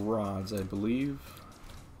and rods, I believe.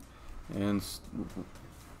 And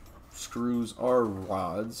screws are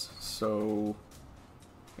rods, so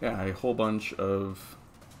yeah, a whole bunch of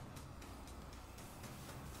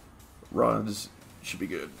rods should be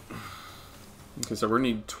good. Okay, so we're gonna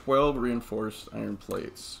need 12 reinforced iron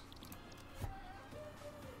plates.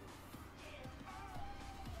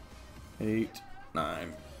 8,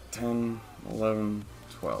 9, 10, 11,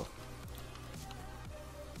 12.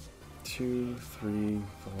 2, 3,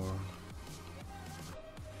 4.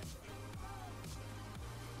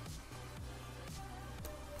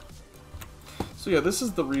 So yeah, this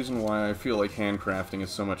is the reason why I feel like handcrafting is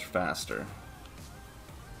so much faster.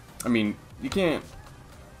 I mean, you can't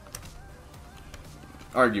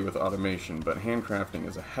argue with automation, but handcrafting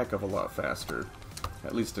is a heck of a lot faster,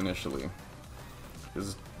 at least initially.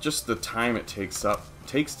 Because just the time it takes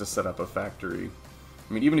to set up a factory.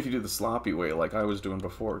 I mean, even if you do the sloppy way, like I was doing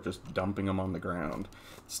before, just dumping them on the ground,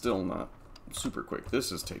 still not super quick.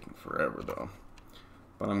 This is taking forever, though.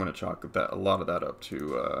 But I'm going to chalk a lot of that up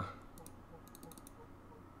to,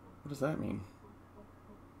 what does that mean?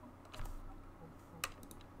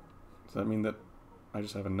 Does that mean that I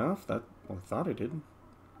just have enough? Well, I thought I did.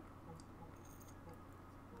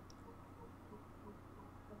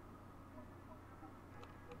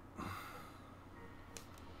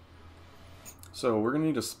 So we're going to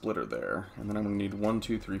need a splitter there, and then I'm going to need 1,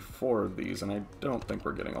 2, 3, 4 of these, and I don't think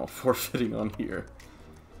we're getting all 4 fitting on here.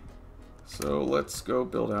 So let's go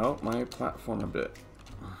build out my platform a bit.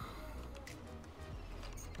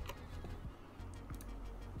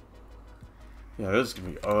 Yeah, this is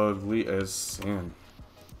going to be ugly as sin.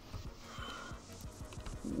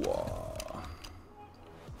 Wow.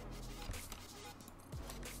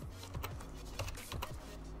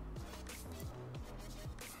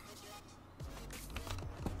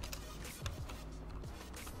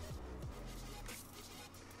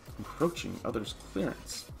 Approaching others'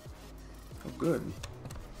 clearance. Oh, good.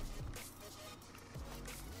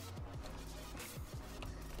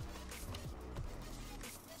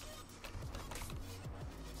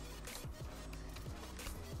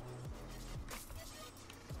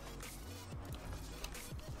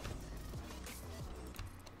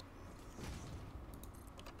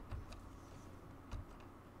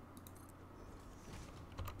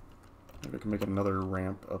 Maybe I can make another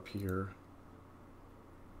ramp up here.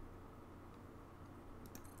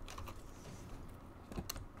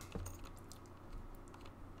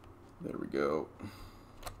 There we go.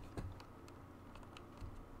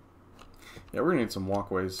 Yeah, we're gonna need some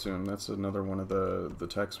walkways soon. That's another one of the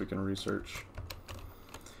techs we can research.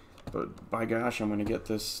 But by gosh, I'm gonna get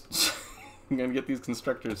this. I'm gonna get these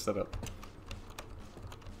constructors set up.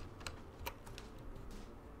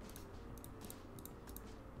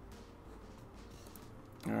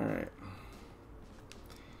 All right.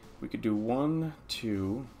 We could do 1,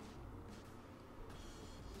 2.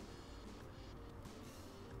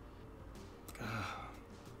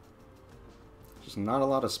 There's not a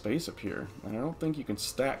lot of space up here, and I don't think you can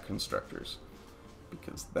stack constructors,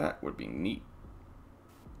 because that would be neat.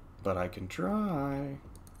 But I can try.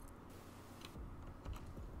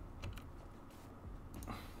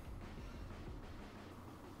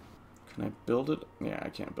 Can I build it? Yeah, I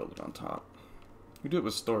can't build it on top. We do it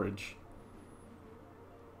with storage.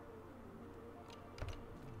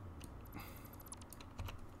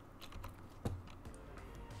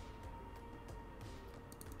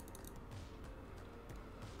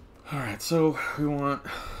 Alright, so we want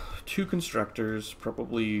 2 constructors,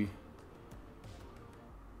 probably...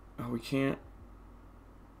 Oh, we can't...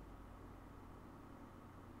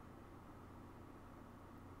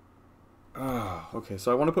 Oh, okay,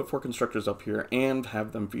 so I want to put 4 constructors up here and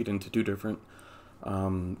have them feed into 2 different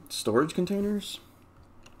storage containers.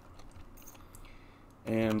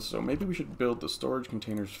 And so maybe we should build the storage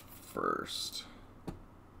containers first,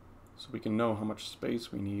 so we can know how much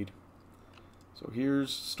space we need. So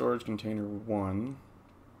here's storage container 1,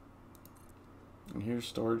 and here's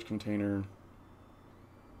storage container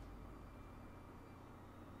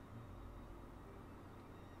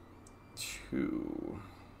 2.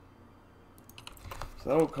 So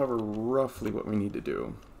that will cover roughly what we need to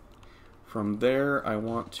do. From there, I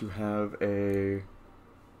want to have a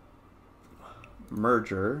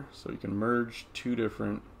merger, so you can merge 2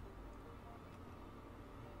 different.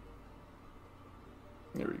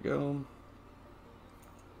 There we go.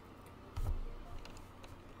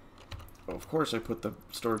 Oh, of course I put the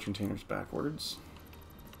storage containers backwards.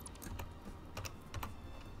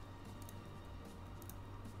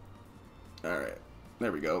 Alright,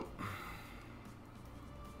 there we go.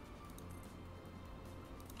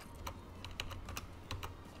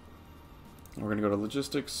 We're going to go to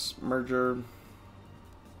logistics, merger.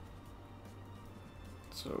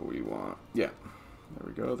 So we want, yeah, there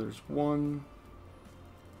we go. There's one.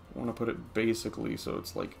 I want to put it basically so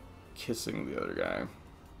it's like kissing the other guy.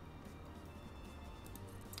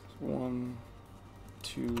 So 1,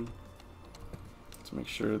 2. Let's make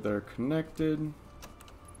sure they're connected.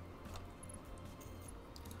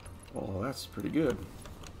 Oh, that's pretty good.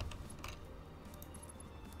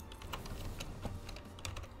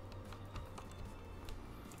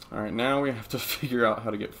 Alright, now we have to figure out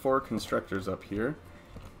how to get 4 constructors up here.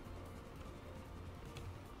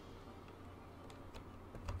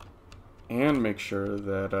 And make sure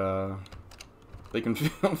that they can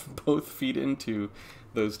both feed into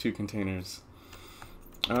those 2 containers.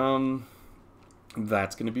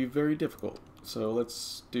 That's going to be very difficult. So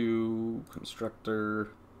let's do constructor.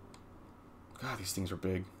 God, these things are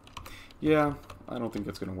big. Yeah, I don't think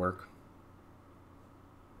it's going to work.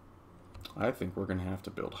 I think we're going to have to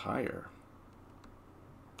build higher.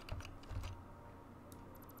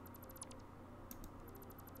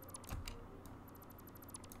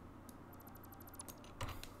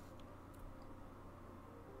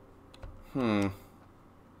 There's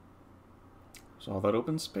all that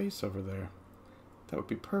open space over there. That would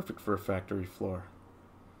be perfect for a factory floor.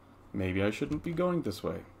 Maybe I shouldn't be going this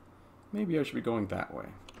way. Maybe I should be going that way.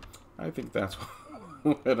 I think that's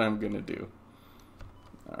what I'm gonna do.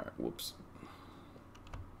 Alright, whoops.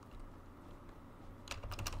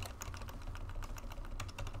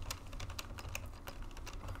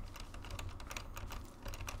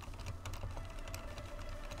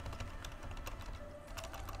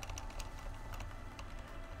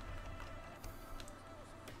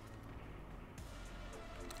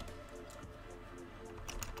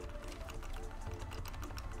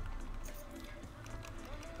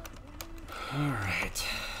 Alright.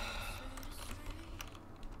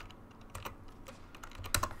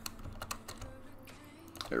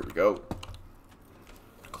 There we go.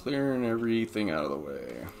 Clearing everything out of the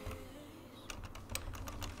way.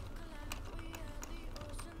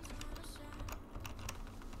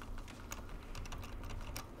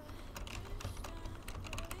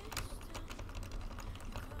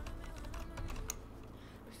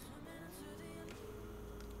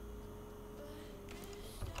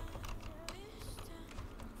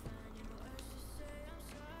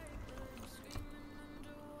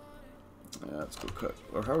 Yeah, let's go cut.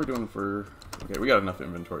 Or how are we doing for... Okay, we got enough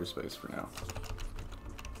inventory space for now.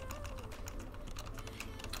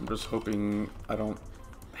 I'm just hoping I don't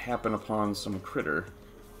happen upon some critter.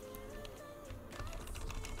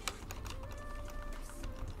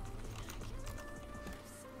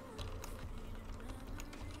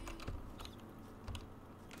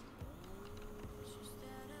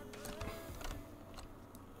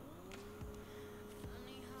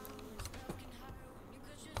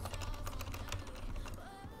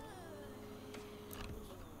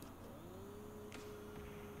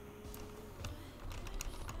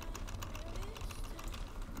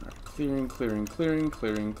 Clearing, clearing, clearing,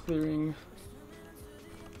 clearing, clearing.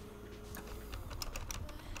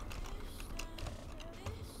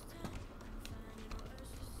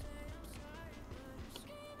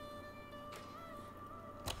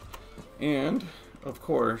 And, of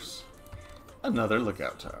course, another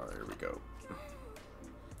lookout tower. Here we go.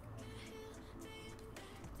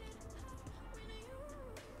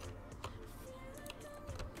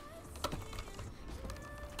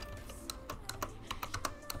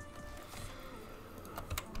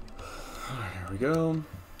 There we go.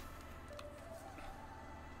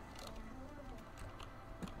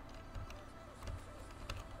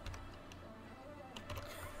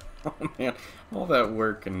 Oh man, all that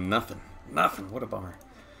work and nothing. Nothing. What a bummer.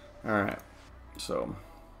 Alright, so...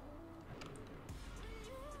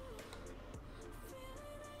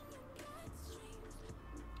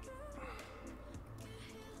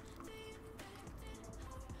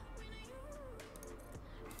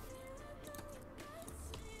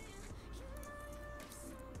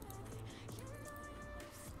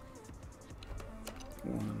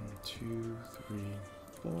 One, two, three,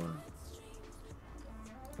 four.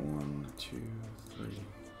 1, 2, 3,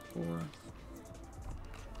 4.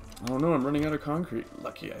 Oh no, I'm running out of concrete.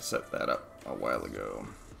 Lucky I set that up a while ago.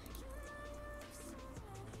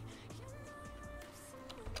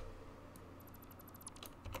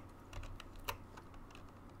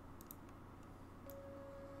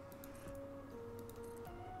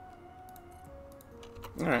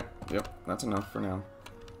 Alright, yep, that's enough for now.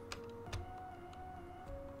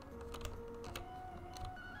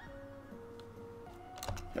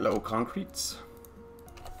 Hello, concretes.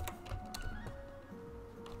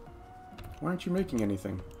 Why aren't you making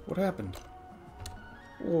anything? What happened?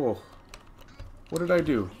 Whoa. What did I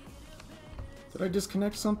do? Did I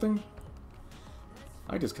disconnect something?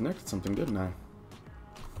 I disconnected something, didn't I?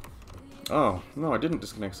 Oh, no, I didn't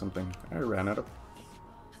disconnect something. I ran out of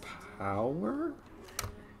power?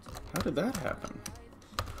 How did that happen?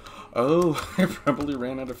 Oh, I probably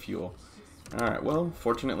ran out of fuel. Alright, well,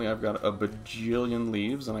 fortunately I've got a bajillion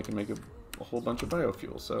leaves and I can make a whole bunch of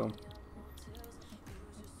biofuel, so...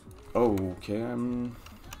 Okay,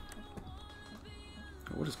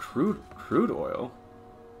 what is crude oil?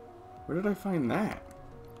 Where did I find that?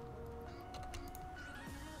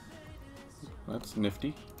 That's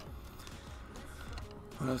nifty.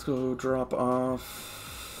 Let's go drop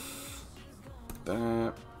off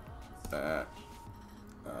that.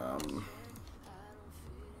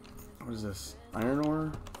 What is this? Iron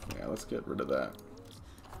ore? Yeah, let's get rid of that.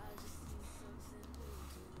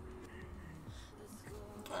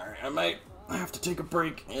 Alright, I might have to take a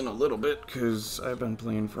break in a little bit because I've been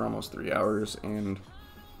playing for almost 3 hours and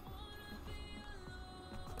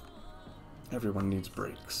everyone needs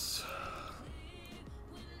breaks.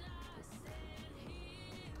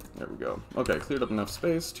 There we go. Okay, cleared up enough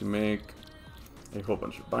space to make a whole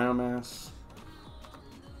bunch of biomass.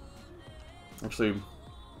 Actually,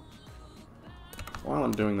 while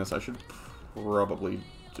I'm doing this, I should probably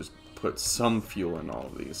just put some fuel in all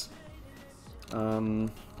of these.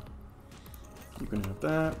 You can have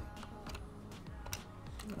that.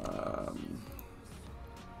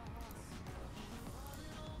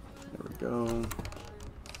 There we go.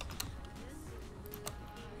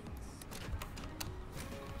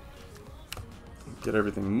 Get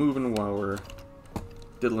everything moving while we're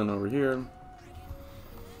diddling over here.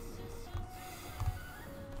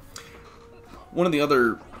 One of the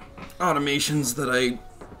other automations that I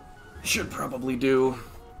should probably do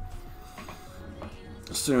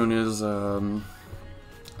soon is the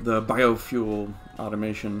biofuel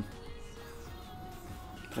automation.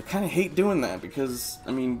 I kind of hate doing that because,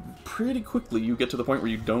 I mean, pretty quickly you get to the point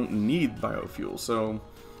where you don't need biofuel, so I'm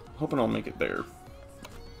hoping I'll make it there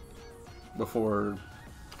before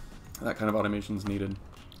that kind of automation is needed.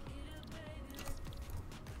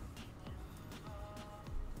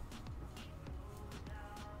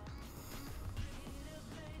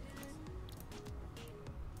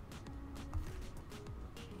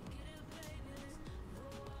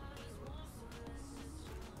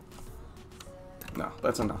 No,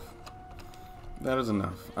 that's enough. That is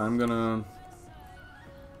enough. I'm gonna...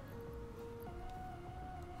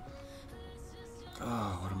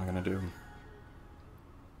 Oh, what am I gonna do?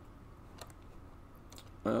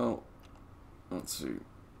 Well, let's see.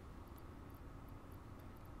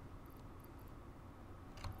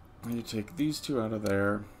 I need to take these two out of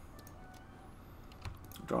there.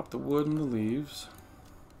 Drop the wood and the leaves.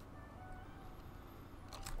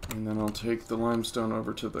 And then I'll take the limestone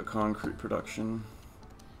over to the concrete production.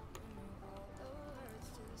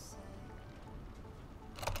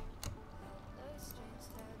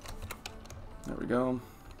 There we go.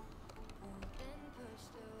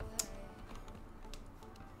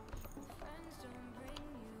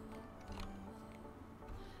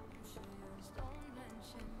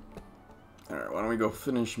 Alright, why don't we go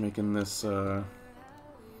finish making this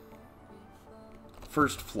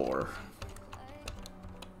first floor.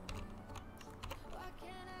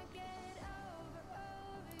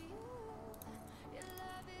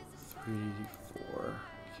 3, 4.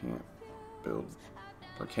 Can't build.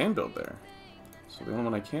 I can build there. So the only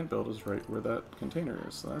one I can't build is right where that container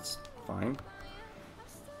is. So that's fine.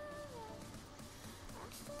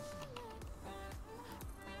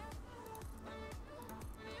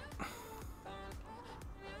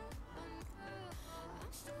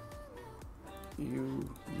 You.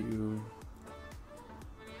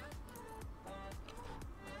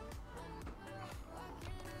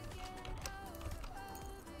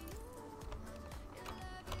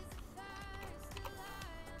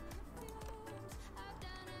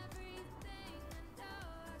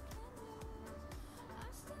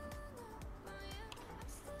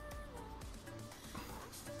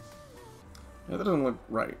 Yeah, that doesn't look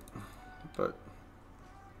right, but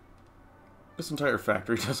this entire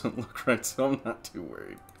factory doesn't look right, so I'm not too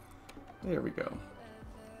worried. There we go.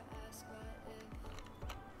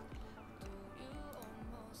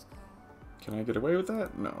 Can I get away with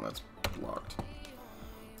that? No, that's blocked.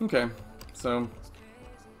 Okay, so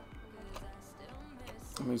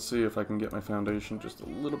let me see if I can get my foundation just a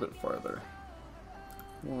little bit farther.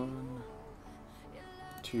 1,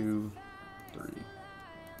 2, 3,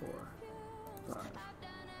 4, 5.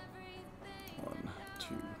 1,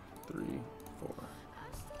 2, 3, 4.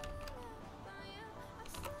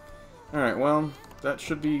 Alright, well, that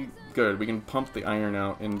should be Good, we can pump the iron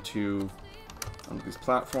out into these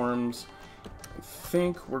platforms. I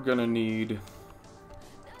think we're gonna need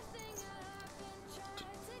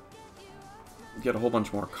to get a whole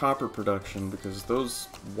bunch more copper production because those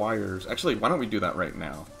wires... Actually, why don't we do that right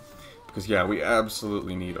now? Because, yeah, we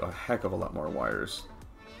absolutely need a heck of a lot more wires.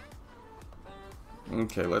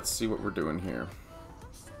 Okay, let's see what we're doing here.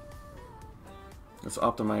 Let's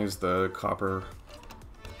optimize the copper.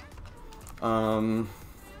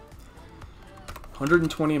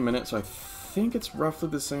 120 a minute, so I think it's roughly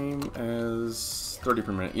the same as 30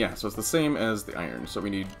 per minute. Yeah, so it's the same as the iron. So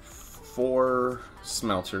we need 4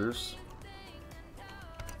 smelters.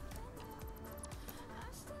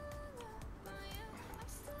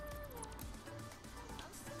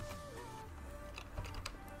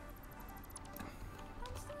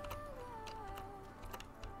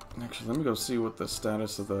 Actually, let me go see what the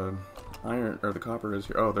status of the iron or the copper is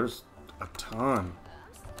here. Oh, there's a ton.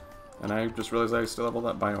 And I just realized I still have all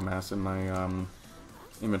that biomass in my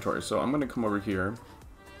inventory. So I'm going to come over here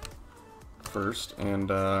first, and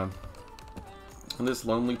on this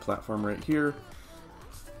lonely platform right here,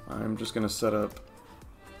 I'm just going to set up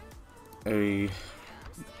a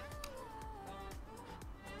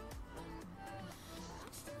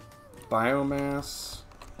biomass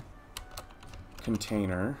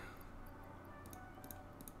container.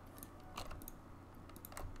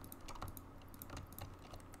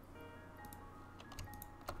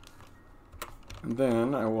 And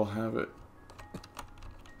then I will have it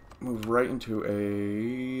move right into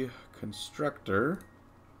a constructor.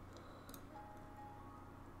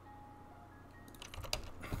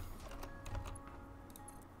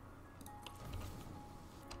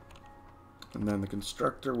 And then the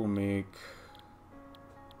constructor will make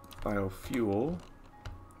biofuel.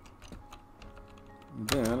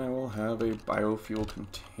 Then I will have a biofuel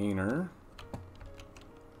container.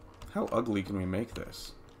 How ugly can we make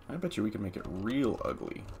this? I bet you we can make it real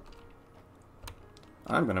ugly.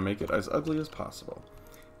 I'm gonna make it as ugly as possible.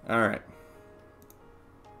 Alright.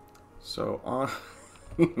 So on...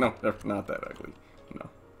 no, not that ugly. No.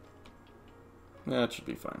 That should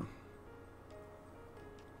be fine.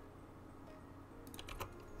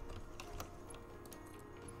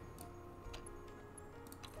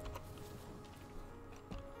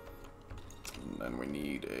 And then we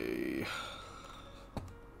need a...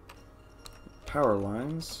 power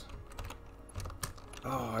lines.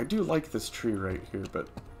 Oh, I do like this tree right here, but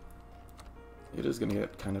it is going to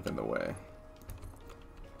get kind of in the way.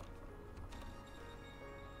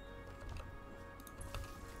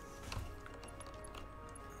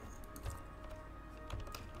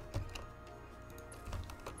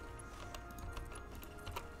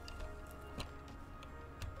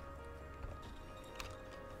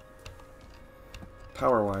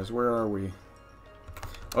 Power-wise, where are we?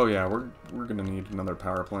 Oh yeah, we're gonna need another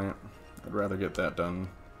power plant. I'd rather get that done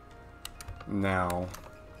now.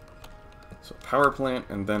 So power plant,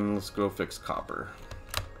 and then let's go fix copper.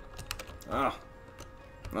 Ah,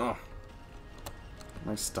 no.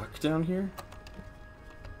 Am I stuck down here?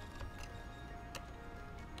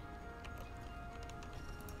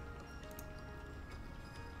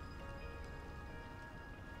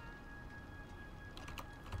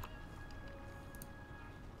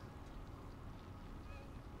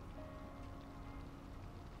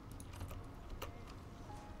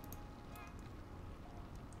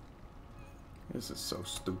 This is so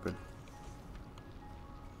stupid.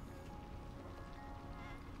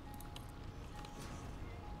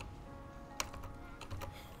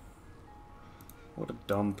 What a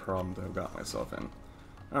dumb problem to have got myself in.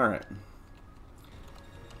 Alright.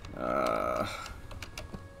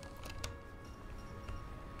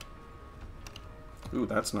 Ooh,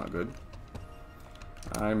 that's not good.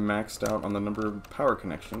 I maxed out on the number of power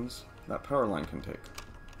connections that power line can take.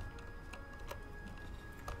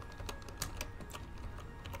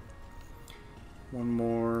 One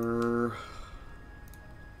more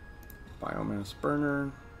biomass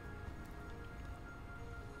burner.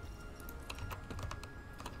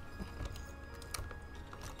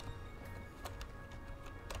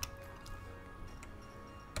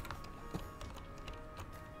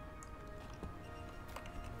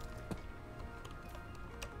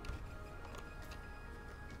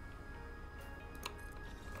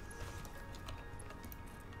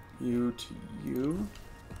 You to you.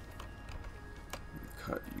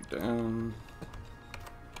 Cut you down.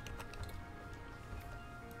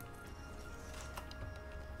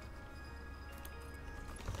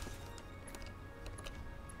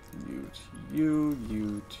 You to you,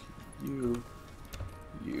 you to you,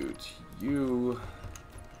 you to you,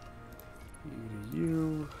 you to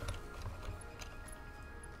you.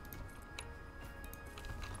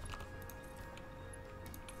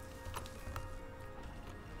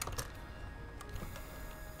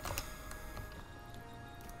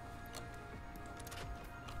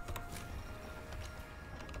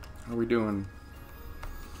 How are we doing?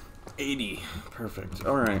 80. Perfect.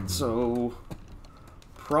 Alright, so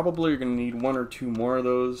probably you're going to need 1 or 2 more of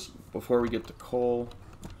those before we get to coal.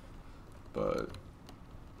 But,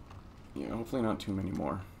 yeah, hopefully not too many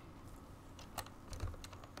more.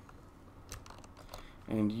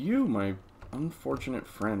 And you, my unfortunate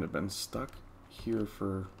friend, have been stuck here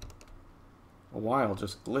for a while,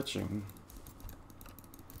 just glitching.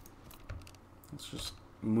 Let's just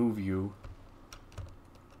move you.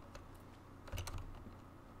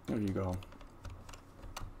 There you go.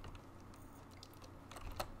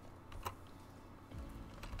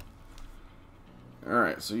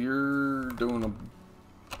 Alright, so you're doing a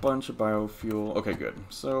bunch of biofuel. Okay, good.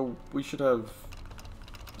 So we should have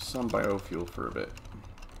some biofuel for a bit.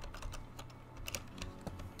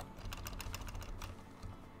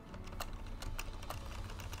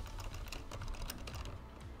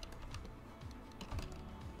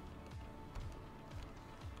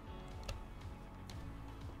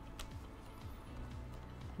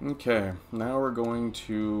 Okay, now we're going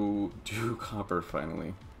to do copper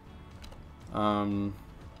finally. I'm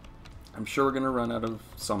sure we're gonna run out of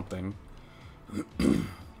something,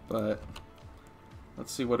 but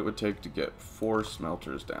let's see what it would take to get 4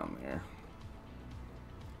 smelters down there.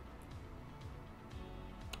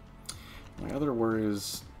 My other worry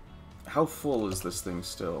is, how full is this thing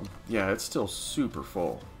still? Yeah, it's still super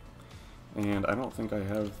full. And I don't think I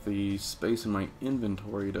have the space in my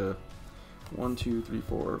inventory to 1, 2, 3,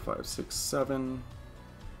 4, 5, 6, 7.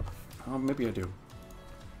 Oh, maybe I do.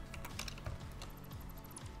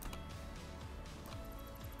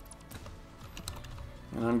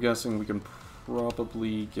 And I'm guessing we can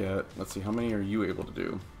probably get, let's see, how many are you able to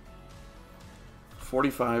do?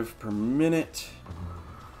 45 per minute.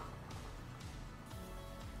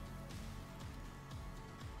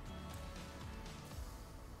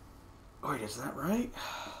 Wait, is that right?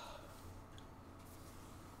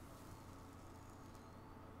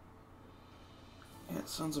 Yeah, it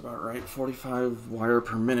sounds about right. 45 wire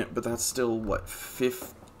per minute, but that's still, what,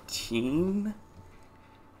 15?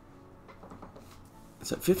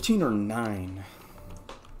 Is it 15 or 9?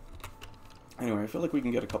 Anyway, I feel like we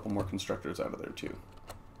can get a couple more constructors out of there, too.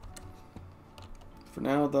 For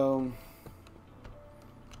now, though,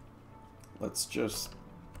 let's just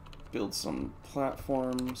build some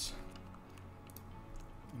platforms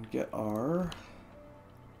and get our...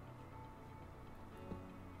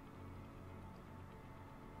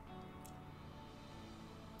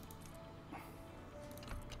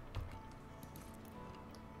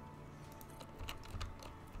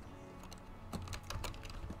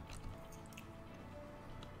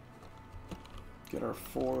 Get our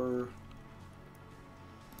 4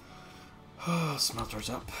 smelters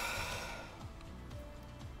up.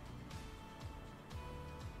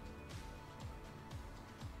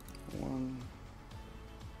 1,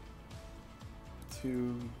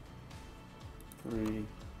 2, 3,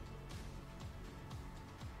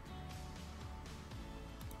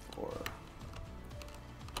 4.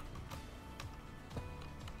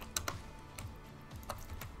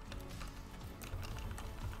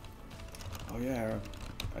 Oh yeah,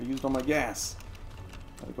 I used all my gas.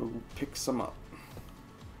 Gotta go pick some up.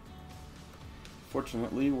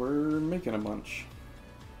 Fortunately, we're making a bunch.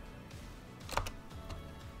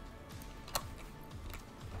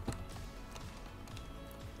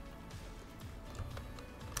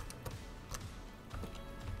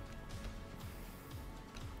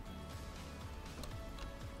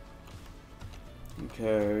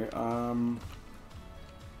 Okay,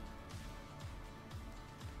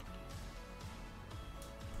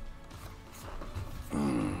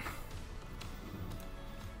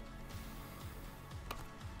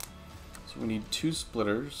 so we need 2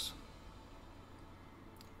 splitters.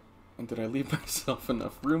 And did I leave myself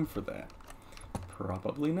enough room for that?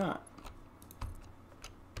 Probably not.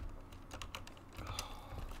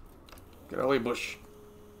 Get out of the way, bush.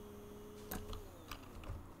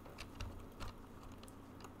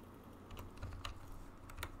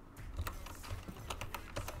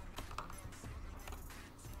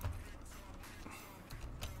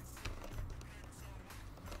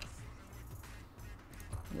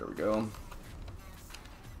 There we go.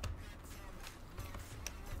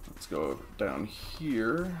 Let's go down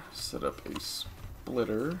here, set up a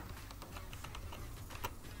splitter.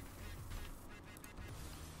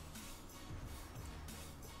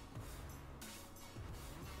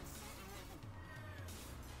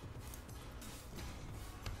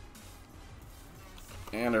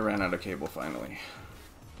 And I ran out of cable finally.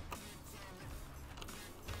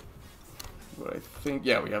 But I think,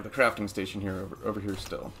 yeah, we have the crafting station here over here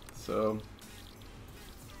still. So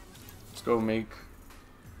let's go make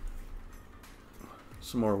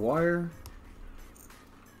some more wire.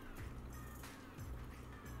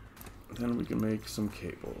 Then we can make some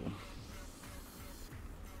cable.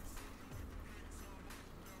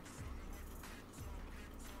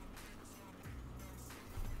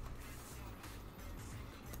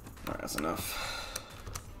 Alright, that's enough.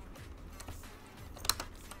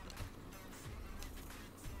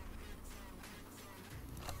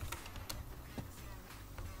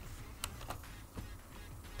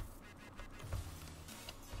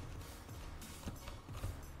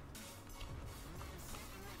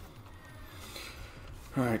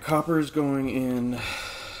 Alright, copper is going in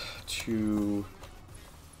to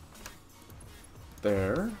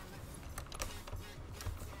there.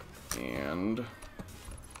 And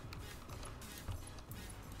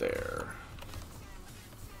there.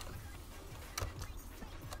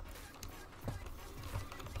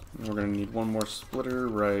 And we're going to need one more splitter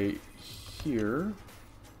right here.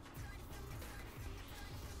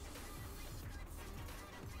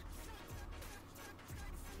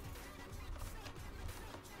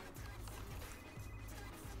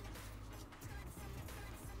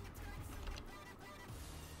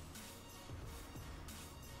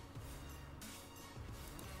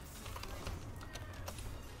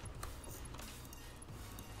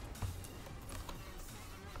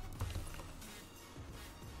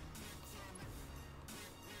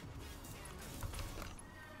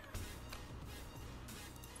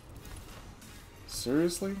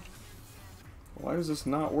 Seriously? Why is this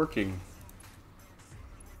not working?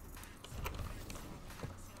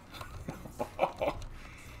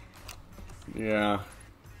 Yeah.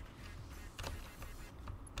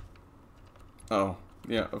 Oh,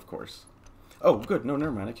 yeah, of course. Oh, good. No,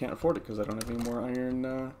 never mind. I can't afford it because I don't have any more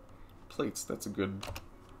iron plates. That's a good,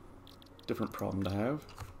 different problem to have.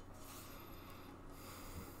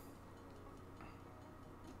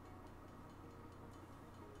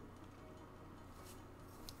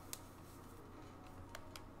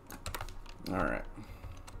 All right.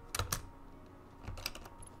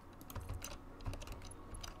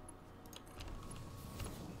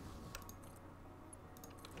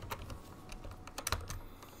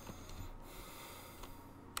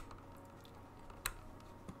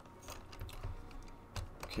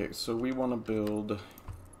 Okay, so we want to build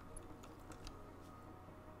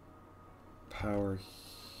power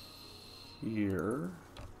here,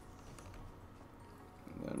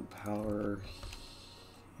 and then power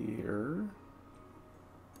here.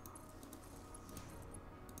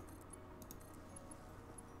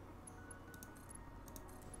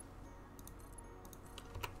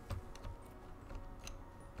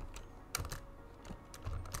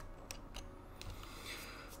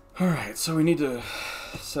 Alright, so we need to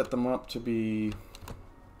set them up to be...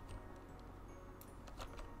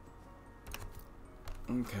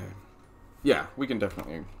 Okay. Yeah, we can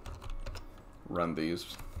definitely run these.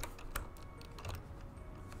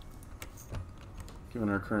 Given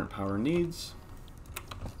our current power needs.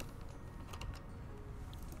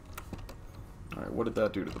 Alright, what did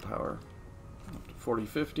that do to the power? Up to 40,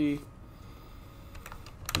 50.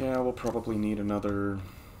 Yeah, we'll probably need another...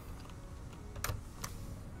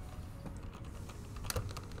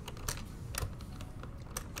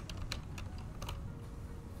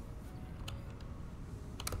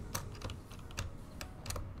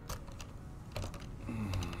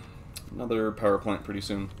 another power plant pretty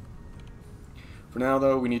soon. For now,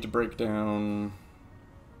 though, we need to break down...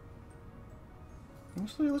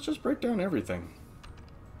 Honestly, let's just break down everything.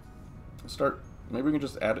 Let's start... Maybe we can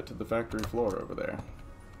just add it to the factory floor over there.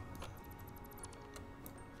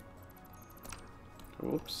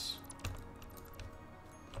 Whoops.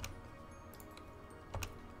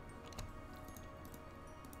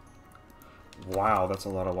 Wow, that's a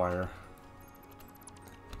lot of wire.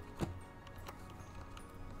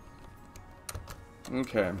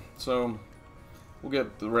 Okay, so we'll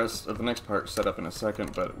get the rest of the next part set up in a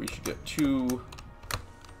second, but we should get 2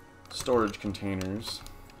 storage containers.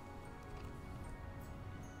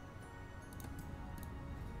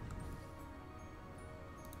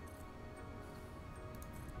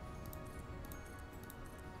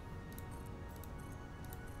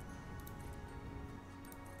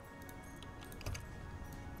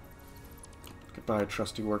 Goodbye,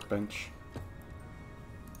 trusty workbench.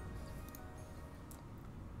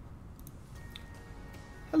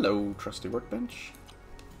 Hello, trusty workbench.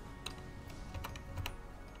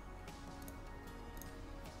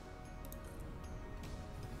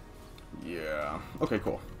 Yeah. Okay,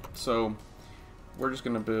 cool. So, we're just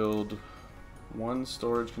going to build 1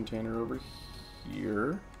 storage container over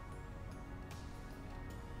here.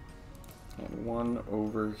 And 1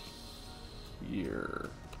 over here.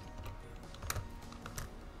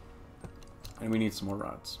 And we need some more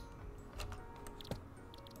rods.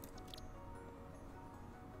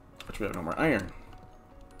 Which we have no more iron.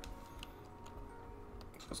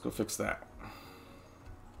 So let's go fix that.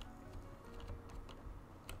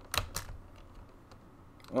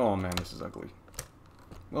 Oh man, this is ugly.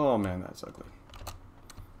 Oh man, that's ugly.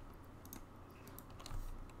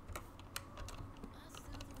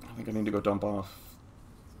 I think I need to go dump off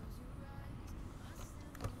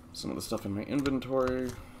some of the stuff in my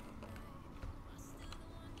inventory.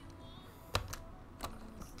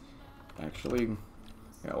 Actually,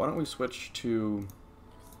 yeah, why don't we switch to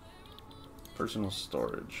personal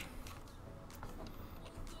storage?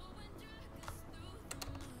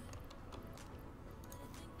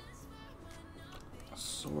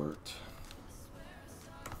 Sort.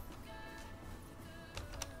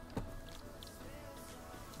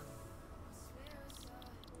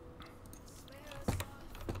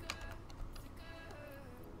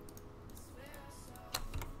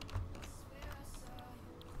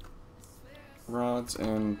 Rods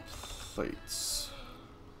and plates.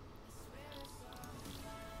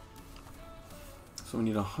 So we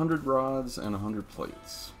need 100 rods and 100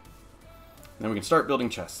 plates. Then we can start building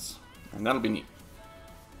chests, and that'll be neat.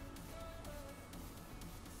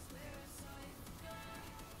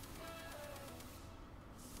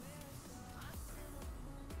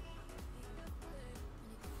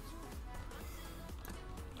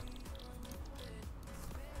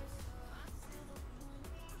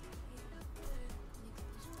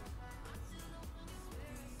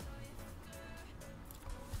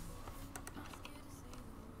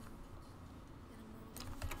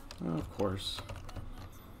 Of course.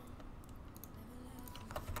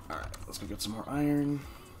 Alright, let's go get some more iron.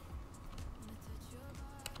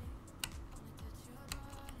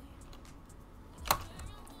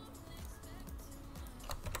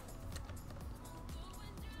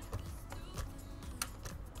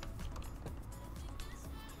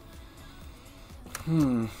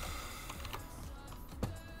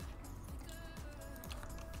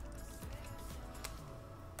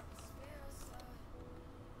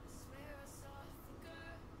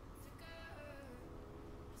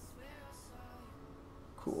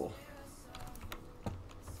 Cool.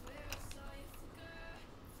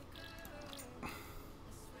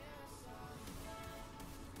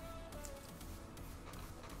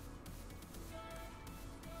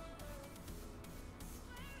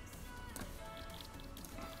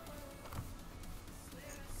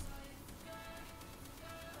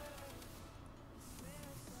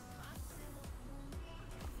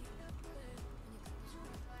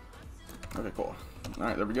 Okay, cool.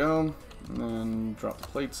 Alright, there we go. And then drop the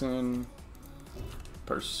plates in.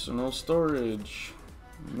 Personal storage.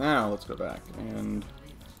 Now let's go back and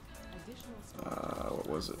what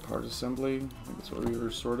was it? Part assembly? I think that's what we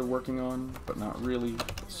were sort of working on, but not really,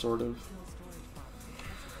 but sort of.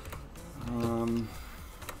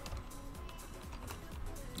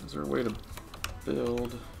 Is there a way to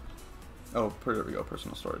build? Oh, there we go,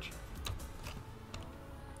 personal storage.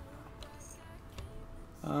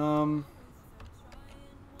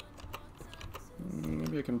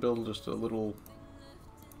 Maybe I can build just a little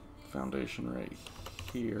foundation right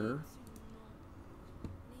here.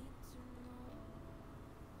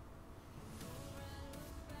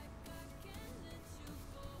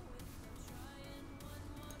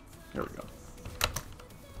 There we go.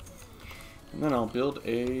 And then I'll build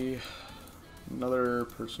another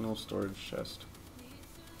personal storage chest.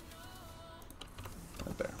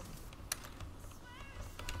 Right there.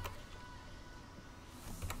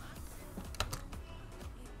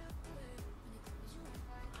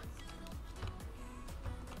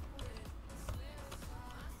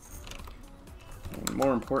 And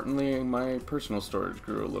more importantly, my personal storage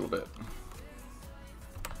grew a little bit.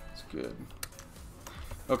 That's good.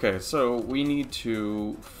 Okay, so we need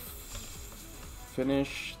to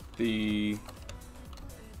finish the...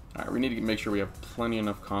 Alright, we need to make sure we have plenty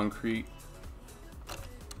enough concrete,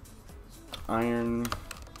 iron.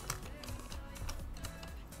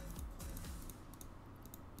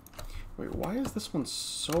 Wait, why is this one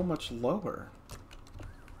so much lower?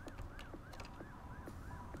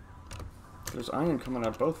 There's iron coming out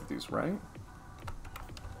of both of these, right?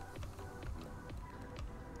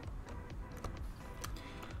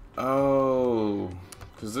 Oh,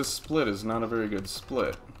 because this split is not a very good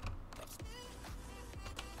split.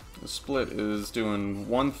 The split is doing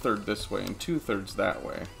 1/3 this way and 2/3 that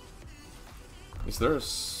way. Is there a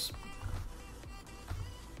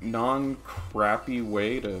non-crappy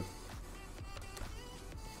way to...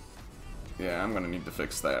 Yeah, I'm gonna need to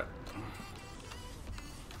fix that.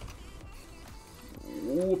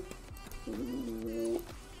 Whoop. Whoop.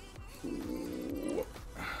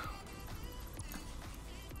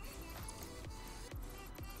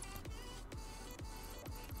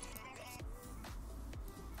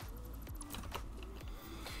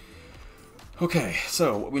 Okay,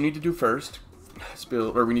 so what we need to do first is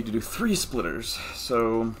build, or we need to do 3 splitters.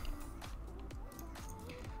 So,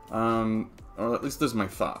 or at least this is my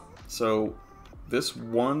thought. So, this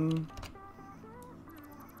one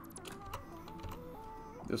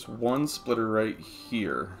splitter right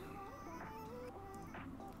here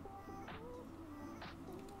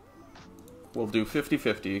we'll do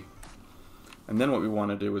 50-50, and then what we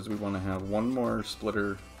want to do is we want to have one more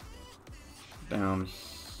splitter down.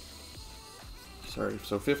 Sorry,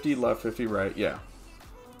 so 50 left, 50 right, yeah.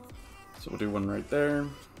 So we'll do one right there,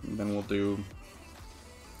 and then we'll do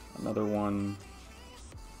another one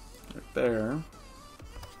right there.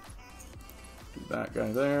 Do that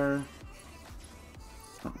guy there.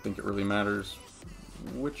 I don't think it really matters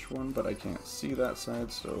which one, but I can't see that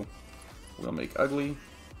side, so we'll make ugly.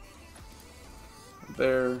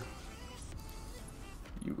 There.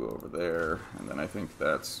 You go over there, and then I think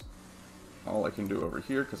that's all I can do over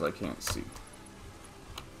here because I can't see.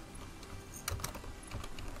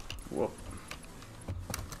 Whoop.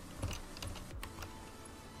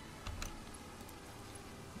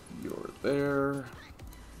 You're there.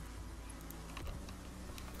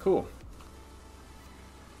 Cool.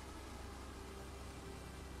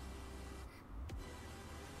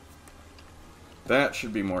 That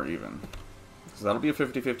should be more even. So that'll be a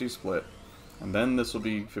 50-50 split. And then this will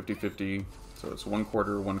be 50-50. So it's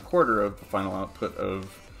 1/4 of the final output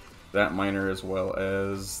of that miner as well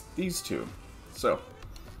as these two. So,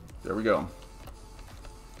 there we go.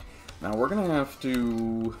 Now we're going to have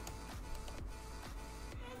to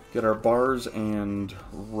get our bars and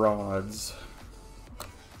rods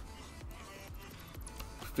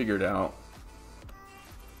figured out.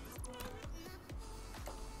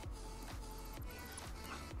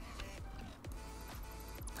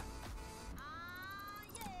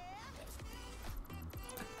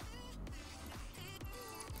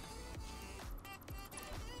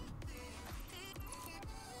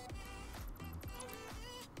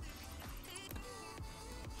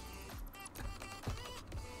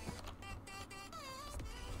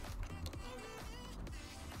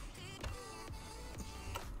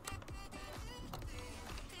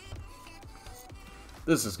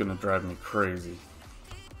 This is gonna drive me crazy.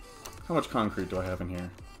 How much concrete do I have in here?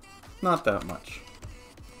 Not that much.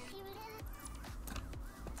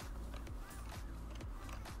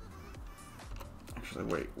 Actually,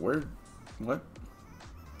 wait, where? What?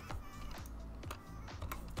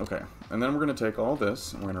 Okay, and then we're gonna take all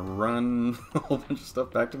this, and we're gonna run a whole bunch of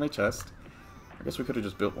stuff back to my chest. I guess we could have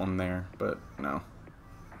just built one there, but no.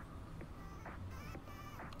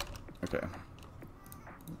 Okay.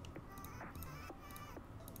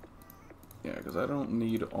 Yeah, because I don't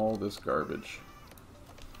need all this garbage.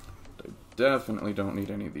 I definitely don't need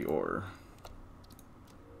any of the ore.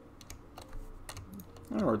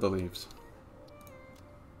 Or the leaves.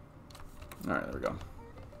 Alright, there we go.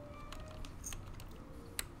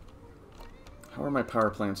 How are my power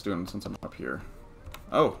plants doing since I'm up here?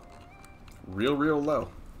 Oh! Real low.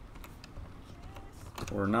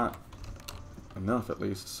 Or not enough, at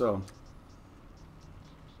least, so...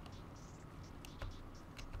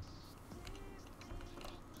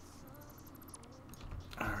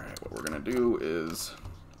 What we're gonna do is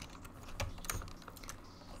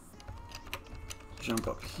jump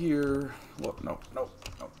up here. Well, no.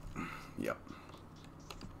 Yep.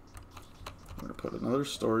 I'm gonna put another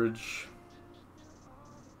storage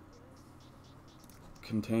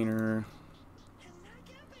container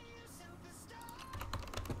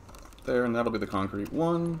there, and that'll be the concrete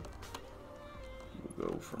one. We'll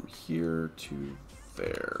go from here to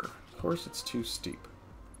there. Of course, it's too steep.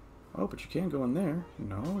 Oh, but you can go in there.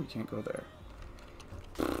 No, you can't go there.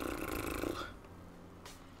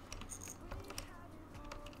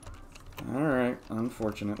 Alright,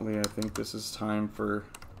 unfortunately, I think this is time for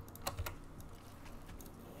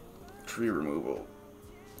tree removal.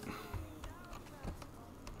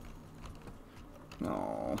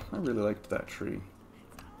 No, I really liked that tree.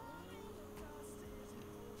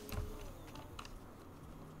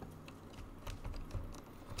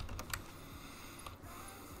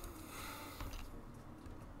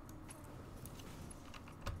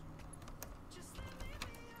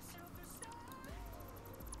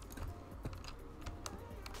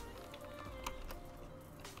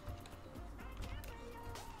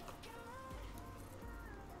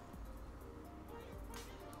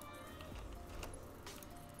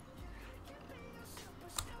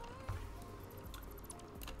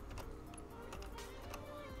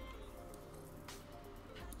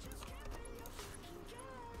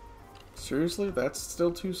 Seriously? That's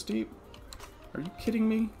still too steep? Are you kidding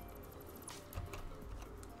me?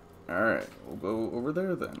 Alright, we'll go over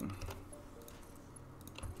there then.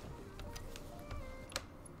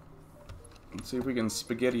 Let's see if we can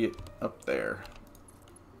spaghetti it up there.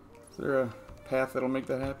 Is there a path that'll make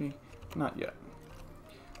that happy? Not yet.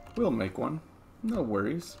 We'll make one. No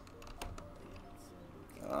worries.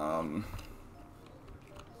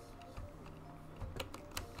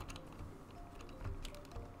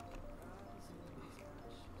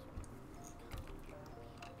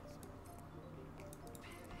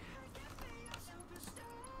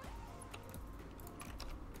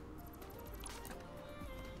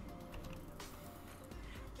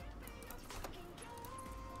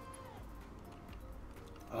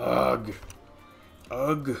 Ugh.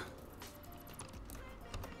 Ugh.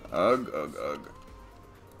 Ugh, ugh, ugh.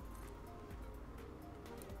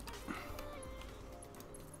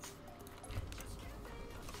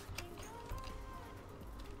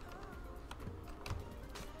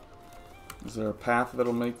 Is there a path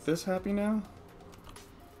that'll make this happy now?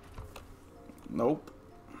 Nope.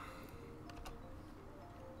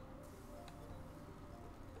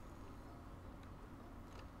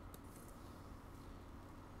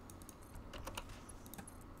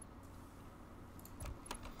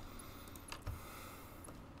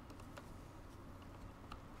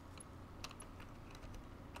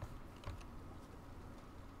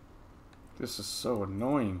 This is so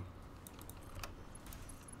annoying.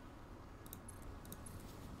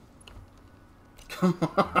 Come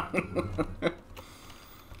on.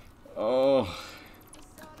 Oh.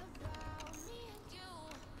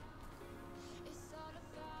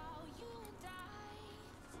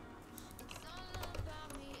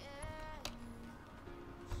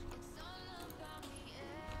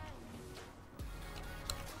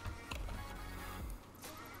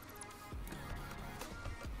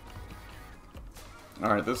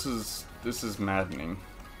 Alright, this is maddening.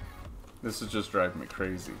 This is just driving me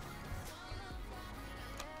crazy.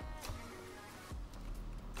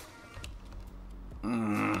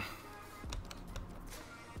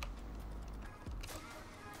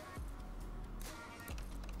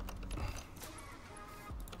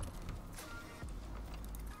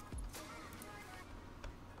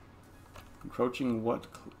 Encroaching what?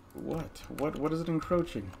 What is it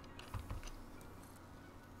encroaching?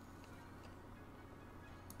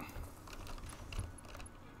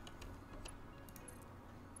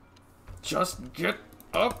 Just get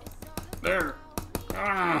up there.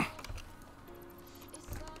 Ah.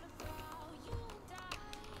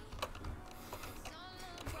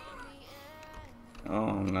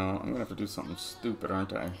 Oh no, I'm gonna have to do something stupid,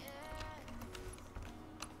 aren't I?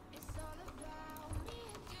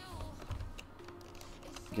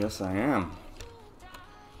 Guess I am.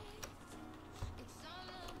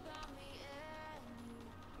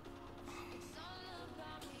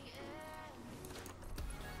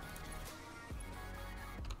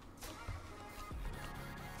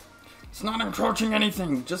 It's not encroaching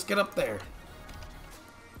anything. Just get up there.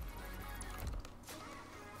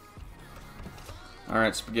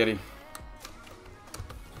 Alright, spaghetti.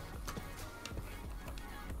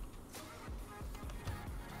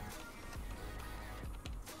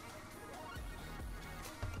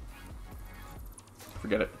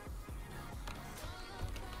 Forget it.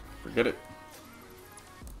 Forget it.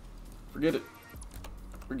 Forget it.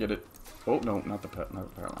 Forget it. Oh no, not the power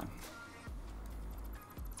line.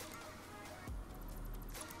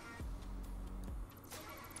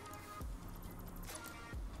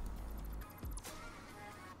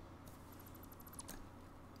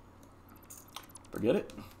 Forget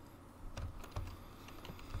it.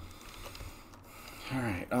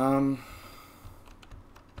 Alright,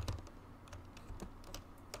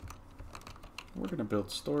 we're gonna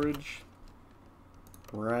build storage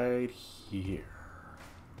right here.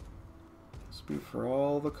 This will be for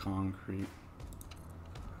all the concrete.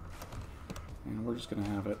 And we're just gonna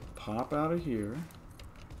have it pop out of here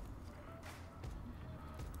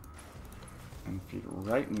and feed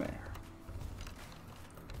right in there.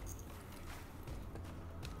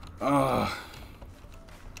 Ugh.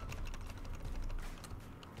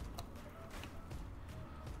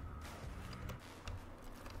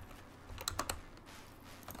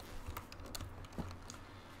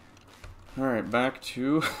 Alright, back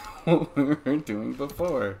to what we were doing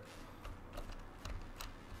before.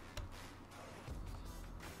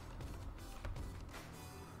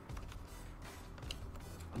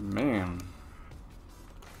 Man.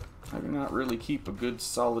 I do not really keep a good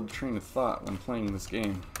solid train of thought when playing this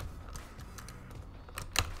game.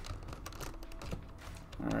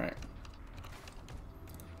 Alright.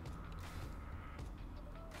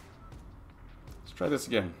 Let's try this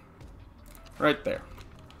again. Right there.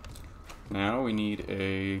 Now we need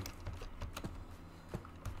a...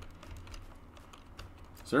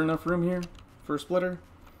 Is there enough room here for a splitter?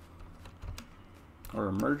 Or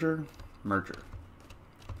a merger? Merger.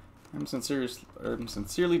 I'm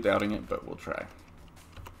sincerely doubting it, but we'll try.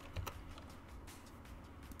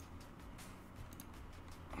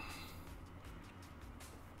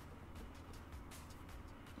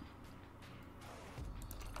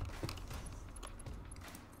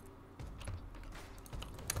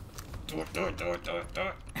 Do it, do it, do it, do it, do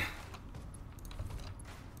it.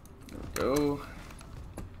 There we go.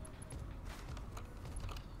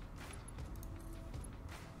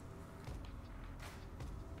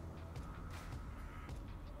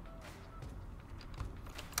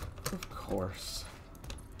 Of course.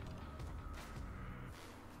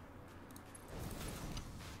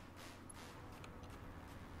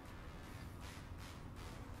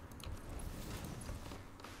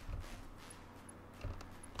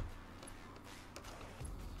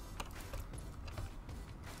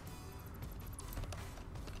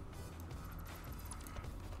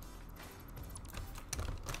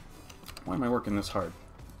 Why am I working this hard?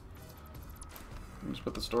 Just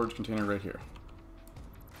put the storage container right here.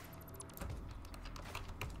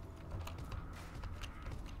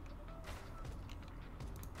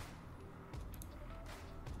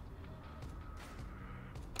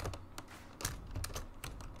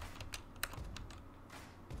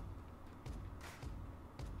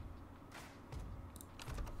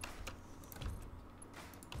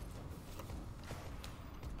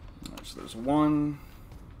 Alright, so there's one.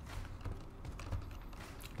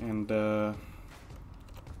 And let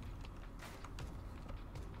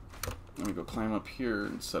me go climb up here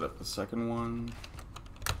and set up the second one.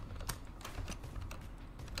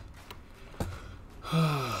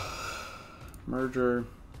 Merger.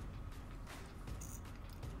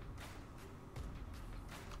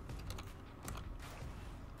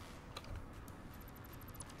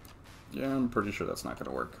 Yeah, I'm pretty sure that's not going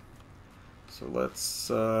to work. So let's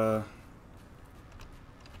get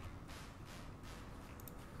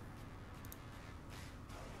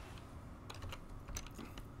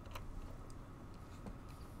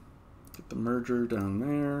the merger down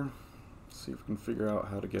there. See if we can figure out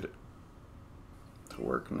how to get it to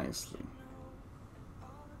work nicely.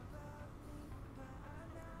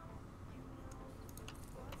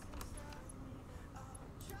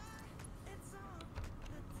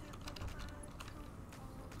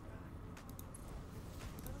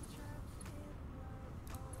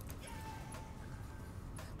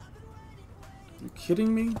 Are you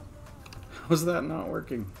kidding me? How is that not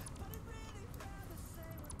working?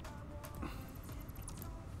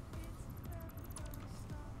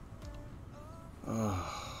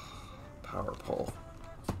 Power pole.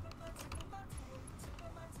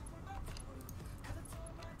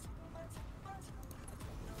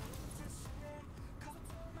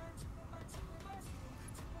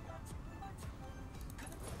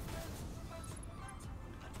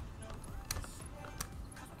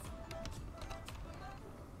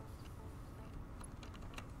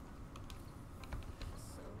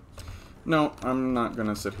 No, I'm not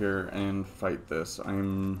gonna sit here and fight this.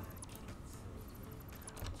 I'm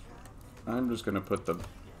just gonna put the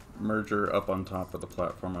merger up on top of the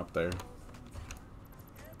platform up there.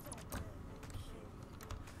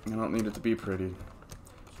 I don't need it to be pretty.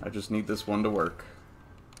 I just need this one to work.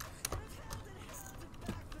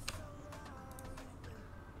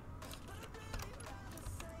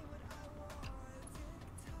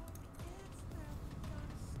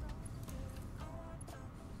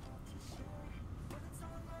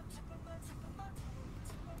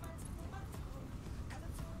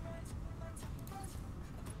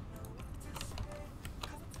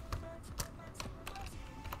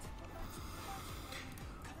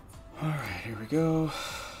 Alright, here we go.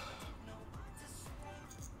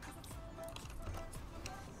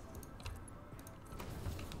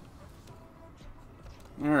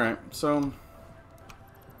 Alright, so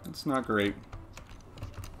it's not great,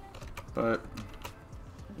 but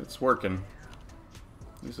it's working.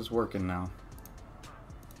 This is working now.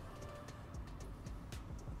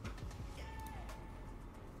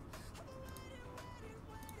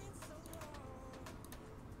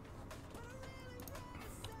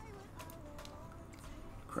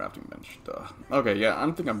 Crafting bench, duh. Okay, yeah, I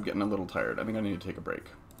think I'm getting a little tired. I think I need to take a break.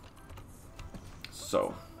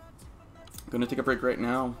 So, I'm gonna take a break right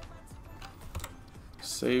now.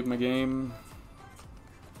 Save my game.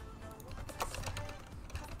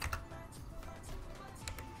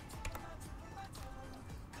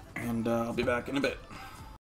 And I'll be back in a bit.